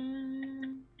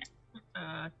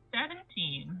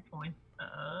 17 points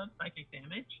of psychic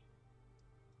damage.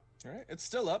 All right, it's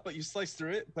still up, but you slice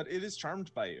through it. But it is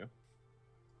charmed by you.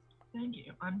 Thank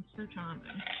you. I'm so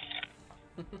charming.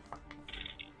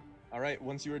 All right,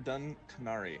 once you are done,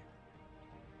 Canari.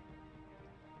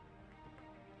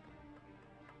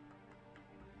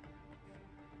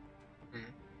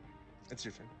 It's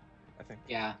your turn, I think.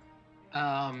 Yeah.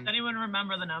 Does anyone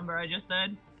remember the number I just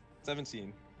said?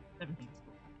 17. 17.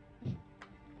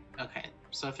 Okay.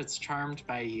 So if it's charmed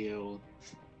by you,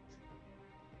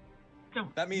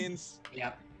 Don't. That means.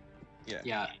 yep.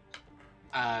 Yeah.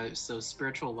 Yeah. So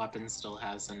spiritual weapon still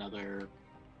has another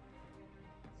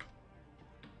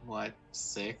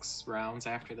 6 rounds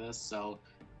after this, so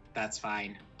that's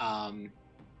fine.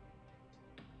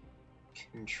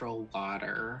 Control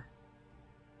water.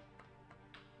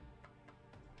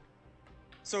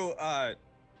 So,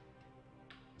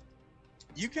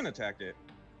 you can attack it.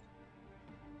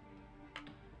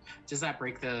 Does that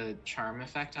break the charm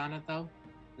effect on it though?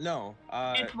 No.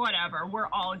 It's whatever. We're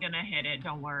all gonna hit it.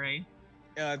 Don't worry.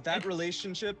 That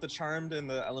relationship, the charmed and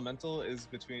the elemental, is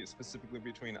specifically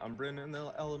between Umbran and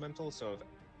the elemental. So if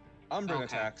Umbran Okay.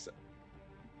 attacks,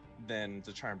 then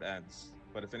the charmed ends.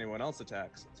 But if anyone else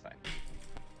attacks, it's fine.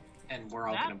 And we're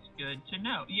all That's gonna. good to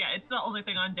know. Yeah, it's the only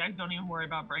thing on deck. Don't even worry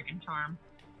about breaking charm.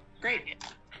 Great.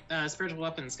 Spiritual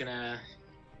weapon's gonna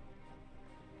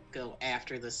go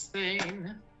after this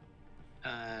thing.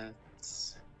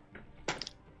 Does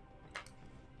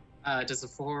a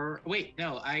 4? Wait,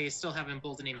 no, I still have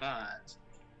emboldening bond.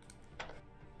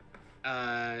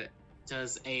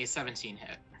 Does a 17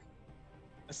 hit?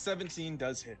 A 17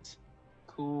 does hit.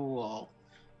 Cool.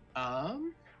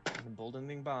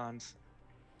 Emboldening bond.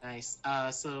 Nice.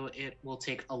 So it will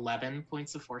take 11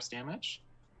 points of force damage.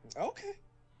 Okay.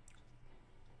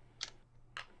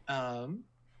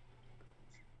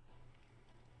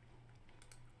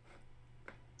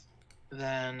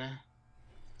 Then.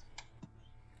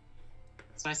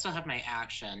 So I still have my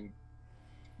action.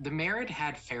 The Merid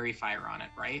had fairy fire on it,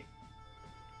 right?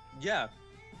 Yeah.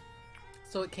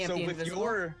 So it can't So be with invisible?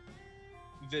 your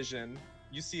vision,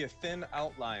 you see a thin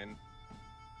outline.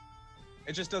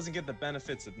 It just doesn't get the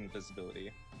benefits of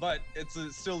invisibility, but it's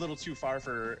still a little too far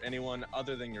for anyone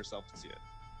other than yourself to see it.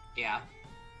 Yeah.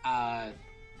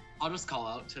 I'll just call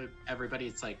out to everybody.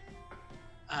 It's like,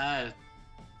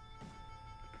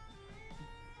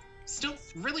 still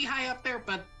really high up there,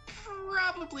 but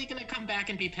probably gonna come back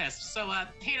and be pissed. So,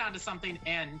 hang on to something,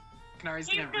 and Canari's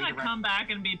He's gonna gonna redirect. come back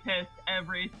and be pissed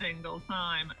every single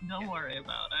time. Don't worry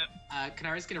about it.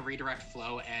 Canari's gonna redirect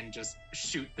flow and just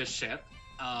shoot the ship.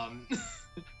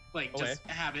 Like, Okay. just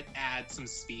have it add some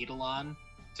speed along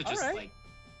to just, Alright.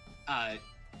 like,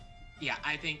 yeah,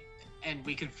 I think, and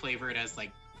we could flavor it as,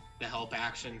 like, the help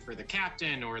action for the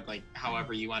captain, or, like,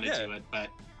 however you want to Yeah. do it, but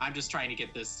I'm just trying to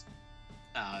get this,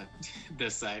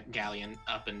 this galleon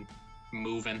up and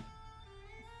moving.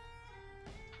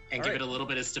 And give Alright. it a little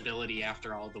bit of stability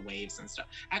after all the waves and stuff.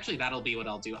 Actually, that'll be what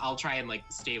I'll do. I'll try and, like,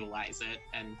 stabilize it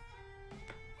and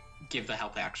give the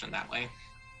help action that way.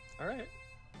 All right.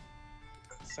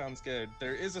 Sounds good.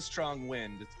 There is a strong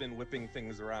wind. It's been whipping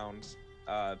things around,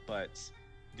 but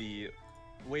the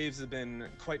waves have been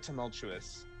quite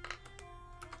tumultuous.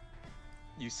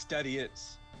 You steady it,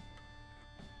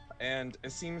 and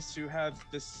it seems to have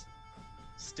this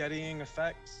steadying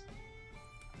effect.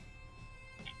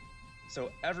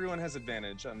 So everyone has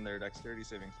advantage on their dexterity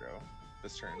saving throw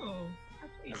this turn, Oh,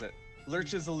 that's sweet. as it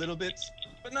lurches a little bit,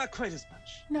 but not quite as much.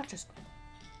 Not just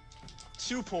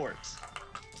 2 ports.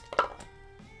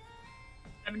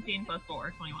 17 plus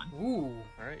 4, 21. ooh,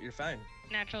 All right, you're fine.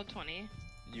 Natural 20.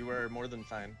 You are more than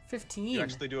fine. 15. You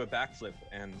actually do a backflip,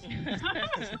 and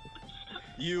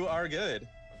you are good.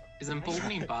 Is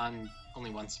emboldening bond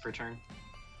only once per turn?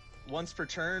 Once per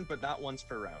turn, but not once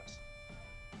per round.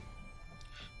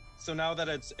 So now that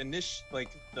it's like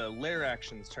the lair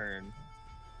action's turn,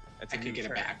 it's I a could new get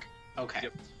turn. it back. Okay.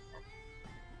 Yep.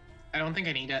 I don't think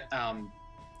I need it,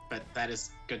 but that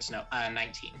is good to know.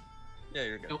 19. Yeah,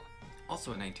 you're good. Nope.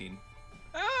 Also a 19.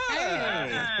 Ah!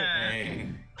 Hey.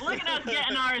 Look at us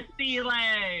getting our sea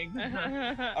legs.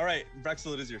 All right,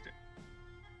 Vrexil, it is your turn.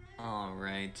 All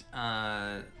right.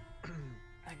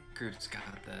 Groot's got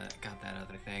that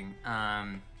other thing.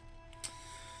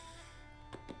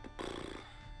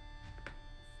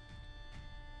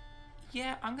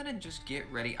 Yeah, I'm gonna just get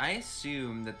ready. I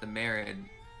assume that the Merid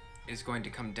is going to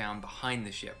come down behind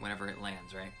the ship whenever it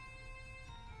lands, right?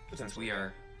 Since we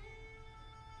are.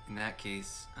 In that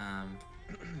case,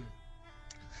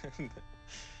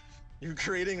 You're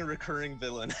creating a recurring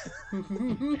villain. You're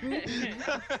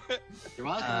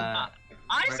welcome.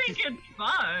 I think it's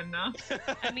fun.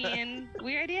 I mean,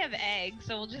 we already have eggs,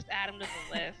 so we'll just add them to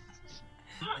the list.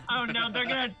 Oh no, they're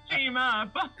gonna team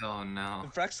up. oh no.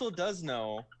 Vrexil does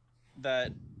know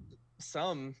that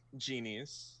some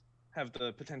genies have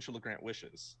the potential to grant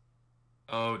wishes.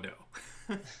 Oh no.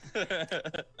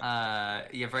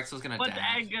 Yeah, Vrexil's gonna What's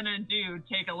dash. Egg gonna do?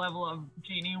 Take a level of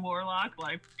genie warlock?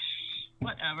 Like,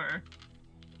 whatever.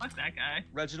 Fuck that guy.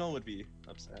 Reginald would be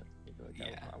upset. He'd be like,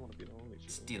 Yeah. I want to be the only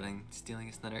genie. Stealing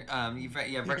his thunder.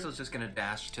 Yeah, Vrexil's just gonna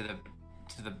dash to the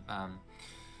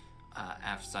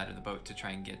aft side of the boat to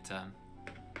try and get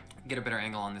a better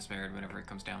angle on this Merid whenever it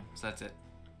comes down. So that's it.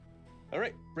 All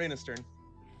right, Braenna's turn.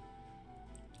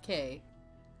 Okay.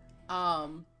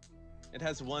 It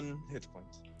has 1 hit point,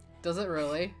 Does it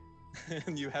really?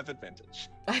 and you have advantage.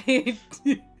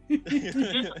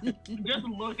 Just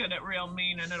look at it real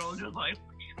mean and it'll just like...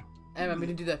 I'm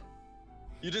gonna do the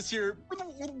You just hear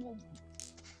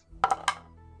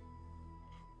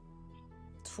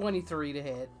 23 to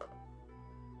hit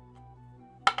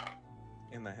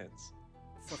and that hits.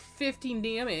 for 15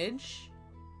 damage.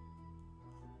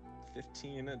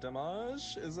 15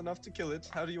 damage is enough to kill it.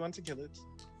 How do you want to kill it?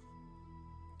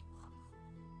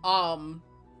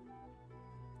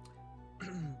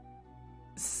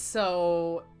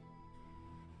 So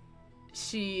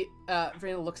she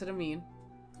Braenna looks at Amin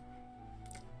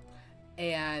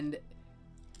and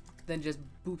then just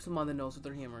boops him on the nose with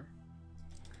her hammer.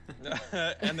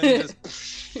 And then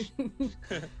just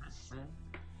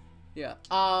Yeah.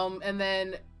 And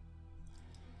then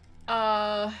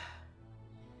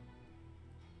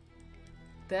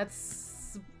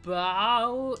that's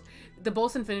about the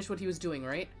bosun finished what he was doing,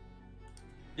 right?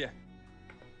 Yeah.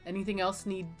 Anything else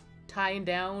need tying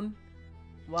down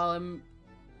while I'm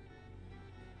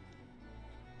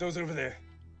Those over there.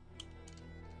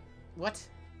 what?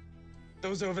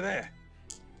 Those over there.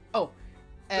 Oh,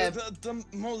 The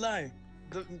more line.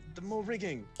 The more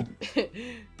rigging.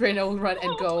 Braenna will run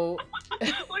and go.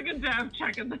 Look at Dev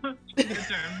checking the terms.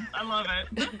 I love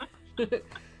it.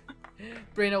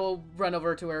 Braenna will run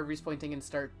over to wherever he's pointing and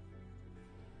start.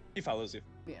 He follows you.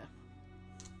 Yeah.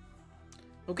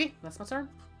 Okay, that's my turn.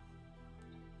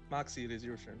 Moxie, it is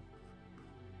your turn.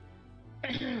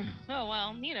 Oh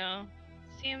well, you know,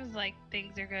 seems like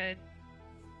things are good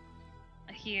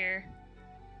here.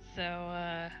 So,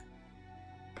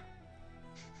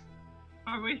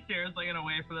 Are we seriously gonna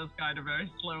wait for this guy to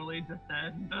very slowly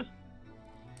descend?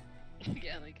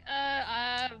 yeah,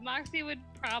 like, Moxie would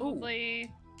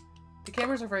probably. The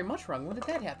cameras are very much wrong. When did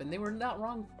that happen? They were not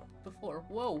wrong before.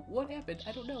 Whoa, what happened?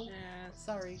 I don't know. Just-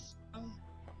 Sorry.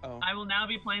 Oh. I will now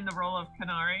be playing the role of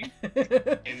Canari.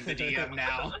 In the DM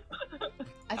now.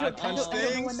 I don't know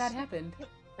things. when that happened.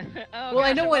 Oh, Well, I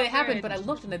gosh, know I'm when not it happened, good. but I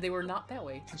looked and they were not that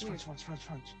way. Punch, Weird. punch, punch,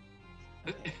 punch,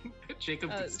 punch.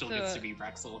 Jacob still so- gets to be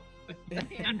Vrexil. and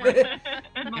And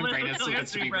Melissa Braenna still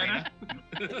gets to be Braenna.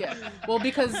 Braenna. Yeah. Well,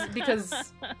 because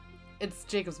it's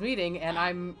Jacob's meeting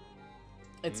and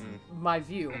it's my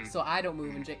view, so I don't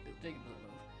move and Jacob doesn't move.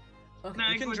 Okay.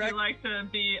 Meg, can would drag- you like to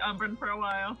be Umbran for a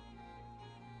while?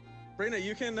 Braenna,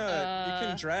 you can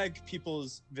drag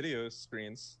people's video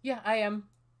screens. Yeah, I am.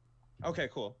 Okay,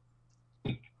 cool.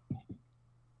 Because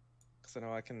I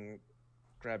know I can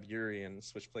grab Yuri and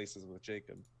switch places with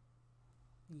Jacob,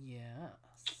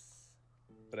 Yes.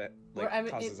 but it Well, like I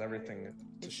mean, causes everything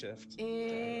to shift.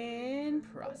 In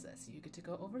process, you get to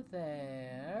go over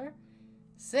there.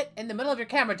 Sit in the middle of your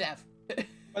camera, Dev.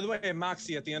 By the way,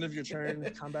 Moxie, at the end of your turn,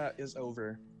 combat is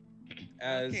over.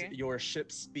 As Okay. your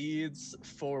ship speeds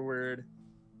forward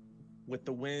with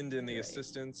the wind and the Right.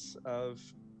 assistance of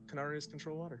Canari's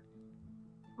control water.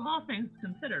 Well, all things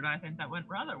considered, I think that went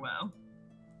rather well.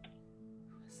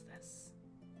 Who is this?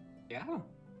 Yeah.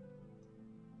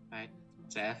 I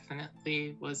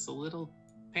definitely was a little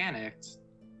panicked.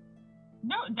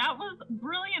 No, that was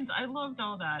brilliant. I loved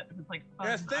all that. It was like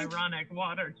fun, Yeah, ironic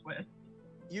water twist.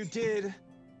 You did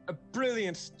a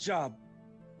brilliant job,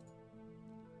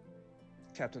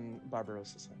 Captain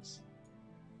Barbarossa says.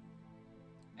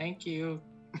 Thank you.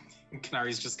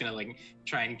 Canari's just gonna like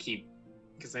try and keep,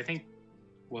 because I think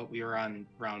what we were on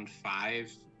round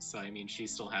 5, so I mean she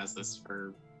still has this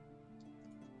for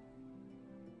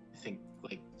I think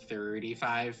like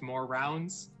 35 more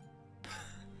rounds.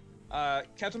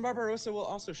 Captain Barbarossa will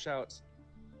also shout,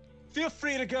 "Feel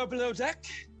free to go below deck.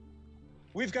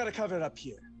 We've got it covered up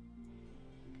here."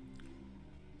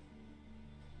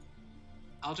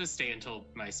 I'll just stay until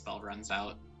my spell runs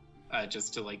out,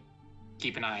 just to like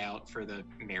keep an eye out for the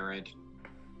Merid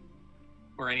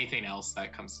or anything else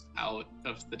that comes out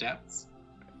of the depths.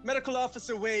 Medical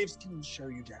Officer Waves can show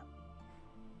you down.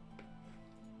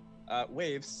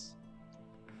 Waves,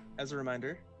 as a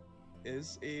reminder,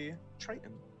 is a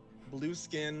Triton.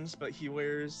 Blue-skinned, but he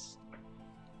wears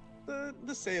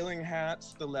the sailing hat,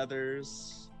 the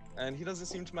leathers, and he doesn't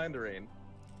seem to mind the rain.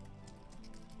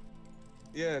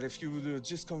 Yeah, if you would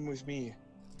just come with me,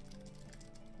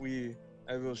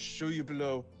 I will show you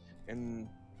below and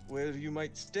where you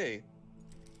might stay.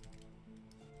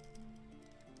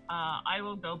 I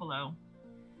will go below.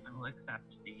 I will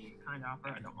accept the kind offer.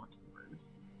 I don't want to be rude.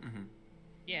 Mm-hmm.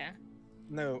 Yeah.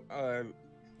 No,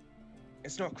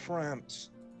 it's not cramped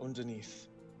underneath,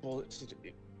 but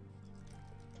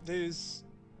there's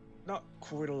not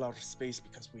quite a lot of space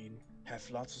because we have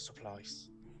lots of supplies.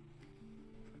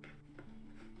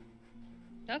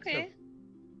 Okay.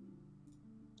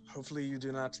 So, hopefully you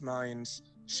do not mind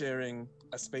sharing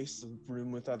a space, a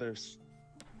room with others.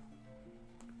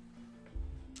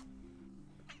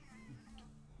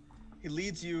 He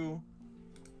leads you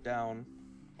down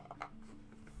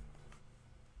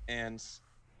and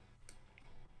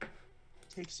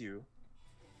takes you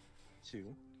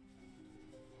to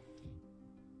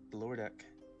the lower deck.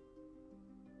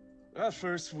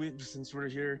 First, since we're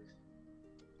here,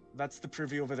 that's the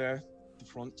privy over there, the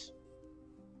front.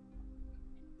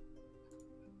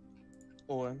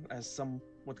 Or, as some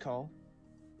would call,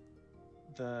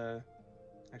 actually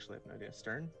I have no idea,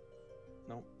 stern?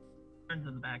 Nope. Turns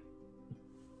in the back.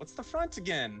 What's the front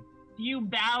again? You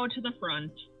bow to the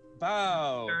front.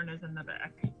 Bow. Stern is in the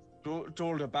back.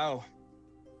 Door to bow.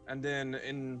 And then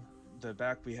in the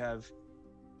back we have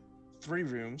 3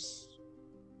 rooms.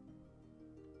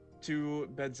 2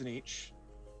 beds in each.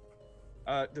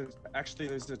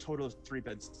 There's a total of 3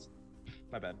 beds.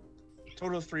 My bad.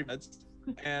 Total of 3 beds.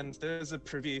 And there's a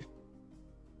privy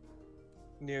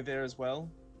near there as well.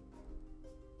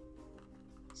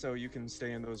 So you can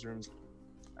stay in those rooms.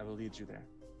 I will lead you there.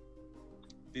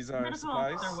 These are Medical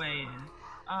supplies. officer Wayne,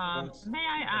 may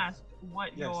I ask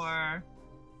what your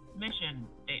mission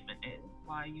statement is?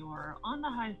 Why you're on the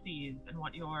high seas and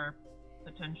what you're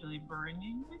potentially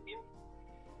bringing with you?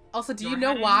 Also, do you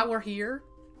know why we're here?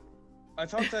 I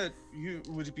thought that you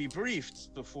would be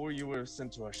briefed before you were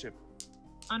sent to our ship.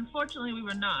 Unfortunately, we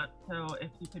were not, so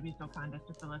if you could be so kind as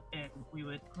to fill us in, we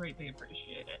would greatly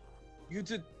appreciate it. You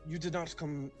did not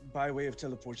come by way of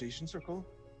teleportation circle?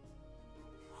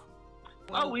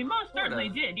 Oh, we most certainly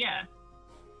did, yeah.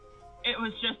 It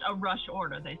was just a rush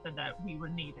order. They said that we were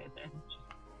needed. And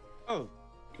Oh,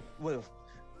 well.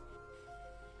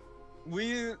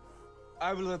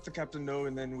 I will let the captain know,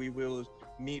 and then we will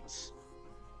meet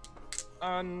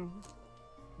on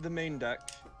the main deck.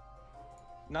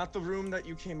 Not the room that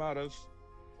you came out of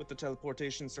with the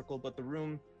teleportation circle, but the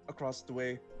room across the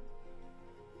way.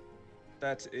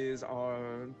 That is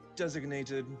our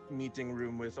designated meeting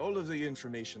room with all of the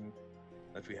information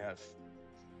that we have.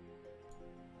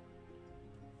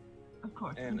 of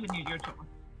course, And- continue your tour.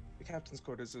 The captain's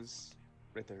quarters is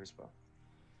right there as well.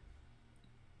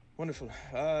 Wonderful.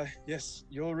 Yes,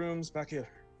 your room's back here.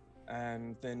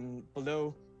 And then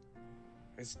below,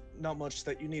 there's not much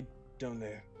that you need down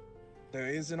there. There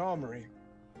is an armory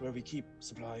where we keep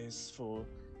supplies for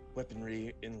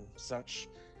weaponry and such,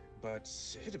 but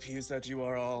it appears that you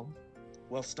are all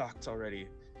well stocked already.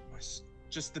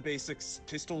 Just the basics: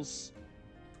 pistols,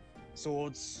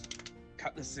 swords,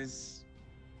 cutlasses,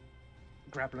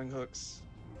 grappling hooks.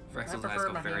 Vrexil's I eyes prefer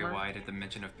go my very hammer. wide at the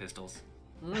mention of pistols.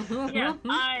 Yes, you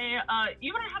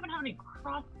wouldn't happen to have any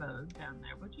crossbows down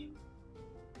there, would you?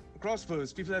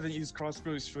 Crossbows. People haven't used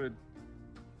crossbows for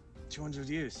 200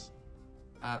 years.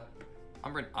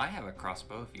 Umbran, I have a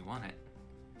crossbow if you want it.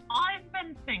 I've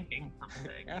been thinking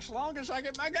something. As long as I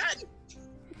get my gun.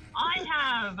 I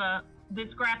have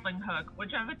this grappling hook,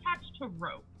 which I've attached to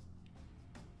rope.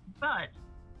 But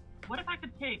what if I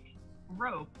could take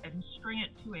rope and string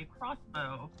it to a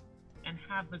crossbow and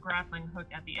have the grappling hook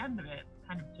at the end of it,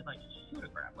 kind of to like shoot a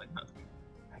grappling hook.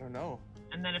 I don't know.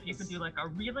 And then if you could do like a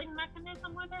reeling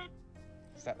mechanism with it.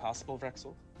 Is that possible,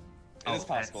 Vrexil? Oh, It is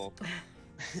possible.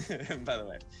 By the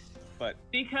way. But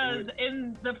Because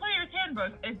in the player's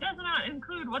handbook, it does not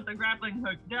include what the grappling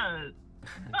hook does.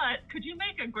 But could you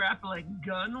make a grappling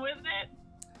gun with it?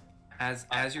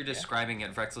 As you're describing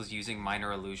it, Vrexil's using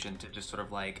minor illusion to just sort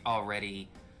of like already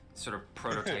sort of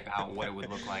prototype out what it would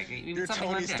look like. You're Something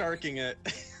Tony like that. Starking it.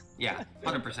 Yeah,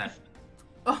 100%.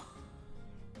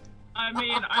 I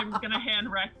mean, I'm gonna hand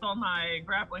Vrexil my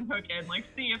grappling hook and like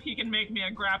see if he can make me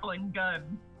a grappling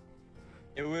gun.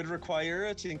 It would require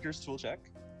a Tinker's tool check.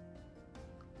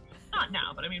 Not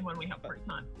now, but I mean when we have free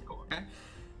time. Cool. Okay.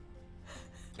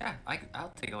 Yeah,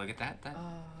 I'll take a look at that. That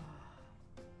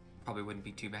probably wouldn't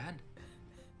be too bad.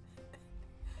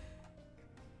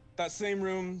 That same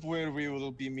room where we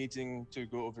will be meeting to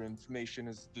go over information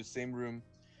is the same room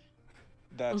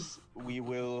that we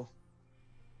will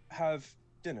have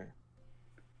dinner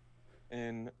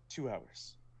in 2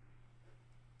 hours.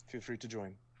 Feel free to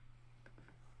join.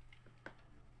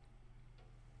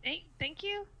 Hey, thank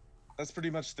you. That's pretty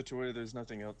much the tour. There's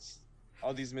nothing else.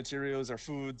 All these materials are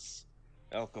foods,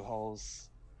 alcohols,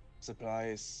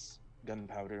 supplies,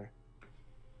 gunpowder.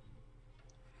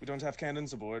 We don't have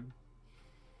cannons aboard.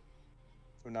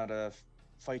 We're not a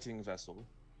fighting vessel.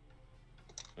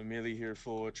 We're merely here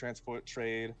for transport,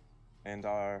 trade, and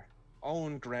our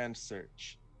own grand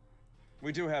search.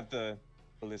 We do have the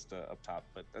ballista up top,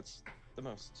 but that's the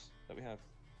most that we have.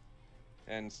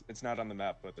 And it's not on the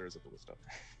map, but there is a ballista up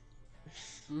there.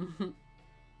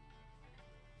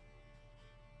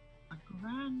 A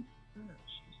grand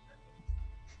search, you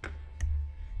said.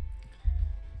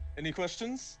 Any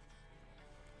questions?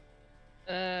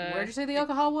 Where'd you say the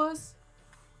alcohol was?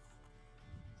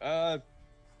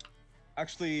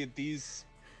 Actually, these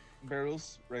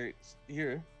barrels right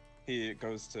here, he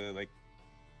goes to like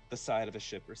the side of a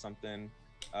ship or something.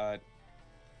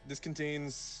 This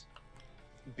contains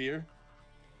beer.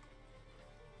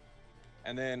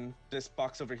 And then this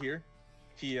box over here,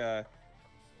 he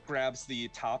grabs the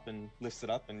top and lifts it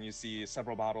up, and you see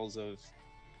several bottles of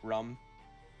rum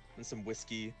and some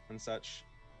whiskey and such.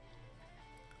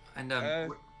 And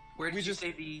where'd you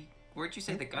say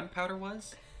the gunpowder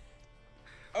was?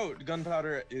 Oh, the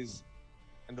gunpowder is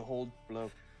in the hold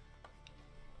below,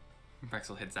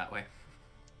 Vrexil heads that way.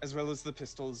 as well as the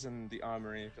pistols in the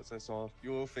armory, because I saw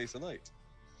your face alight.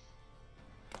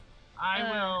 I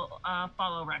will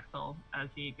follow Vrexil as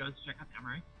he goes to check out the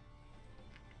armory.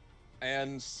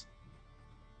 And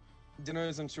dinner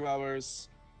is in 2 hours.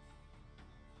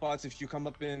 But if you come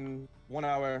up in 1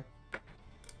 hour,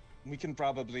 we can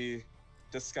probably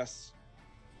discuss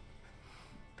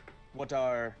what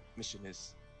our mission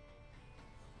is.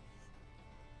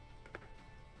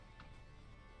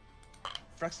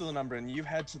 Vrexil and Umbran, you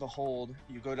head to the hold.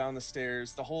 You go down the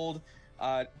stairs. The hold,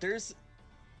 there's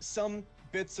some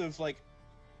bits of like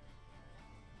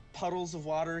puddles of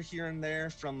water here and there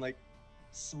from like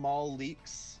small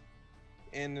leaks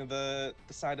in the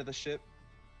side of the ship.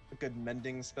 A good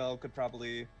mending spell could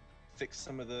probably fix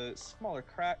some of the smaller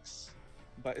cracks,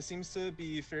 but it seems to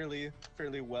be fairly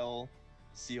well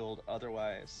sealed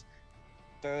otherwise.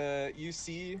 You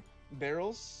see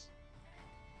barrels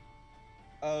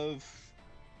of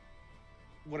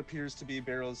what appears to be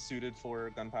barrels suited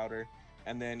for gunpowder,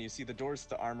 and then you see the doors to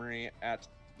the armory at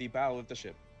the bow of the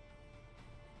ship.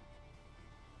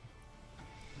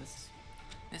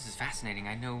 This is fascinating.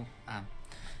 I know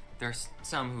there's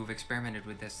some who've experimented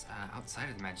with this outside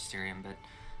of the Magisterium, but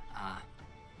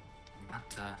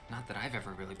not that I've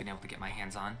ever really been able to get my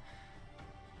hands on.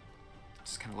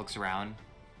 Just kind of looks around,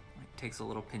 like, takes a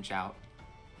little pinch out.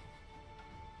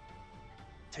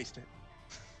 Taste it.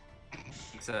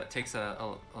 Takes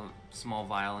a small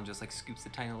vial and just like scoops the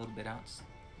tiny little bit out.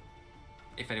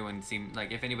 If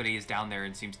anybody is down there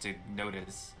and seems to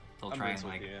notice, they'll try and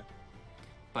like.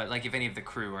 But like if any of the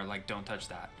crew are like, don't touch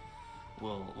that,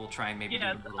 we'll try and maybe.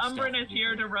 Yes, Umbran is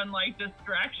here to run like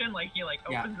distraction. Like he like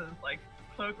opens his like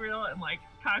cloak reel and like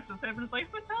cocks his head and is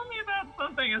like, "But tell me about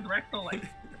something." As Vrexil like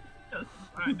just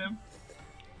behind him.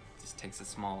 Just takes a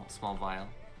small vial.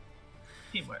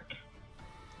 Teamwork.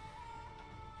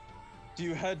 Do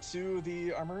you head to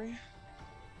the armory?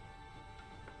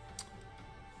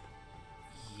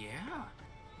 Yeah.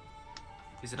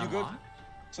 Is it You go unlocked?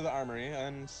 to the armory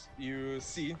and you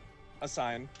see a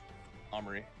sign,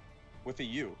 armory, with a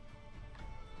U.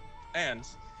 And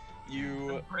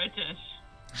you British.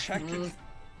 check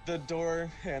the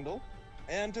door handle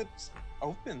and it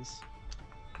opens.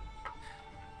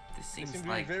 This They seems seem to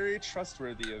like be very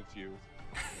trustworthy of you.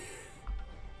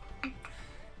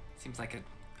 Seems like an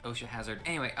OSHA hazard.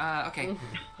 Anyway, okay.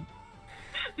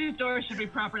 These doors should be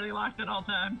properly locked at all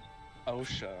times.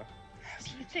 OSHA.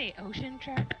 Did you say ocean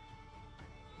trap?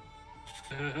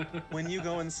 When you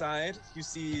go inside, you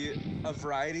see a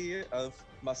variety of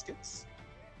muskets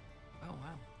Oh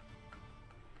wow.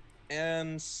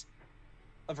 and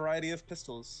a variety of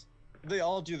pistols. They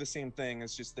all do the same thing.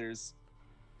 It's just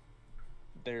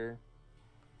they're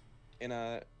in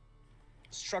a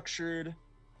structured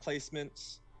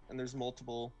placement, and there's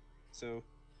multiple. So,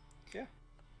 yeah.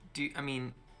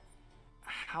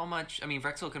 How much? I mean,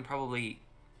 Vrexil can probably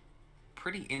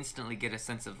pretty instantly get a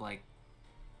sense of like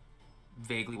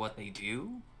vaguely what they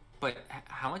do, but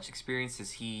how much experience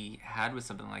has he had with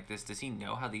something like this? Does he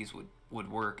know how these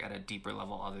would work at a deeper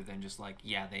level other than just like,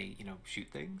 yeah, they, shoot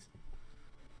things?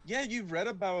 Yeah, you read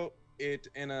about it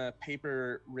in a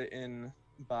paper written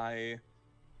by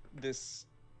this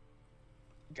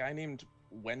guy named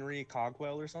Wenry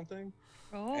Cogwell or something.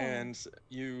 Oh. And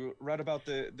you read about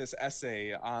this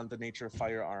essay on the nature of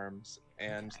firearms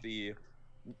and the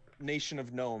nation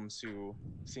of gnomes who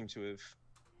seem to have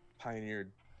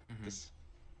pioneered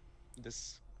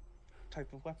this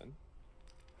type of weapon.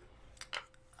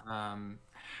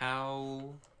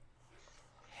 How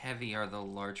heavy are the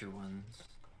larger ones?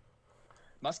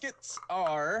 Muskets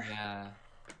are Yeah.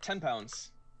 10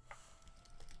 pounds.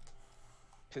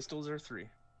 Pistols are 3.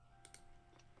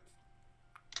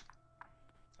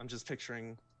 I'm just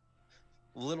picturing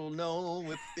little gnome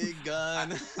with big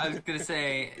gun. I was gonna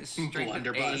say strength of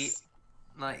Blunderbuss. 8.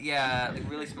 Like, yeah, like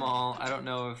really small. I don't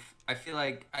know if I feel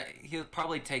like he'll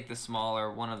probably take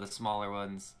one of the smaller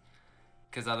ones,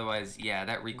 because otherwise, yeah,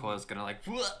 that recoil is gonna like.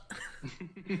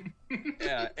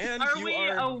 Yeah, and Are you we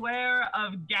are aware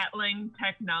of Gatling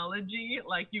technology?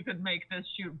 Like you could make this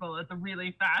shoot bullets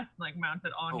really fast, like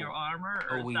mounted on your armor,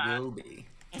 or Oh, we will be.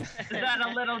 is that a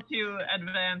little too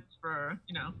advanced for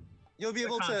You'll be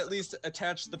able to concept. at least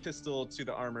attach the pistol to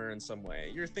the armor in some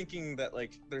way. You're thinking that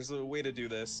like there's a way to do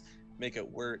this, make it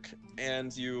work,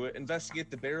 and you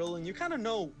investigate the barrel, and you kind of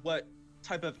know what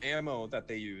type of ammo that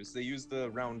they use. They use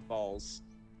the round balls.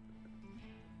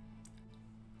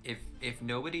 If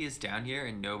nobody is down here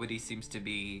and nobody seems to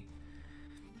be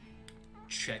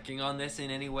checking on this in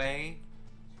any way,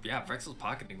 yeah, Vrexil's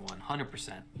pocketing one,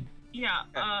 100%.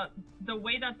 Yeah, the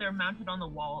way that they're mounted on the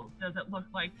walls, does it look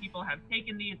like people have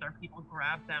taken these, or people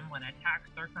grab them when attacks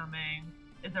are coming?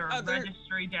 Is there a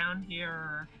registry down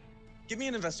here? Give me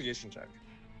an investigation check.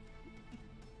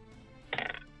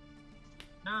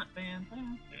 Not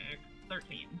fantastic.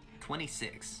 13.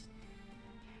 26.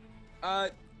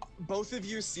 Both of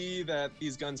you see that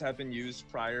these guns have been used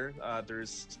prior.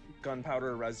 There's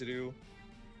gunpowder residue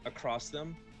across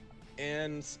them,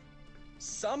 and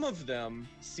some of them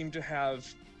seem to have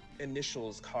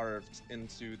initials carved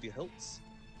into the hilts.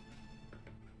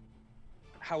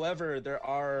 However, there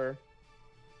are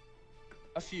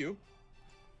a few,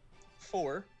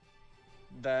 4,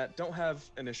 that don't have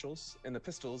initials in the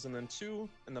pistols, and then 2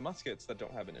 in the muskets that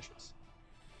don't have initials.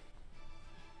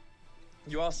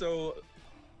 You also,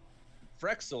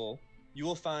 Vrexil, you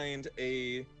will find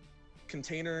a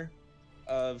container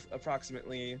of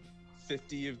approximately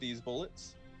 50 of these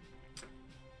bullets.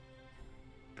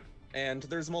 And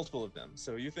there's multiple of them,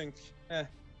 so you think,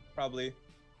 probably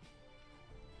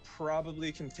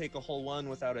can take a whole one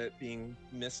without it being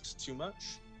missed too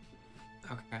much.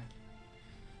 Okay.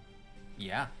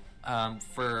 Yeah.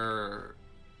 For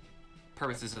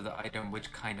purposes of the item,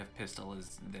 which kind of pistol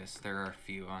is this? There are a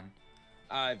few on.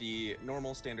 The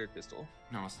normal standard pistol.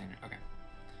 Normal standard, okay.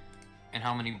 And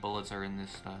how many bullets are in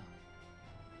this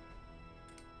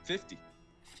 50.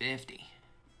 50.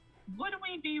 Would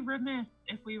we be remiss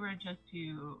if we were just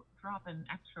to drop an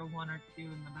extra 1 or 2 in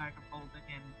the bag of holding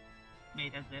and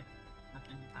made as if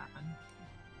nothing has happened?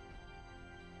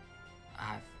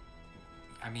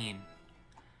 I mean,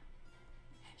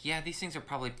 yeah, these things are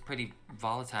probably pretty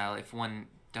volatile. If one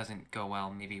doesn't go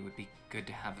well, maybe it would be good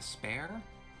to have a spare.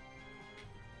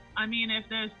 I mean, if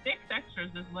there's 6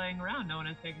 extras just laying around, no one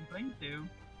is taking claim to.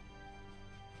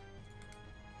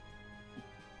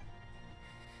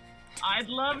 I'd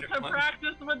love to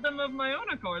practice with them of my own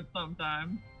accord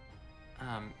sometime.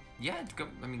 Yeah, go,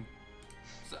 I mean,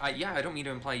 yeah, I don't mean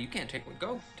to imply you can't take one.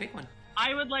 Go, take one.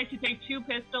 I would like to take 2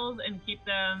 pistols and keep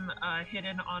them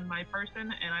hidden on my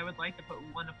person, and I would like to put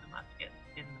one of the muskets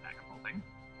in the bag of holding.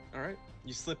 All right,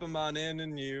 you slip them on in,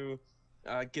 and you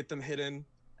get them hidden,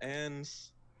 and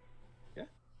yeah,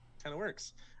 kind of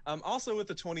works. Also, with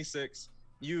the 26,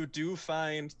 you do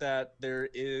find that there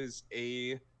is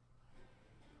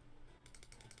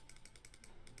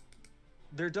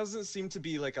there doesn't seem to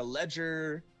be like a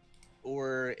ledger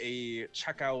or a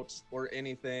checkout or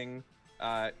anything,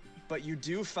 but you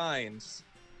do find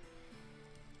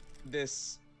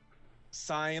this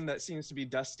sign that seems to be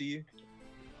dusty,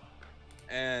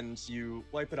 and you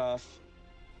wipe it off,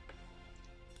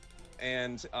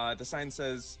 and the sign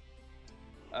says,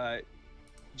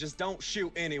 just don't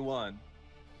shoot anyone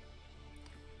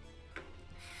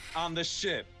on the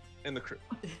ship and the crew.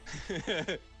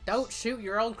 Don't shoot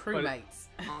your own crewmates.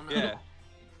 Oh, no. Yeah.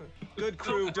 Good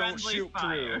crew, don't Friendly shoot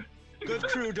fire. crew. Good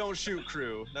crew, don't shoot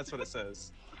crew. That's what it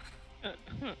says.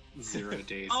 0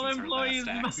 days All since our employees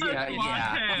last must accident. wash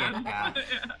yeah, hands.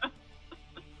 yeah.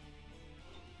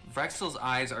 Vrexil's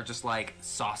eyes are just like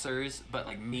saucers, but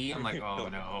like me, I'm like, oh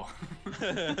no.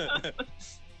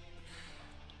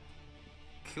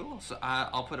 Cool. So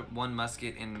I'll put one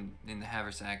musket in the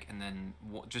haversack, and then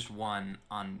just one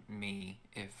on me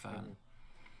if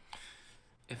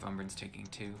Umbran's taking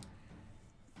 2.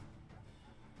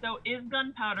 So is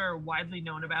gunpowder widely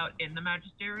known about in the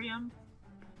Magisterium?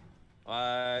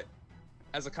 As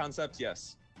a concept,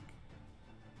 yes.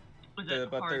 Was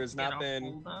it But hard there's to get not a been-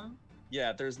 hold of?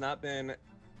 Yeah, there's not been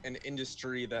an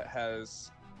industry that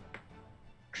has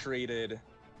created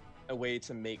a way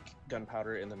to make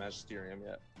gunpowder in the Magisterium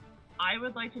yet. I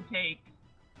would like to take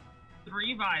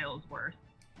 3 vials worth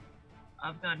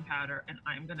of gunpowder, and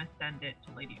I'm gonna send it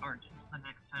to Lady Argent the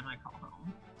next time I call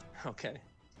home. Okay.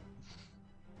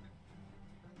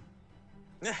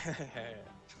 This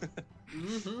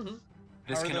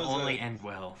How are can those, only end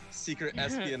well. Secret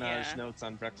espionage Yeah. notes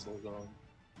on Vrexil going.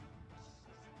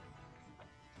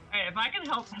 Hey, if I can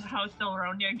help House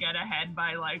Delronia get ahead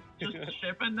by like just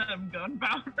shipping them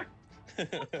gunpowder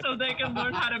so they can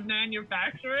learn how to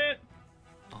manufacture it,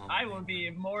 Oh, I will be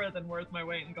more than worth my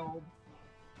weight in gold.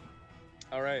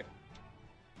 All right.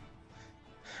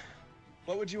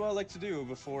 What would you all like to do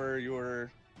before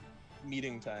your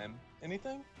meeting time?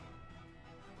 Anything?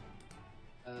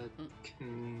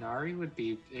 Canari would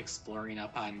be exploring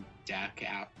up on deck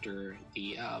after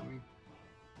the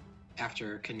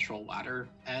after control ladder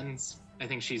ends. I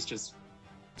think she's just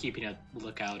keeping a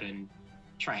lookout and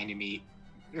trying to meet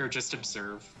or just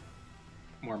observe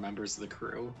more members of the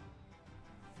crew.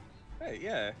 Hey,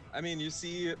 yeah. I mean, you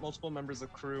see multiple members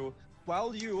of crew.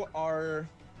 While you are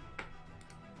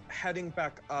heading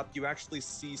back up, you actually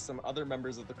see some other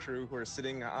members of the crew who are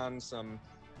sitting on some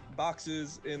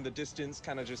boxes in the distance,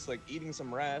 kind of just like eating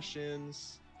some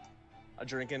rations,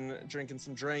 drinking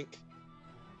some drink.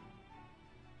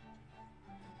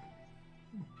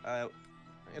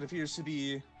 It appears to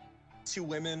be 2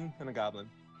 women and a goblin.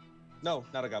 No,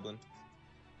 not a goblin.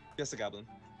 Yes, a goblin.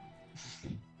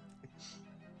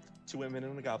 2 women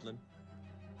and a goblin.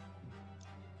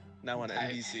 Now on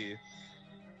NBC.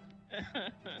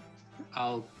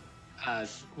 I'll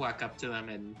walk up to them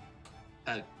and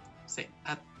say,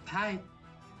 hi.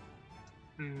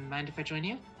 Mind if I join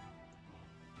you?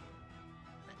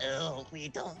 Oh, we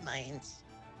don't mind.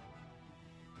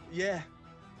 Yeah.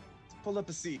 Pull up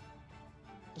a seat.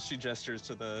 She gestures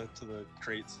to the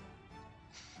crates.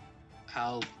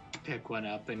 I'll pick one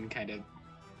up and kind of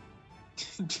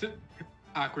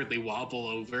awkwardly wobble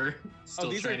over. Still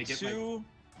These trying are to get 2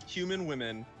 human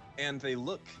women, and they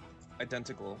look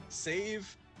identical,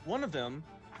 save one of them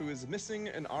who is missing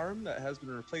an arm that has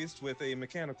been replaced with a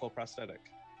mechanical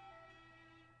prosthetic.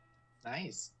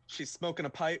 Nice. She's smoking a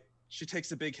pipe. She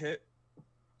takes a big hit,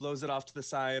 blows it off to the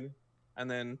side,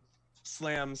 and then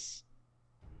slams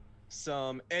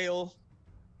some ale,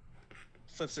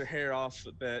 flips her hair off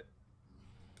a bit.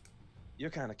 You're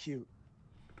kind of cute.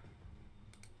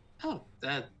 Oh,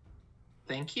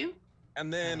 thank you.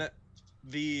 And then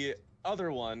the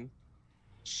other one,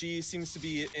 she seems to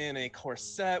be in a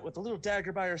corset with a little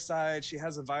dagger by her side. She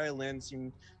has a violin,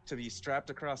 seem to be strapped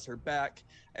across her back,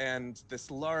 and this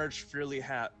large frilly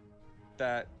hat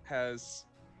that has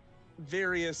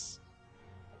various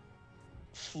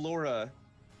flora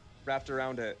wrapped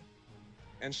around it.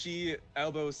 And she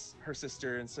elbows her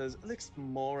sister and says,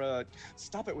 Mora,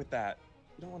 stop it with that.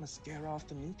 You don't want to scare off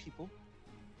the new people.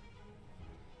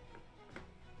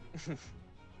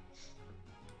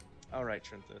 All right,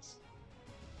 Trinthus.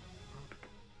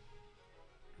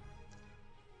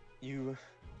 You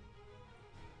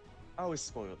always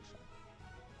spoil the fun.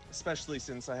 Especially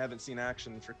since I haven't seen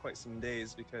action for quite some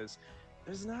days, because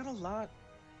there's not a lot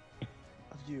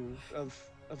of you, of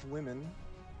women.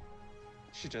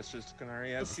 She gestures to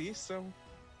Canari at sea, so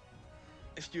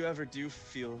if you ever do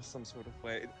feel some sort of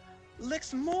way,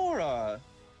 Mora!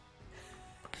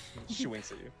 She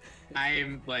winks at you.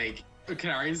 I'm like,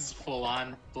 Canari's full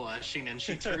on blushing, and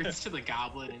she turns to the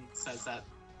goblin and says that,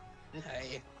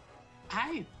 Hi.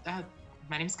 hi,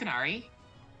 my name's Canari.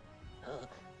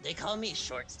 They call me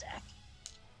Short Stack.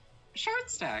 Short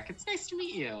Stack, it's nice to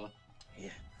meet you. Yeah.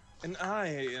 And I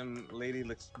am Lady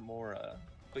Lixmora,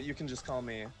 but you can just call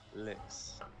me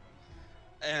Lix.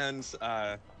 And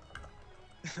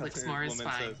Lixmora is woman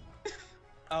fine. says,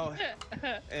 oh,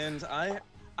 and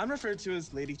I'm referred to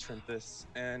as Lady Trinthus,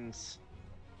 and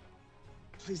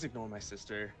please ignore my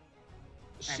sister.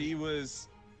 She was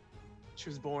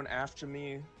born after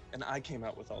me, and I came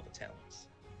out with all the talents.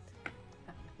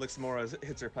 Lixmora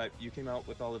hits her pipe. You came out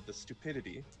with all of the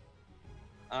stupidity.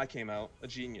 I came out a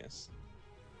genius.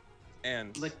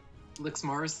 And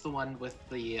Lixmora is the one with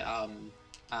the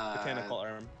mechanical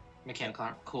arm. Mechanical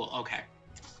arm. Cool. Okay.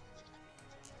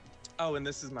 Oh, and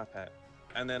this is my pet.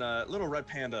 And then a little red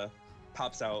panda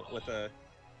pops out with a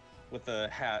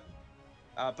hat.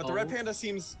 But the red panda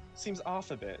seems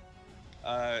off a bit.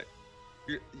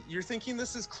 You're thinking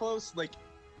this is close. Like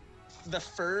the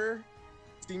fur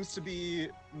seems to be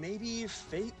maybe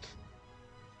fake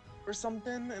or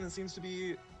something, and it seems to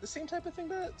be the same type of thing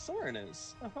that Soren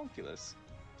is, a homunculus.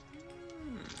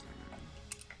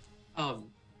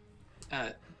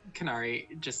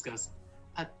 Canari just goes,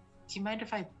 do you mind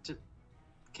if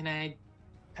can I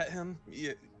Pet him?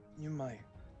 Yeah, you might.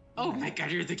 Oh my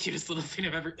god, you're the cutest little thing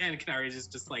I've ever. And Canari is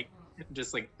just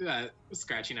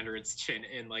scratching under its chin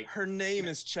and like. Her name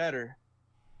is Cheddar.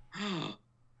 Oh,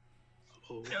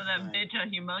 Show that bitch a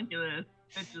homunculus.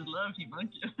 Bitches love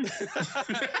homunculus.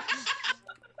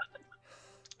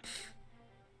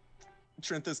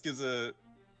 Trinthus gives a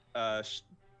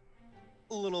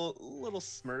little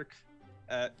smirk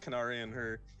at Canari and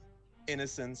her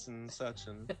innocence and such,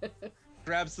 and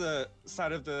grabs the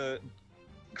side of the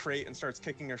crate and starts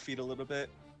kicking her feet a little bit.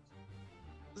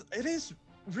 It is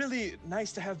really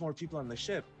nice to have more people on the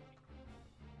ship.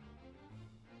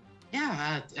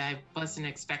 Yeah, I wasn't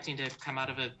expecting to come out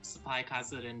of a supply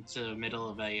closet into the middle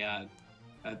of a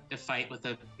fight with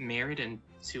a merit and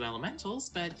 2 elementals,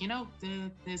 but you know,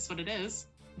 it's what it is.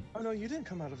 Oh no, you didn't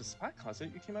come out of a supply closet.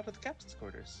 You came out of the captain's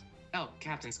quarters. Oh,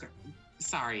 captain's quarters.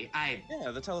 Sorry,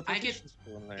 Yeah, the teleportation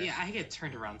school in there. Yeah, I get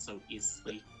turned around so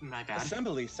easily. My bad.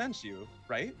 Assembly sent you,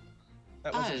 right?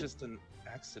 That wasn't just an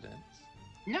accident.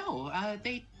 No,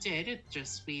 they did. It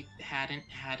just we hadn't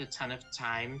had a ton of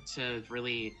time to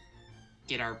really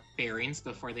get our bearings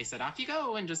before they said off you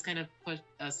go and just kind of put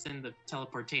us in the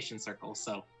teleportation circle.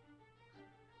 So,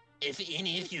 If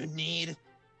any of you need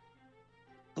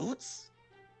boots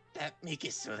that make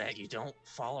it so that you don't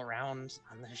fall around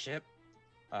on the ship,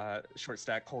 Short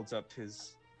Stack holds up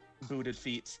his booted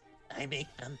feet. I make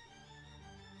them.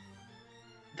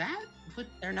 that would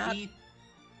They're not be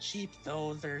cheap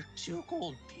though, they're 2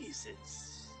 gold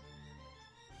pieces.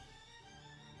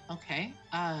 okay.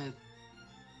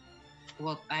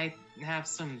 Well, I have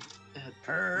some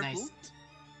Per nice.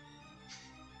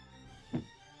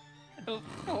 boot?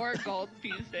 4 gold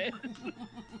pieces.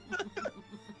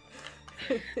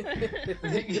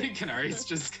 Canari's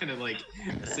just kind of like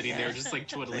sitting there, just like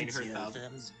twiddling her Plenty of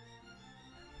them. thumbs.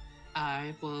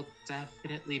 I will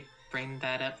definitely bring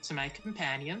that up to my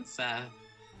companions.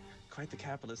 Quite the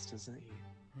capitalist, isn't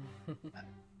he?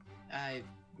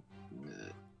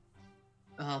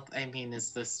 Well, I mean,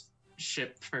 is this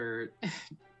ship for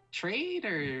trade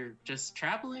or just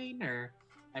traveling? Or,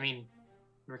 I mean,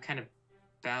 we're kind of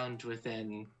bound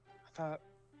within. I thought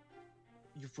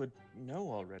you would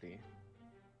know already.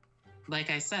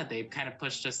 Like I said, they kind of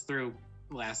pushed us through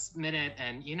last minute,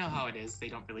 and you know how it is. They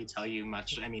don't really tell you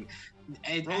much. I mean,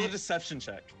 Roll a deception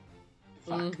check.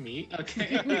 fuck me.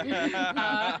 Okay.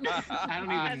 I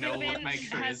don't even know what my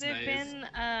Has it charisma is.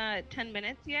 been 10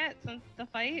 minutes yet since the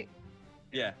fight?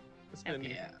 Yeah, it's been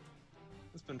Yeah.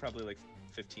 it's been probably like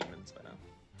 15 minutes by now.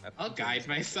 I'll guide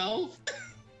myself.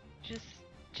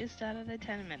 Just out of the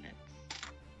 10 minutes.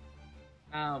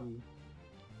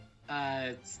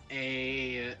 It's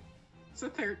a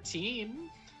 13.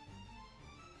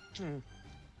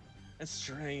 It's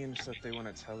strange that they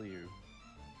want to tell you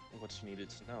what you needed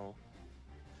to know.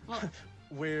 Well,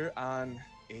 We're on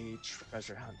a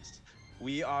treasure hunt.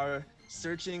 We are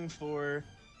searching for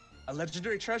a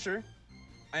legendary treasure,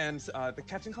 and the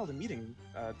captain called a meeting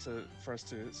for us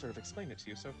to sort of explain it to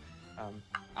you. So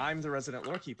I'm the resident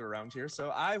lorekeeper around here, so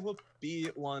I will be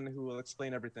one who will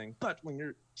explain everything. But when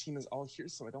your team is all here,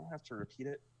 so I don't have to repeat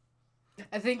it.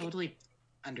 I think totally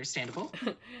understandable.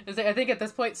 I think at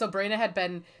this point, so Braenna had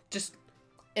been just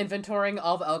inventorying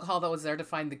all the alcohol that was there to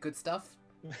find the good stuff.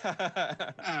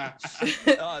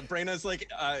 Braenna's like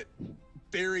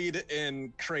buried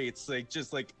in crates, like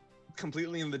just like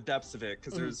completely in the depths of it,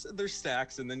 because there's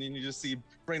stacks, and then you just see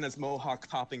Braenna's mohawk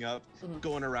popping up,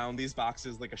 going around these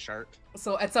boxes like a shark.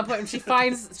 So at some point, she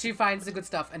finds the good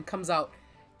stuff and comes out.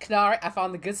 Canari, I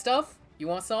found the good stuff. You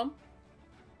want some?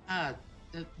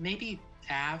 Maybe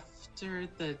after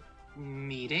the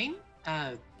meeting.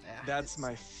 That's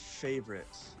my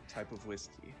favorite type of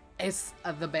whiskey. It's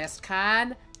the best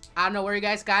kind. I don't know where you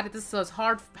guys got it. This is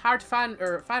hard to find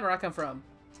where I come from.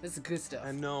 This is good stuff.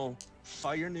 I know.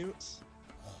 Fire Newts,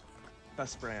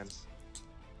 best brand.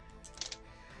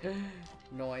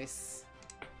 Nice.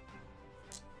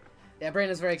 Yeah,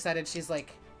 Braenna's very excited. She's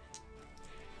like,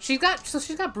 she's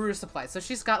got brewer supplies. So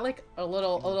she's got like a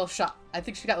little shot. I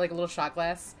think she got like a little shot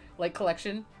glass like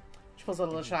collection. She pulls out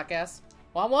a little shot glass.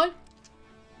 Want one?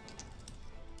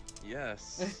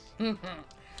 Yes.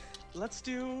 Let's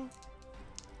do.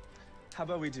 How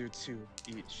about we do 2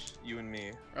 each, you and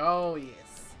me? Oh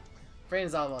yes.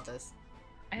 Braenna's all about this.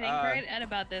 I think right at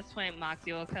about this point,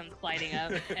 Moxie will come sliding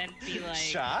up and be like,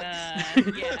 Shots?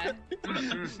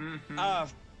 yeah.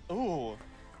 Ooh.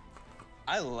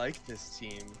 I like this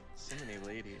team. So many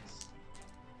ladies.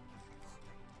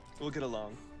 We'll get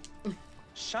along.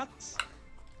 Shots.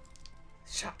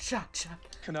 Shot.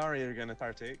 Canari are gonna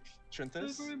partake.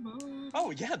 Trinthus?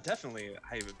 Oh yeah, definitely.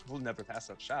 I will never pass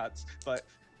up shots. But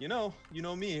you know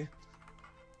me.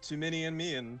 Too many in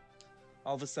me, and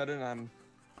all of a sudden I'm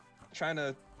trying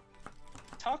to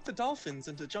talk the dolphins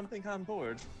into jumping on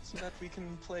board so that we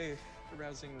can play a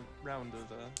rousing round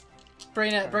of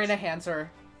Braenna hands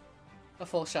her a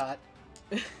full shot.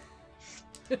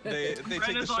 They take the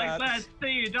Brenna's like, shots. let's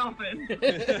see you, dolphin.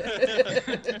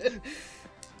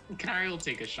 Canari will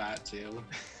take a shot too.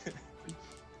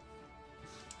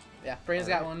 Yeah, Braenna's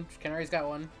got one. Canari's got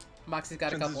one. Moxie's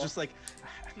got a Trinthus is couple. just like,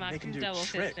 make him Moxie's do double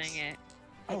tricks. fisting it.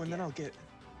 Oh, and then I'll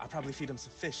probably feed him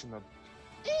some fish, and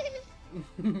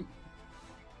they'll.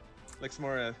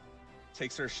 Lexmora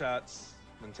takes her shots,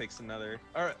 then takes another,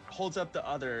 or holds up the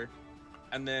other,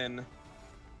 and then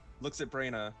looks at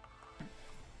Braenna.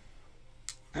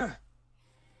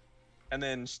 And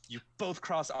then you both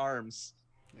cross arms,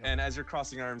 and as you're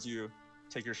crossing arms, you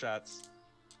take your shots.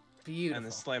 Beautiful. And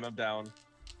then slam them down.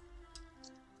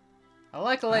 I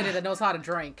like a lady that knows how to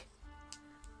drink.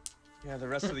 Yeah, the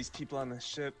rest of these people on the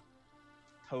ship,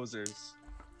 posers,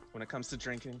 when it comes to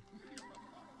drinking.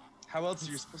 How else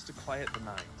are you supposed to quiet the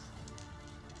mind?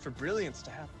 For brilliance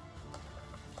to happen.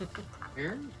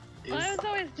 Where Well, I is was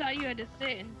always taught you had to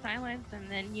sit in silence and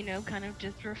then, kind of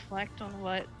just reflect on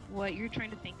what you're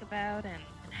trying to think about and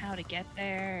how to get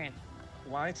there. And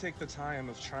Why take the time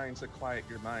of trying to quiet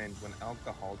your mind when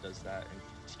alcohol does that in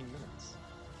 15 minutes?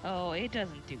 oh, it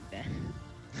doesn't do that.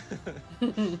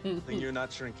 Then you're not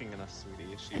drinking enough,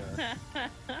 sweetie. She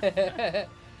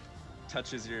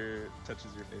touches your face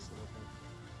a little bit.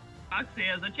 Moxie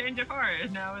has a change of heart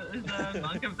and now is a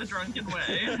monk of the drunken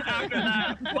way. After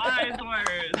that, wise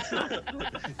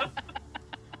words.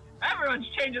 Everyone's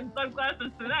changing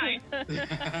sunglasses tonight.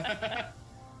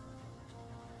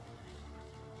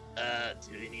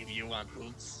 Do any of you want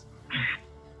boots?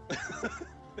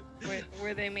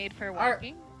 Were they made for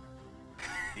walking?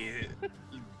 Yeah,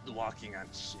 walking on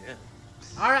ship.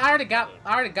 I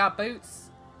already got boots.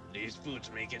 These boots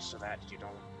make it so that you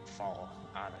don't fall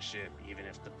on a ship, even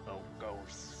if the boat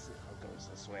goes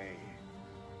this way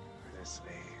or this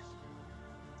way.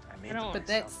 I made don't- them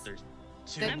But myself. There's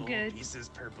 2 I'm gold good. pieces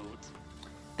per boot.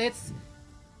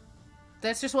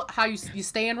 That's just how you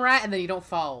stand right and then you don't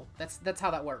fall. That's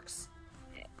how that works.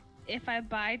 If I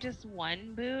buy just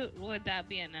one boot, would that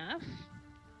be enough?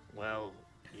 Well,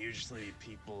 usually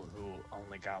people who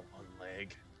only got one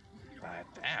leg buy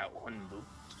that one boot.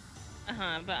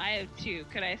 But I have 2.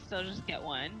 Could I still just get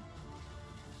one?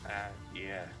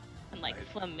 Yeah. And like Right.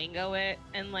 flamingo it,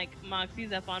 and like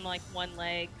Moxie's up on like one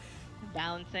leg,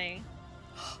 balancing.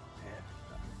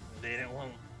 They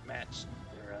won't match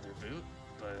their other boot,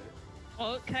 but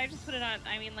Well, can I just put it on?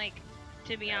 I mean, like,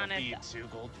 to be that'll honest, be 2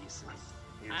 gold pieces.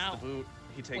 Here's Ow. the boot.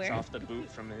 He takes Where? off the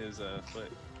boot from his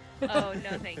foot. oh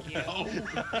no, thank you. No.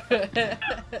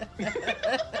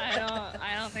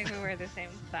 I don't think we were the same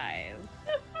size.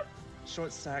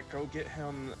 Short stack, go get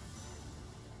him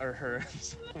or her.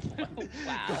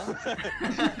 Wow.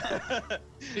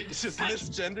 Just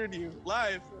misgendered you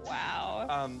live.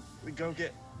 Wow. Go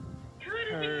get Could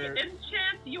Her- we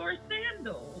enchant your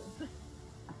sandals?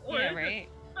 Or Yeah, is it right.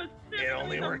 specifically it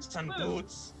only the works on boots?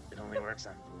 boots. It only works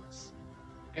on boots.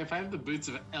 If I have the boots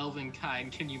of elven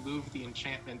kind, can you move the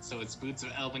enchantment so it's boots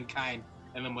of elven kind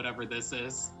and then whatever this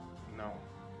is? No.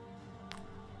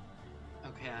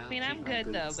 Okay. I mean, I'm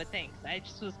good though, but thanks. I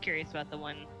just was curious about the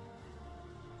one.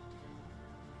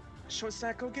 Short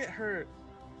Stack, go get her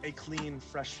a clean,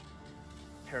 fresh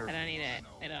pair. I don't need it.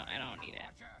 I don't need it.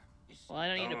 Well, I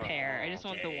don't need a pair. I just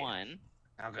want the Okay. one.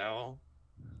 I'll go.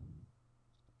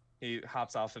 He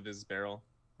hops off of his barrel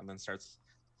and then starts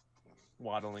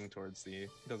waddling towards the. He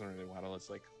doesn't really waddle. It's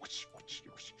like whoosh, whoosh,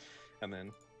 whoosh, and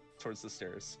then towards the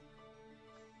stairs.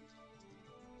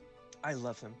 I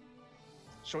love him.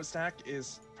 Short Stack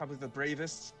is probably the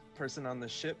bravest person on the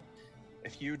ship.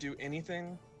 If you do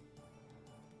anything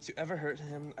to ever hurt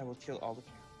him, I will kill all of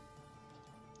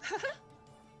you.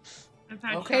 I've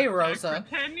had Okay, Short Rosa. Stack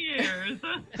for 10 years.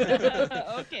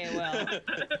 Okay, well.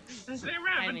 That's their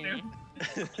I revenue.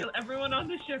 mean, Kill everyone on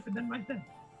the ship and then myself.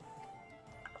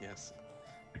 Yes.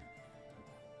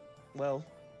 Well,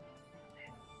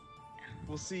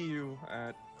 we'll see you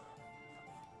at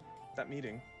that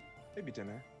meeting. Maybe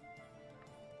dinner.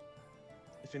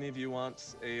 If any of you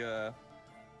want a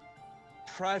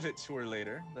private tour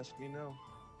later, let me know.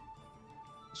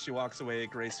 She walks away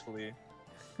gracefully.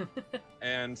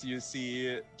 And you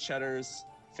see Cheddar's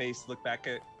face look back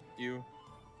at you,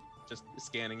 just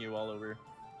scanning you all over.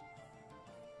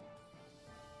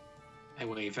 I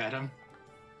wave at him.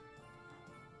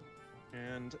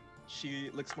 And she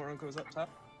licks more and goes up top.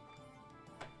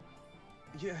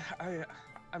 Yeah,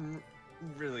 I'm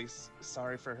really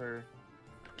sorry for her.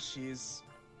 She's...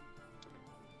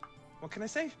 What can I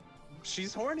say?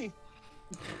 She's horny.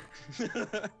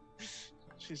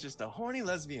 She's just a horny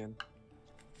lesbian.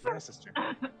 My sister.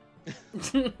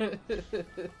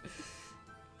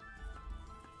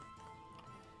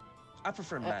 I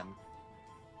prefer men.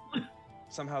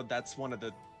 Somehow that's one of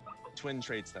the twin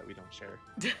traits that we don't share.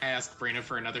 I ask Braenna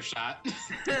for another shot.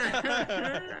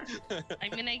 I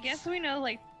mean, I guess we know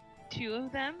like 2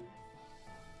 of them.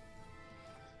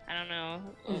 I don't know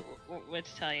what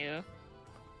to tell you.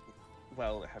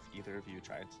 Well, have either of you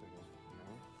tried to,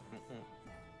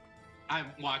 I'm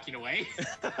walking away.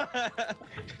 I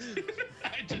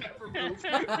did not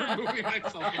removing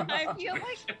myself from I feel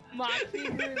like Moxie,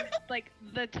 who's like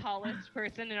the tallest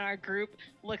person in our group,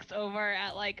 looks over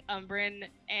at like Umbran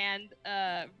and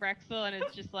Vrexil and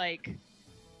is just like,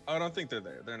 Oh, I don't think they're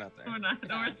there. They're not there. We're not.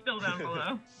 No, we're still down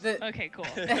below. okay, cool.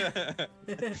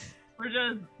 We're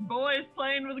just boys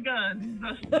playing with guns.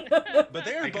 But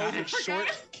they are I got both it.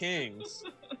 short kings.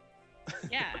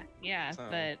 Yeah, So-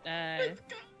 but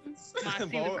Moxie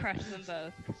would Both- crush them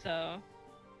both, so.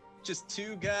 Just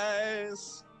 2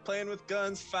 guys playing with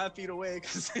guns 5 feet away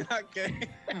because they're not gay.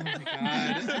 Oh my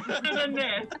god. And then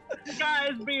this,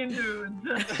 guys being dudes.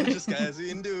 Just guys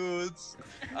being dudes.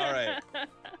 All right.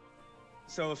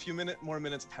 So a few more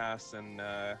minutes pass, and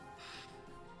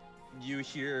you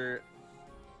hear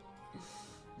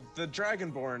the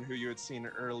Dragonborn who you had seen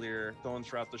earlier going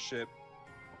throughout the ship.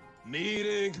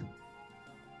 Meeting.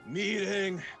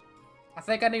 I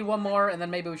think I need one more, and then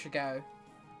maybe we should go.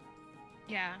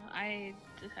 Yeah, I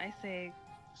say,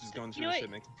 She's going You through know the what? ship,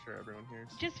 making sure everyone hears.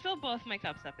 just fill both my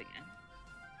cups up again.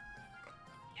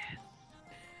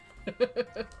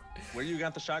 Where you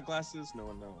got the shot glasses, no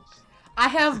one knows. I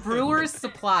have brewer's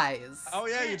supplies. Oh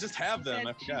yeah, you just have She them.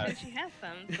 I said- forgot. She said she has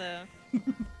some, so.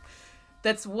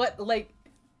 That's what, like...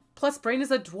 Plus, Brain is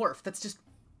a dwarf. That's just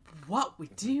what we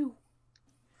do.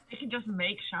 You can just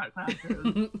make shot glasses.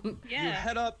 You Yeah.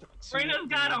 head up. To Brenna's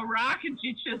got a rock and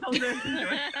she chisels it into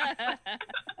it.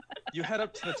 You head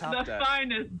up to the top The deck.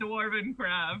 finest dwarven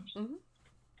craft.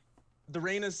 The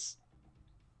rain is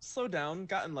slowed down,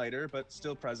 gotten lighter, but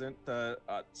still present. The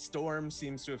storm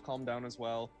seems to have calmed down as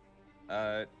well.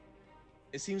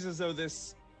 It seems as though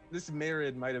this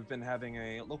Merid might have been having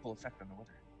a local effect on the weather.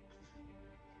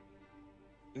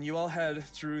 And you all head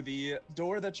through the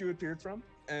door that you appeared from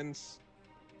and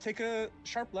take a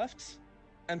sharp left,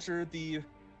 enter the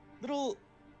little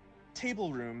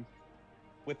table room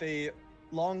with a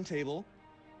long table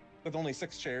with only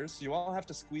 6 chairs. You all have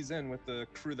to squeeze in with the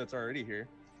crew that's already here,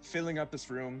 filling up this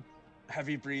room,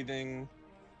 heavy breathing,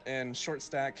 and Short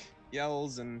Stack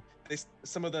yells, and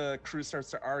some of the crew starts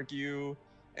to argue,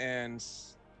 and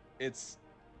it's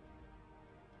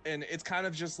kind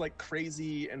of just like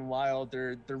crazy and wild.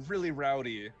 They're really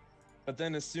rowdy. But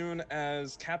then as soon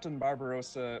as Captain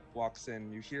Barbarossa walks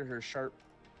in, you hear her sharp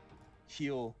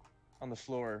heel on the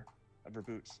floor of her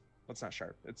boots. Well, it's not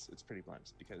sharp. It's pretty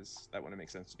blunt, because that wouldn't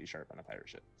make sense to be sharp on a pirate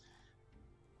ship.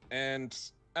 And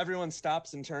everyone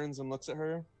stops and turns and looks at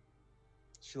her.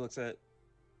 She looks at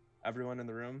everyone in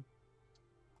the room.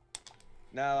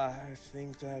 Now I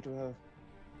think that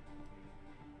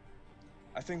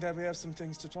we have some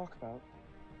things to talk about.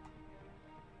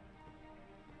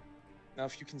 Now,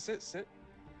 if you can sit, sit.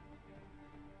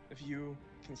 If you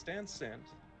can stand, stand.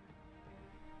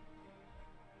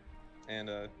 And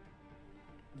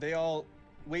they all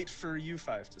wait for you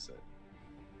five to sit.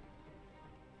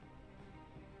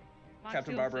 Moxie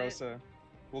Captain will sit. Barbarossa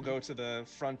will go to the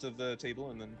front of the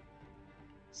table and then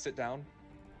sit down.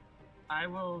 I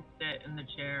will sit in the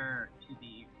chair to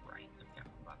the right of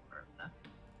Captain Barbarossa.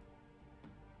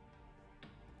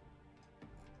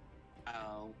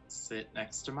 I'll sit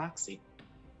next to Moxie.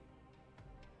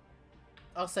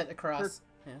 I'll sit across.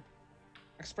 Yeah.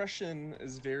 Expression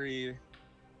is very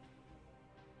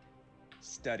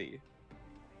steady.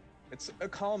 It's a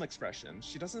calm expression.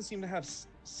 She doesn't seem to have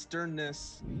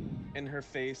sternness in her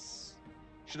face.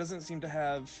 She doesn't seem to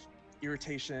have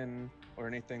irritation or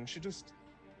anything. She just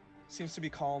seems to be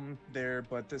calm there,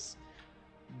 but this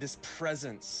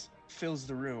presence fills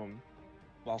the room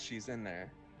while she's in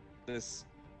there. This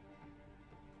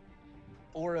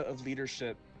aura of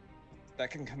leadership that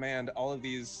can command all of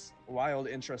these wild,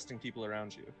 interesting people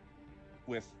around you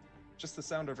with just the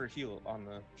sound of her heel on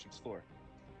the ship's floor.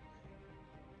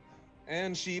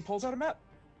 And she pulls out a map.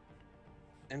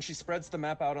 And she spreads the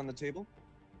map out on the table.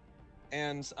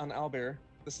 And on Owlbear,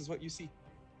 this is what you see.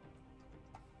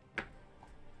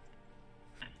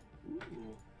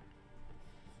 Ooh.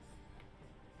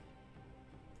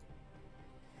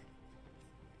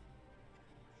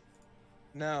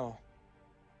 Now,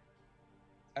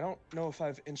 I don't know if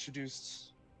I've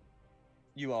introduced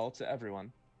you all to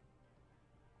everyone.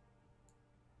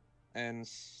 And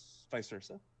vice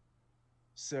versa.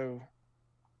 So,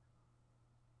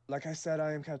 like I said,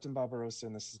 I am Captain Barbarossa,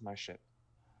 and this is my ship.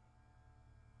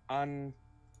 On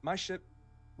my ship,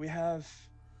 we have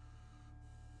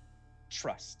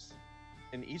trust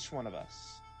in each one of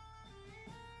us.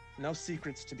 No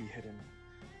secrets to be hidden.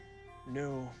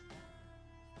 No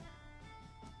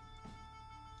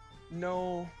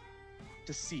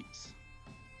deceit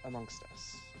amongst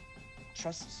us.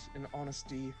 Trust and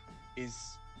honesty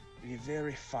is the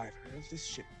very fiber of this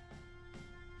ship.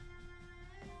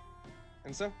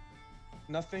 And so,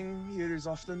 nothing here is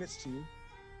off limits to you.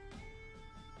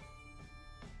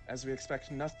 As we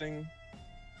expect nothing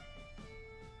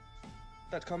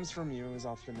that comes from you is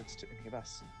off limits to any of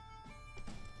us.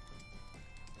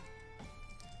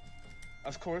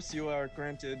 Of course, you are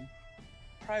granted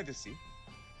privacy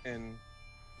in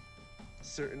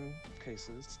certain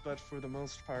cases, but for the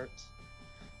most part,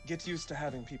 get used to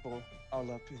having people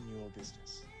all up in your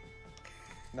business.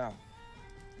 Now,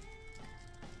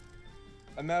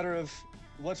 a matter of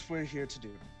what we're here to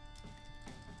do.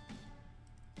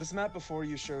 This map before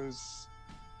you shows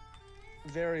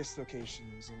various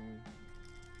locations in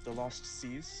the Lost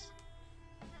Seas.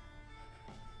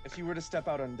 If you were to step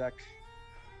out on deck,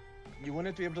 you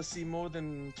wouldn't be able to see more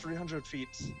than 300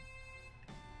 feet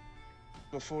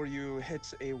before you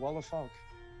hit a wall of fog.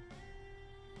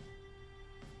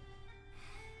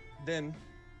 Then,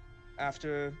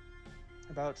 after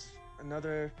about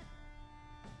another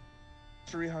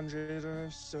 300 or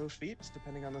so feet,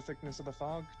 depending on the thickness of the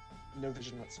fog, no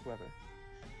vision whatsoever.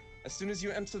 As soon as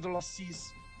you enter the Lost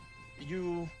Seas,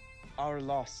 you are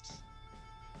lost.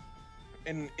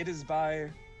 And it is by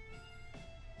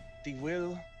the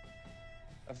will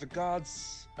of the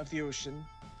gods of the ocean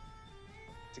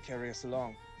to carry us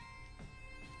along.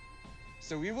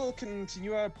 So we will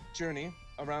continue our journey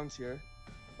around here,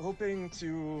 hoping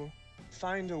to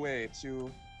find a way to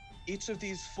each of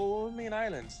these 4 main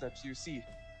islands that you see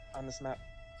on this map.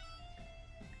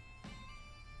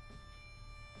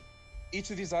 Each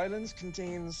of these islands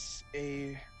contains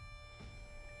a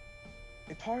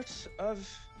part of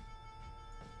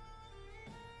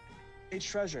a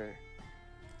treasure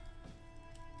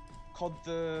called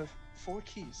the 4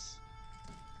 Keys.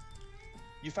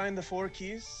 You find the 4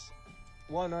 keys,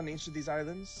 one on each of these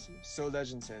islands, so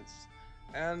legend says,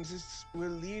 and this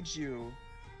will lead you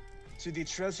to the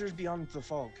treasure beyond the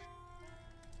fog.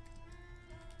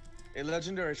 A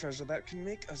legendary treasure that can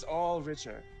make us all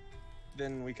richer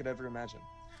than we could ever imagine.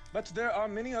 But there are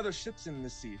many other ships in the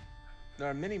sea. There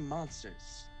are many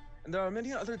monsters, and there are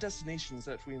many other destinations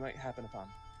that we might happen upon.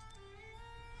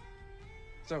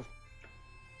 So,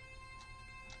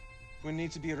 we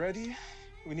need to be ready.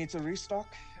 We need to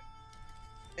restock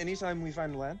anytime we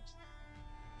find land.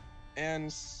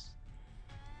 And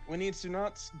we need to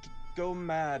not go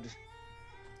mad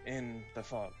in the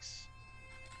fogs.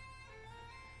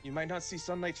 You might not see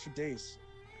sunlight for days.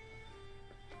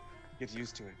 Get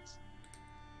used to it.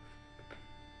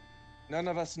 None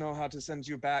of us know how to send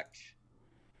you back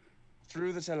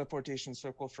through the teleportation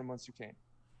circle from whence you came.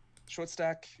 Short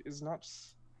Stack is not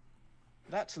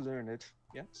that learned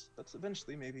yet, but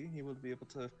eventually maybe he will be able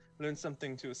to learn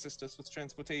something to assist us with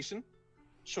transportation.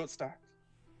 Short Stack.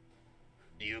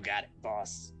 You got it,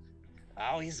 boss.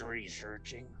 Always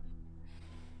researching.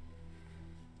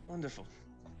 Wonderful.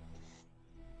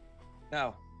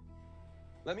 Now,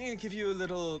 let me give you a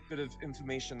little bit of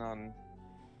information on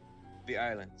the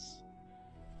islands.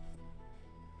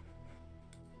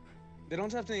 They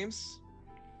don't have names,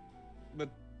 but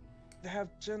they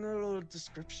have general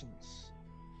descriptions.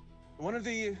 One of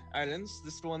the islands,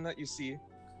 this one that you see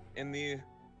in the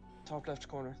top left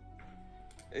corner,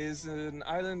 is an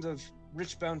island of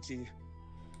rich bounty,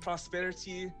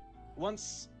 prosperity,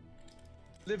 once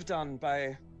lived on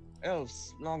by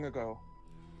elves long ago.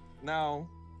 Now,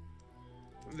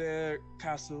 their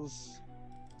castles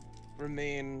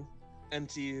remain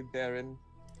empty, barren,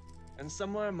 and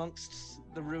somewhere amongst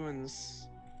the ruins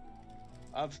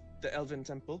of the Elven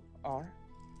Temple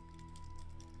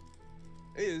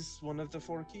is one of the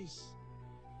 4 keys.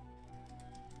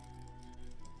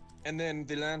 And then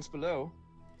the lands below,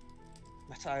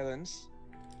 that island,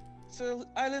 it's an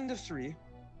island of 3.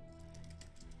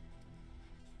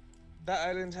 That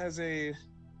island has a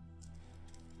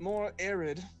more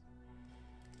arid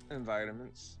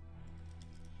environment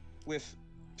with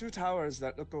 2 towers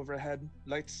that look overhead,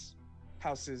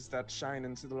 lighthouses that shine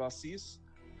into the Lost Seas.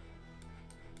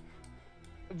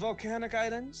 Volcanic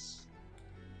islands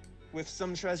with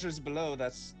some treasures below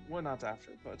that's we're not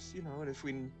after, but you know, if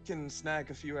we can snag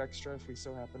a few extra if we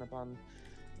so happen upon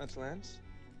that land,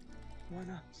 why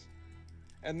not?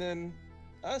 And then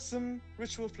some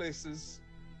ritual places,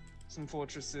 some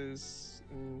fortresses,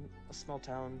 and a small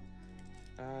town,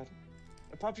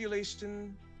 a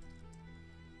population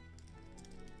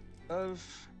of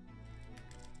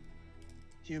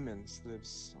humans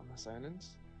lives on this island.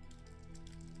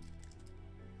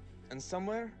 And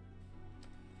somewhere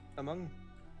among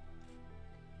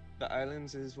the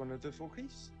islands is one of the 4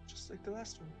 keys, just like the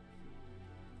last one.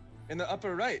 In the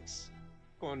upper right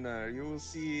corner, you will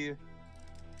see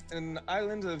an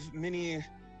island of many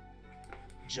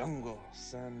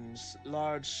jungles and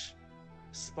large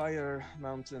spire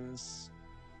mountains.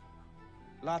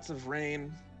 Lots of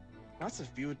rain, lots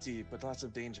of beauty, but lots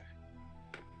of danger.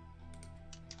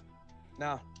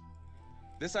 Now,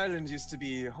 this island used to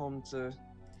be home to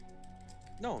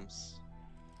gnomes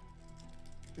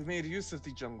who made use of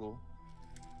the jungle,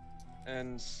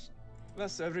 and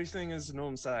thus everything is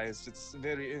gnome-sized. It's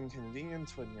very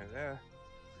inconvenient when you're there,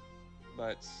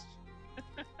 but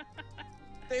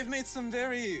they've made some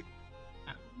very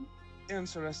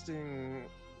interesting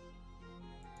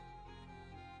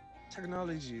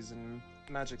technologies and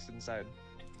magics inside,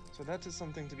 so that is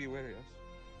something to be wary of.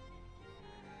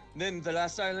 Then the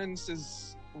last island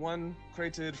is one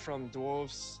created from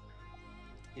dwarves.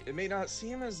 It may not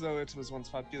seem as though it was once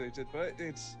populated, but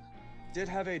it did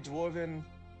have a dwarven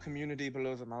community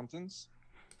below the mountains,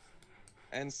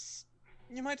 and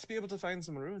you might be able to find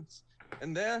some ruins.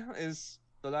 And there is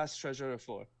the last treasure of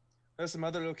 4. There's some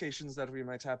other locations that we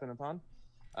might happen upon.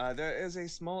 There is a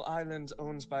small island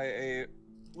owned by a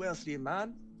wealthy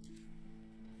man.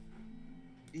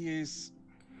 He's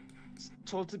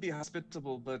told to be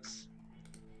hospitable, but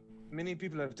many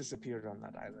people have disappeared on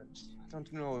that island. I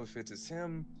don't know if it is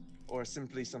him or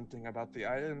simply something about the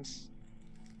island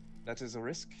that is a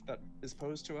risk that is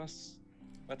posed to us,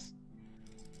 but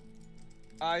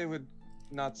I would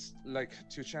not like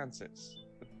to chance it,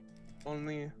 but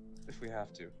only if we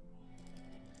have to.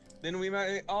 Then we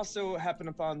might also happen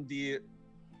upon the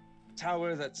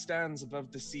tower that stands above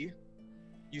the sea.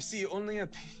 You see only a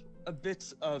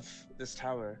bit of this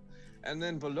tower, and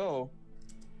then below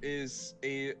is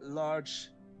a large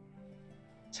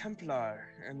Templar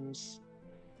and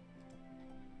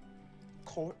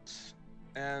court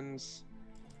and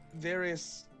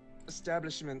various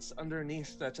establishments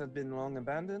underneath that have been long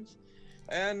abandoned,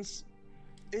 and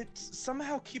it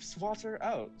somehow keeps water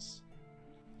out.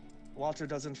 Water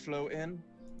doesn't flow in.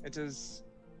 It is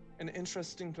an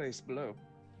interesting place below.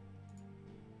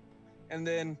 And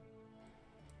then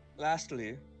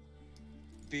lastly,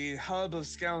 the hub of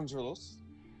scoundrels,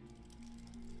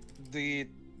 the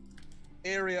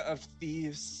area of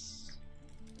thieves.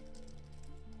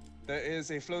 There is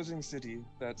a floating city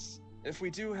that, if we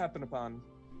do happen upon,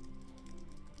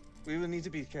 we will need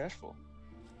to be careful.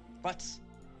 But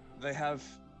they have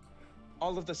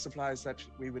all of the supplies that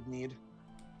we would need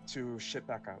to ship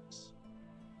back out.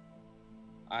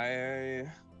 I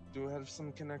do have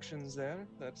some connections there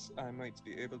that I might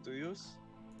be able to use.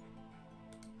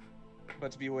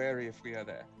 But be wary if we are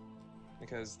there,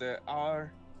 because there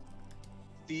are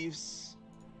thieves,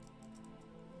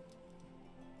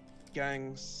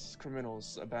 gangs,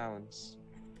 criminals abound.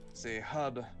 It's a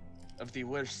hub of the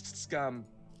worst scum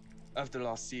of the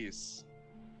Lost Seas.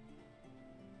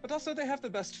 But also they have the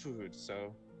best food,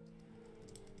 so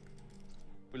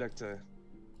we like to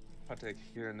partake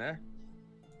here and there.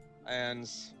 And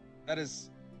that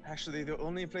is actually the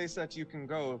only place that you can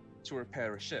go to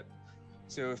repair a ship.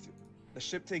 So if the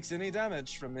ship takes any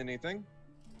damage from anything,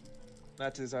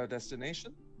 that is our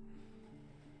destination.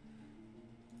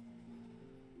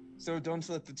 So don't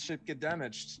let the ship get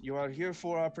damaged. You are here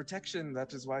for our protection.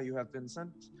 That is why you have been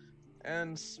sent.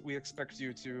 And we expect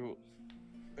you to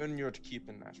earn your keep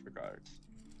in that regard.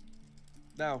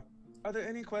 Now, are there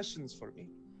any questions for me?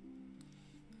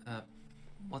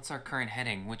 What's our current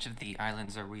heading? Which of the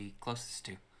islands are we closest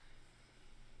to?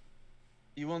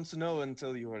 You won't know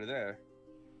until you are there.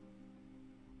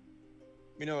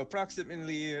 You know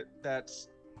approximately that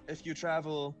if you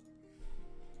travel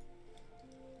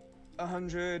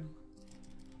 100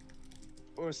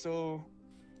 or so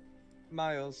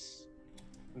miles,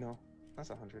 no, that's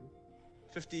 100,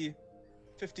 50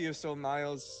 or so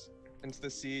miles into the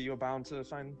sea, you're bound to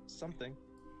find something.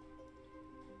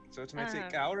 So it might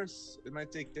take hours, it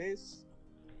might take days.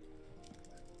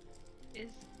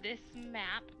 Is this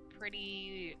map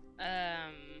pretty,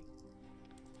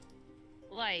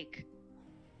 like,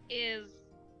 is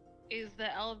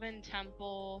the Elven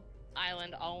Temple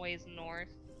Island always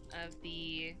north of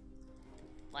the,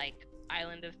 like,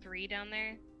 Island of Three down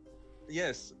there?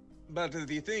 Yes, but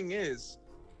the thing is,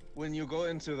 when you go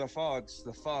into the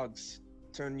fogs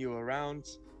turn you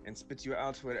around and spit you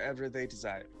out wherever they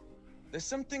desire. There's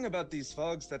something about these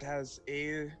fogs that has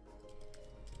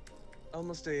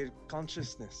almost a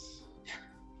consciousness.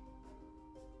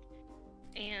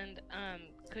 And,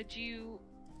 could you,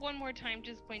 one more time,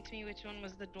 just point to me which one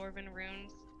was the Dwarven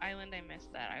Runes Island? I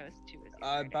missed that. I was too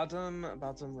busy. Bottom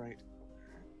right.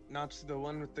 Not the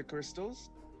one with the crystals.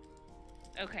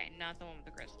 Okay, not the one with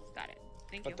the crystals. Got it.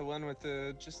 Thank you. But the one with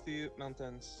just the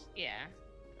mountains. Yeah,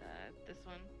 this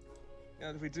one.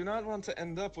 Yeah, we do not want to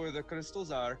end up where the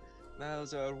crystals are.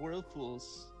 Those are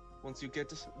whirlpools. Once you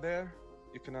get there,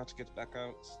 you cannot get back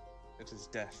out. It is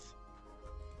death.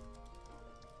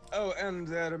 Oh, and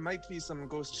there might be some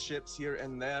ghost ships here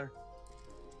and there.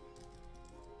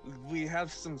 We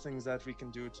have some things that we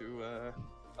can do to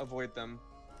avoid them,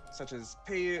 such as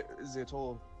pay the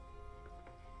toll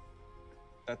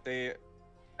that they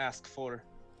ask for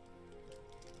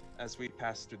as we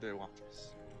pass through their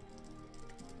waters.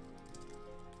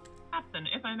 Captain,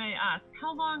 if I may ask,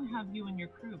 how long have you and your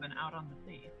crew been out on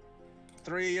the sea?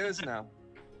 3 years now.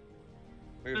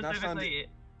 We've not found Specifically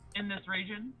in this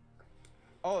region?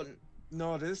 Oh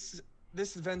no, this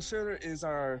venture is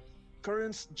our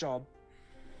current job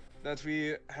that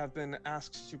we have been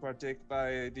asked to partake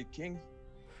by the king.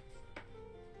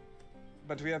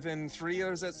 But we have been 3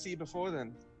 years at sea before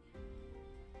then.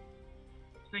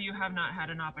 So you have not had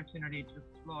an opportunity to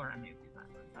explore any of these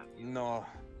islands, have you? No.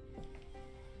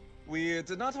 We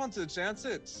did not want to chance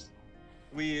it.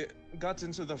 We got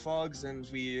into the fogs and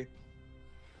we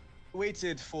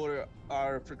waited for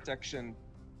our protection,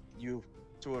 you,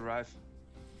 to arrive.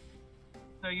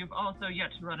 So you've also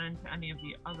yet to run into any of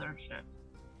the other ships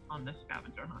on this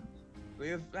scavenger hunt? We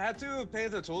have had to pay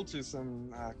the toll to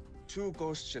some 2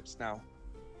 ghost ships now.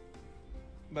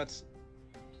 But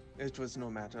it was no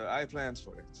matter. I planned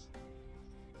for it.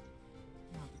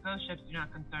 Well, those ships do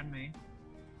not concern me.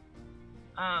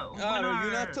 Are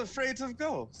you not afraid of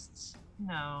ghosts?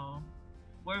 No.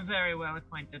 We're very well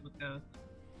acquainted with ghosts.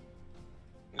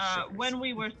 Sure. When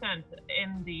we were sent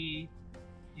in the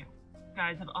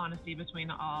guise of honesty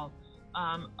between all,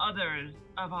 others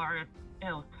of our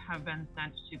ilk have been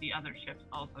sent to the other ships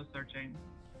also searching.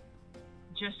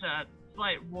 Just a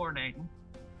slight warning.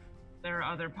 There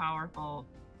are other powerful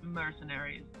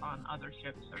mercenaries on other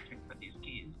ships searching for these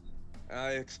keys.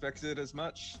 I expected as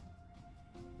much.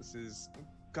 This is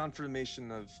confirmation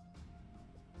of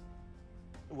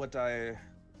what I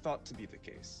thought to be the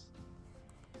case.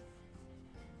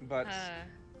 But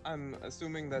I'm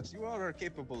assuming that you all are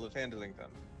capable of handling them.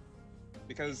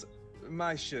 Because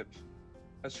my ship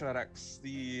attracts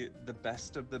the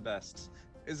best of the best.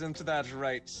 Isn't that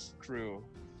right, crew?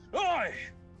 Oi!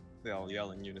 They all yell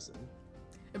in unison.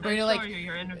 Braenna, like,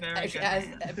 you're in a very as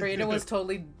good Braenna was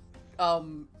totally,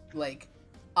 like,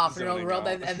 off in her own Zoning world,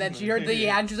 out. and then she heard the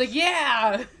yeah, and she was like,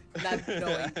 yeah! Not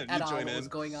knowing You at all join what was in.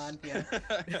 going on,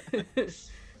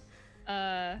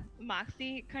 yeah.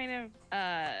 Moxie kind of,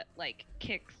 like,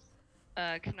 kicks,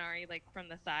 Canari, like, from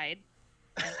the side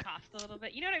and coughs a little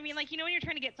bit. You know what I mean? Like, you know when you're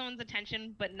trying to get someone's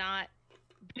attention, but not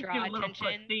draw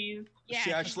attention? Yeah, She just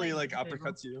actually like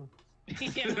uppercuts you.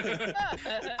 Yeah.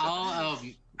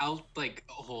 I'll like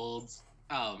hold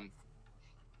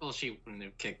well, she wouldn't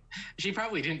have kicked. She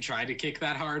probably didn't try to kick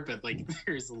that hard, but like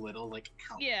there's a little like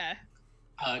ow. Yeah.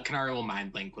 Canari will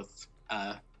mind link with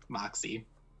Moxie.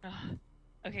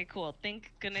 Okay. Okay, cool.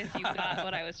 Thank goodness you got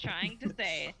what I was trying to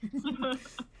say.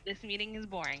 This meeting is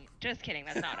boring. Just kidding.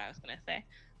 That's not what I was gonna say.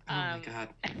 Oh my god.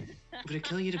 Would it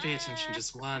kill you to pay attention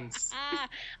just once?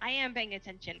 I am paying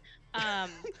attention.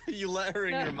 You let her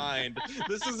in your mind.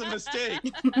 This is a mistake.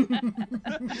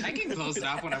 I can close it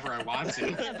off whenever I want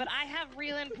to. But I have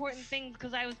real important things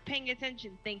because I was paying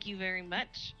attention. Thank you very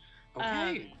much.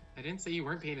 Okay. I didn't say you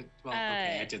weren't paying attention. Well,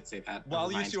 okay, I did say that. While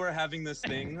Never you mind. two are having this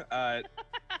thing,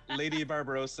 Lady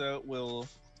Barbarossa will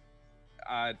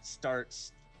start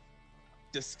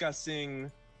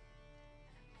discussing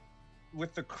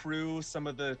with the crew some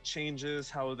of the changes,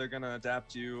 how they're gonna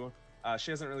adapt you.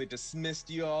 She hasn't really dismissed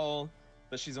you all,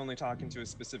 but she's only talking to a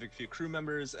specific few crew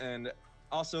members. And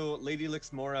also, Lady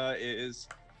Lixmora is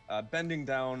bending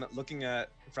down, looking at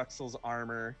Vrexil's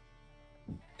armor,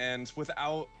 and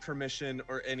without permission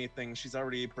or anything, she's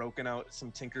already broken out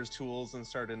some tinker's tools and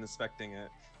started inspecting it.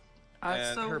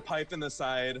 And so- her pipe in the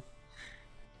side,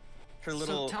 her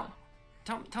little. So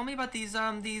tell me about these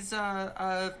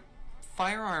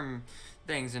firearm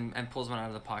things, and pulls one out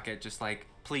of the pocket, just like,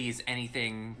 please,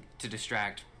 anything to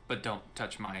distract, but don't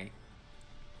touch my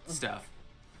stuff.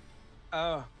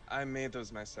 Oh, I made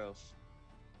those myself.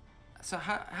 So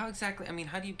how exactly? I mean,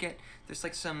 how do you get? There's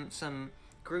like some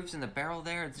grooves in the barrel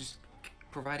there. It's just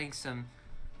providing some.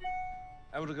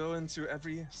 I will go into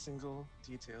every single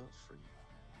detail for you.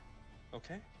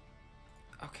 Okay?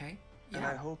 Okay. And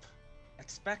I Yeah.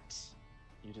 expect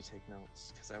you to take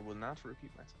notes, because I will not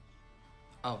repeat myself.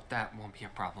 Oh, that won't be a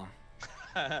problem.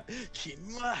 Keep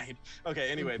in mind.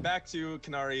 Okay, anyway, back to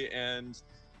Canari and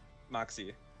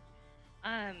Moxie.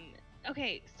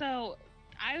 Okay, so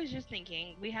I was just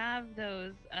thinking, we have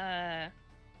those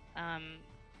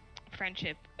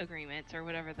friendship agreements or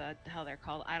whatever the hell they're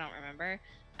called. I don't remember.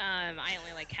 I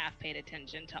only like half paid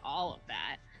attention to all of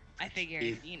that. I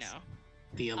figured, you know,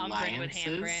 The Umbran would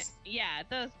hamper it. alliances? Yeah,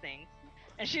 those things.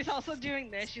 And she's also doing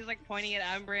this. She's like pointing at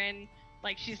Umbran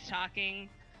like she's talking,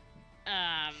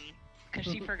 because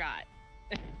she forgot.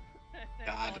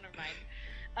 God. Oh, never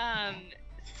mind.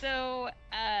 So,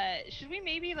 should we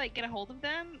maybe like get a hold of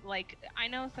them? Like, I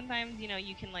know sometimes, you know,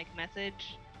 you can like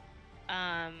message,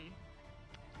 I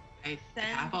send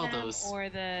have all them those. or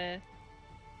the.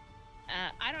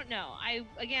 I don't know. I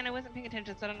wasn't paying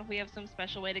attention, so I don't know if we have some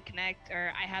special way to connect,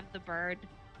 or I have the bird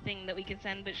thing that we can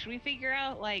send. But should we figure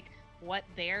out like what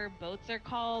their boats are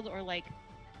called, or like,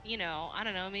 you know, I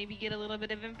don't know, maybe get a little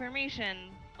bit of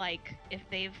information, like if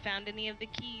they've found any of the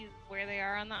keys, where they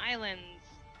are on the islands,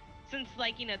 since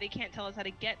like, you know, they can't tell us how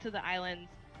to get to the islands.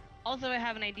 Also, I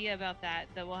have an idea about that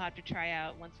we'll have to try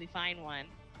out once we find one.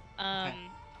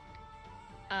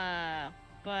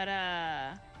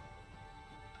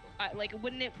 Like,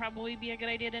 wouldn't it probably be a good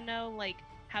idea to know, like,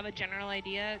 have a general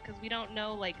idea? Because we don't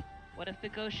know, like, what if the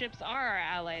ghost ships are our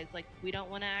allies? Like, we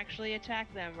don't want to actually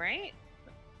attack them, right?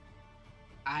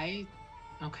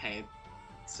 Okay.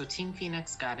 So Team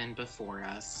Phoenix got in before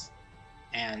us,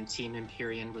 and Team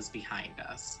Empyrean was behind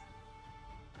us.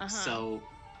 So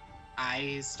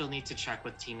I still need to check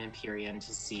with Team Empyrean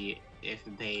to see if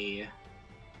they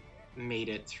made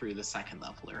it through the second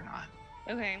level or not.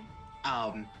 Okay.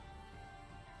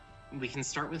 We can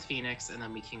start with Phoenix, and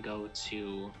then we can go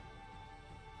to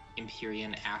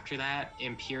Empyrean after that.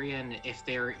 Empyrean, if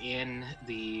they're in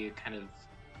the kind of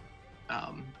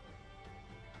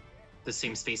the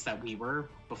same space that we were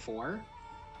before,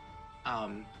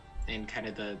 in kind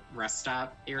of the rest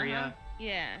stop area,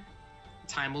 Yeah.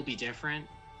 time will be different,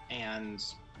 and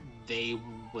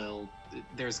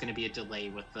there's going to be a delay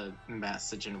with the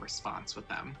message and response with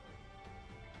them,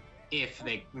 if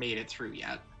they made it through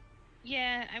yet.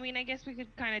 Yeah, I mean, I guess we could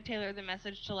kind of tailor the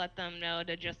message to let them know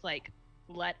to just, like,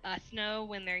 let us know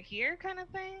when they're here kind of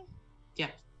thing. Yeah.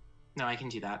 No, I can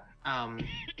do that.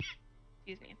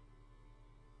 Excuse me.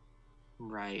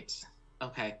 Right.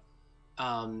 Okay.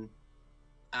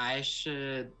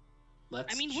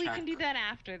 Let's I mean, we can do that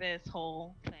after this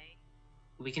whole thing.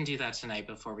 We can do that tonight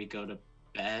before we go to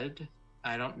bed.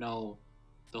 I don't know.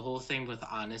 The whole thing with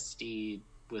honesty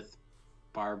with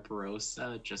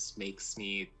Barbarossa just makes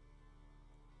me...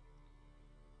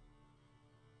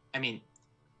 I mean,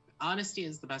 honesty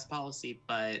is the best policy,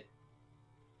 but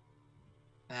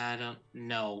I don't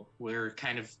know. We're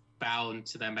kind of bound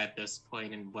to them at this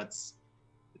point, and what's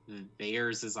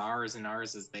theirs is ours and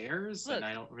ours is theirs, Look, and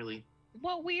I don't really...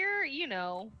 What we're, you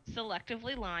know,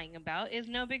 selectively lying about is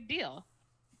no big deal.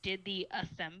 Did the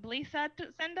assembly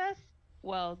send us?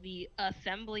 Well, the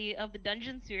assembly of the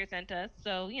dungeon sphere sent us,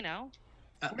 so, you know,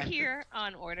 we're here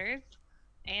on orders.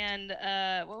 And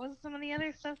what was some of the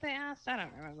other stuff they asked? I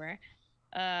don't remember.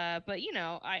 But, you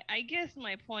know, I guess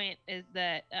my point is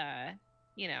that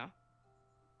you know,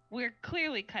 we're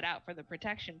clearly cut out for the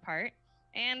protection part,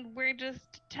 and we're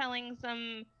just telling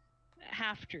some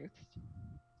half-truths.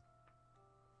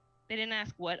 They didn't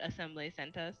ask what assembly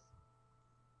sent us.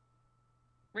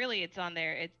 Really, it's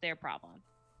their problem.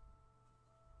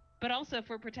 But also, if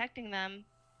we're protecting them,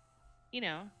 you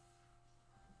know,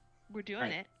 we're doing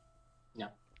Right. it.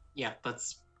 Yeah,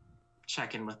 let's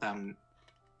check in with them.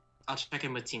 I'll check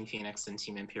in with Team Phoenix and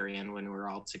Team Empyrean when we're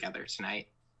all together tonight.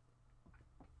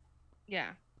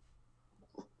 Yeah.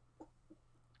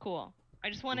 Cool. I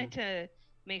just wanted to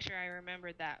make sure I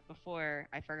remembered that before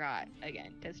I forgot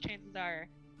again, because chances are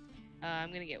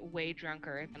I'm gonna get way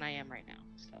drunker than I am right now.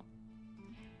 So.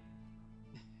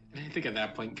 And I think at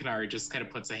that point, Canari just kind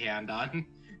of puts a hand on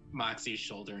Moxie's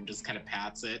shoulder and just kind of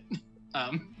pats it.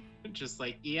 Just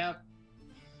like, yep.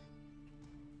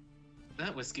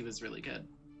 That whiskey was really good.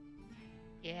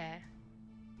 Yeah.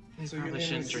 I So your probably name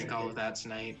shouldn't is- drink all of that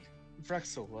tonight.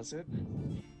 Vrexil, was it?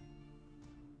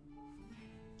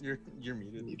 You're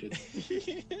muted.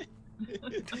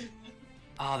 Muted.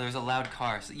 Oh, there's a loud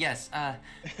car. So, yes,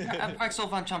 Vrexil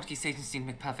von Chomsky, Satanstein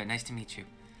McPuffet. Nice to meet you.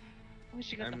 I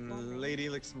wish you got the full I'm name. Lady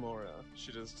Lixmora.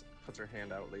 She just puts her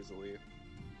hand out lazily.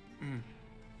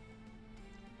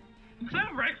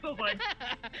 Vrexil's like,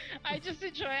 I just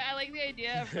enjoy. I like the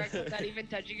idea of Vrexil not even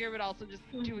touching her, but also just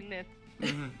doing this.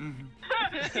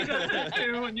 he does this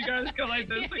too, and you guys go like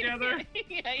this together.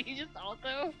 Yeah, you just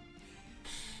also.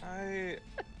 I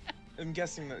am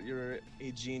guessing that you're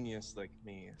a genius like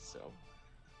me, so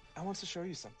I want to show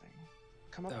you something.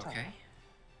 Come up top. Okay.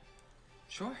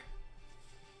 Sure.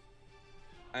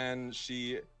 And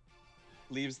she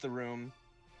leaves the room.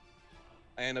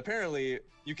 And apparently,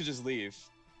 you could just leave.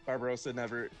 Barbarossa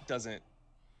never doesn't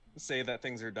say that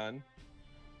things are done.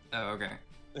 Oh, okay.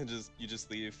 And you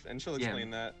just leave, and she'll Yeah, explain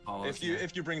that. always,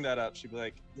 If you bring that up, she'll be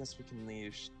like, "Yes, we can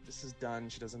leave. This is done."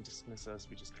 She doesn't dismiss us.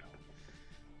 We just go.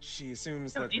 She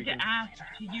assumes Don't that we need to can. ask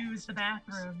to use the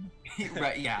bathroom.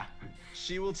 Right, yeah.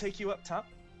 She will take you up top,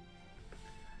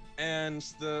 and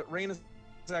the rain is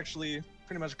actually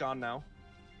pretty much gone now.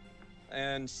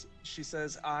 And she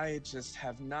says, "I just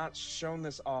have not shown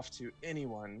this off to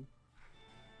anyone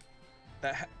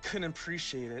that couldn't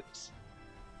appreciate it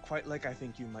quite like I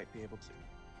think you might be able to."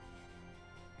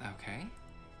 Okay.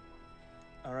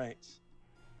 All right.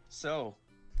 So,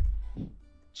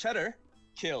 Cheddar,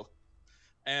 kill.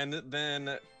 And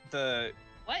then the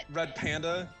What? red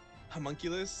panda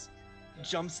homunculus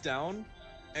jumps down,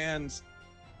 and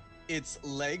its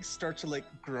legs start to like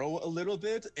grow a little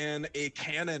bit, and a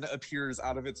cannon appears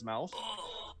out of its mouth.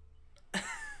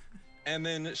 And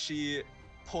then she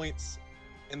points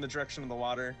in the direction of the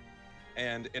water,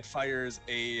 and it fires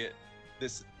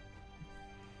this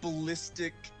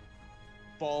ballistic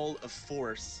ball of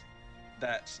force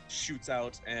that shoots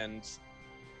out, and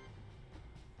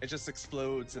it just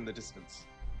explodes in the distance.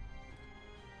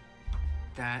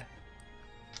 That.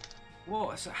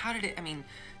 Whoa, so how did it. I mean,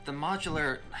 the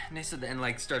modularness of the. And,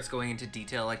 like, starts going into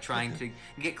detail, like, trying to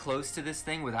get close to this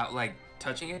thing without, like,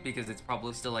 touching it, because it's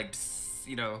probably still, like, psst,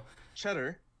 you know.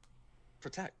 Cheddar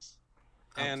protects.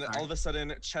 Oh, And sorry. all of a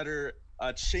sudden, Cheddar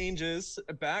changes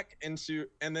back into,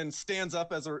 and then stands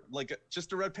up as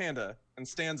just a red panda, and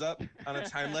stands up on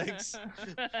its hind legs.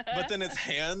 But then its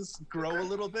hands grow a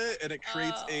little bit, and it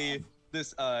creates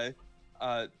this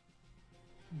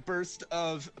burst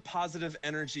of positive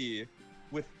energy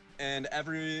and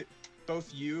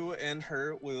both you and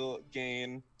her will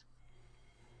gain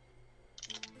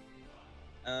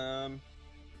 10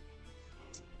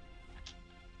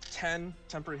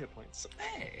 temporary hit points.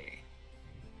 Hey.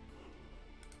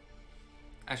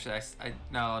 Actually,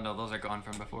 no, those are gone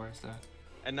from before, so.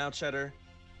 And now Cheddar,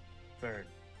 burn.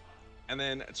 And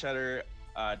then Cheddar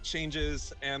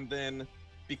changes and then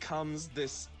becomes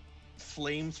this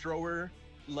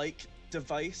flamethrower-like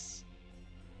device.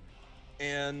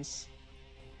 And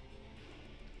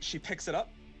she picks it up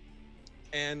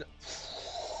and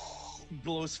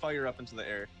blows fire up into the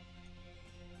air.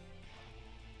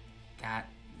 That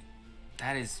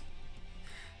is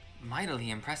mightily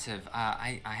impressive.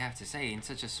 I have to say, in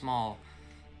such a small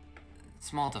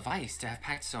device to have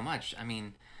packed so much. I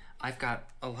mean, I've got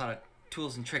a lot of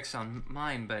tools and tricks on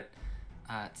mine, but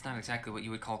it's not exactly what you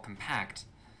would call compact.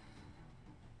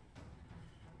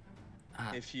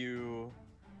 If you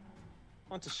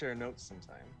want to share notes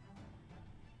sometime,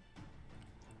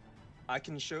 I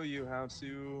can show you how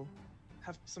to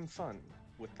have some fun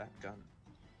with that gun.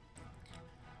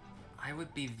 I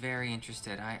would be very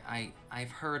interested.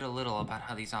 I've heard a little about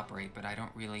how these operate, but I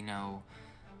don't really know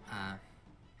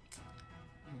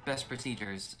best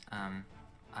procedures.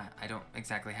 I don't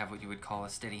exactly have what you would call a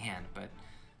steady hand, but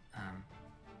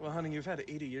Well, honey, you've had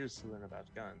 80 years to learn about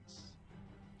guns.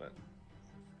 But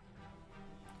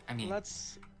I mean,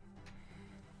 let's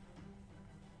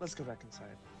go back inside.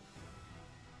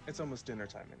 It's almost dinner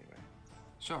time anyway.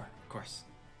 sure, of course.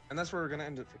 And that's where we're gonna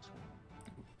end it for tonight.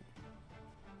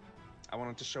 I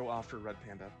wanted to show off for Red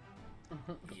Panda.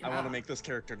 I want to make this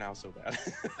character now so bad.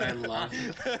 I love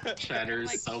Cheddar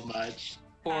Like- so much.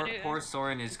 Poor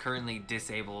Soren is currently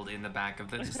disabled in the back of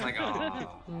the, just like, oh.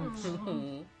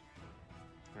 All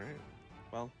right.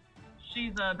 Well,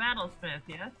 She's a battlesmith,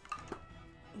 yes?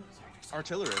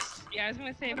 artillerist. Yeah, I was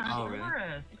gonna say Oh, really?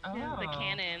 Artillerist. she has the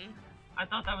cannon. I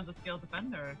thought that was a skilled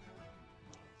defender.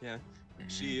 Yeah.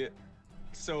 She.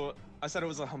 So I said it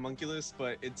was a homunculus,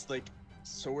 but it's like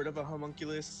sort of a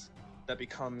homunculus that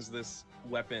becomes this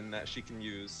weapon that she can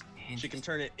use. She can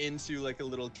turn it into like a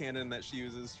little cannon that she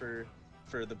uses for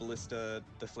the ballista,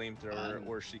 the flamethrower,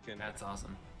 or she can That's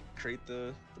awesome. create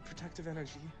the protective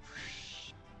energy.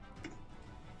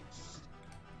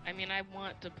 I mean, I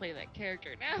want to play that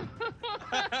character now.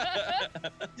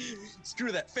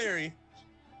 Screw that fairy.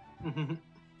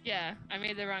 Yeah, I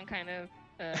made the wrong kind of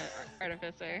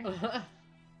artificer.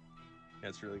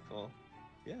 That's really cool.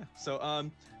 Yeah. So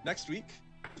next week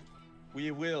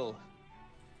we will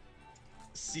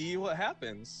see what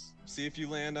happens. See if you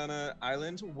land on an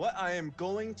island. What I am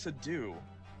going to do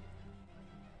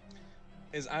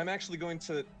is I'm actually going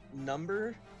to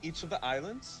number each of the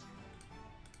islands,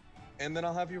 and then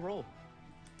I'll have you roll.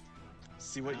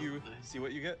 See what you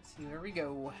get. See, there we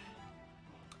go.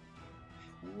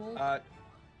 Cool.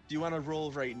 Do you want to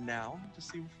roll right now to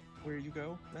see where you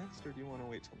go next, or do you want to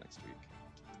wait till next week?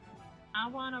 I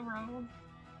want to roll.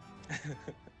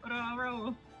 What do I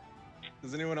roll?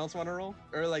 Does anyone else want to roll?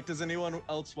 Or like, does anyone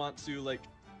else want to like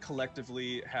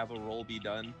collectively have a roll be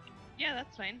done? Yeah,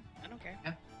 that's fine. I don't care.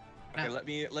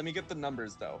 Okay, let me get the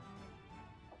numbers though.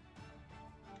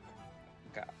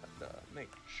 Got to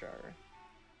make sure.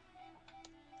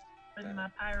 With my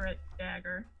pirate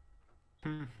dagger.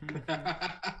 All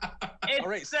It's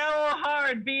right. so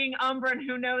hard being Umbran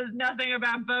who knows nothing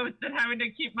about boats and having to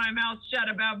keep my mouth shut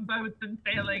about boats and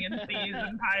sailing and seas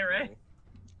and pirates.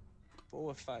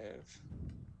 4, 5,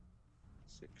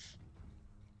 6,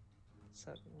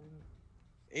 7,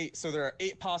 8. So there are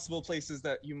 8 possible places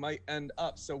that you might end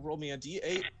up. So roll me a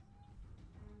d8.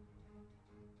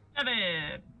 7.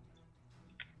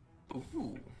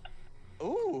 Ooh.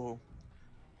 Ooh.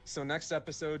 So next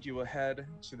episode, you will head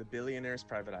to the billionaire's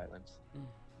private island,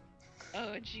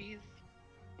 Oh, jeez.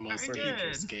 Most Very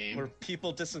people's good. game. where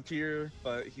people disappear,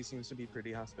 but he seems to be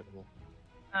pretty hospitable.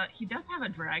 He does have a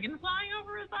dragon flying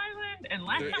over his island, and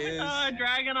last There time we saw a is-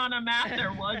 dragon on a map,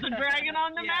 there was a dragon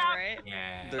on the Yeah, map. right?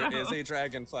 Yeah. There is a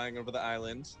dragon flying over the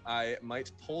island. I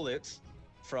might pull it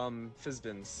from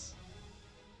Fizbin's.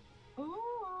 Ooh,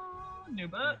 new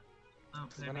book. Oh,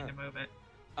 Why I mean to not? move it.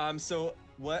 So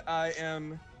what I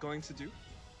am going to do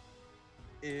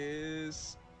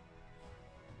is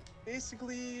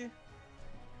basically,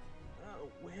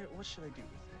 what should I do with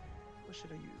it? What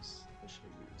should I use?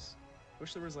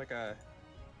 Wish there was like a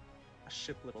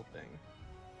ship little thing.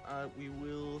 I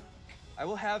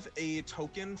will have a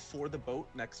token for the boat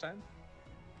next time.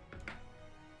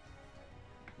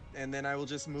 And then I will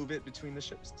just move it between the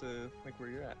ships to like where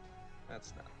you're at. That's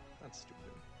stupid.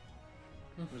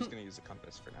 I'm just gonna use a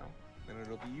compass for now. Then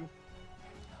it'll be you.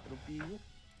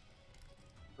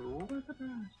 Who's the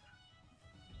first?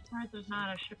 Surprised there's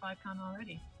not a ship icon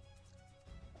already.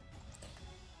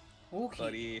 Okay.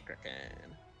 Buddy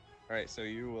Kraken. Alright, so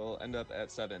you will end up at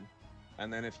 7.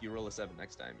 And then if you roll a 7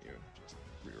 next time, you just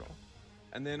reroll.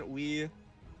 And then we'll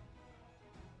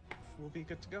be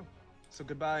good to go. So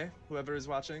goodbye, whoever is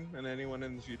watching and anyone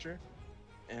in the future.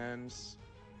 And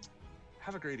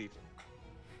have a great evening.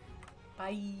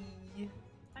 Bye.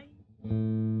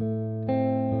 Bye.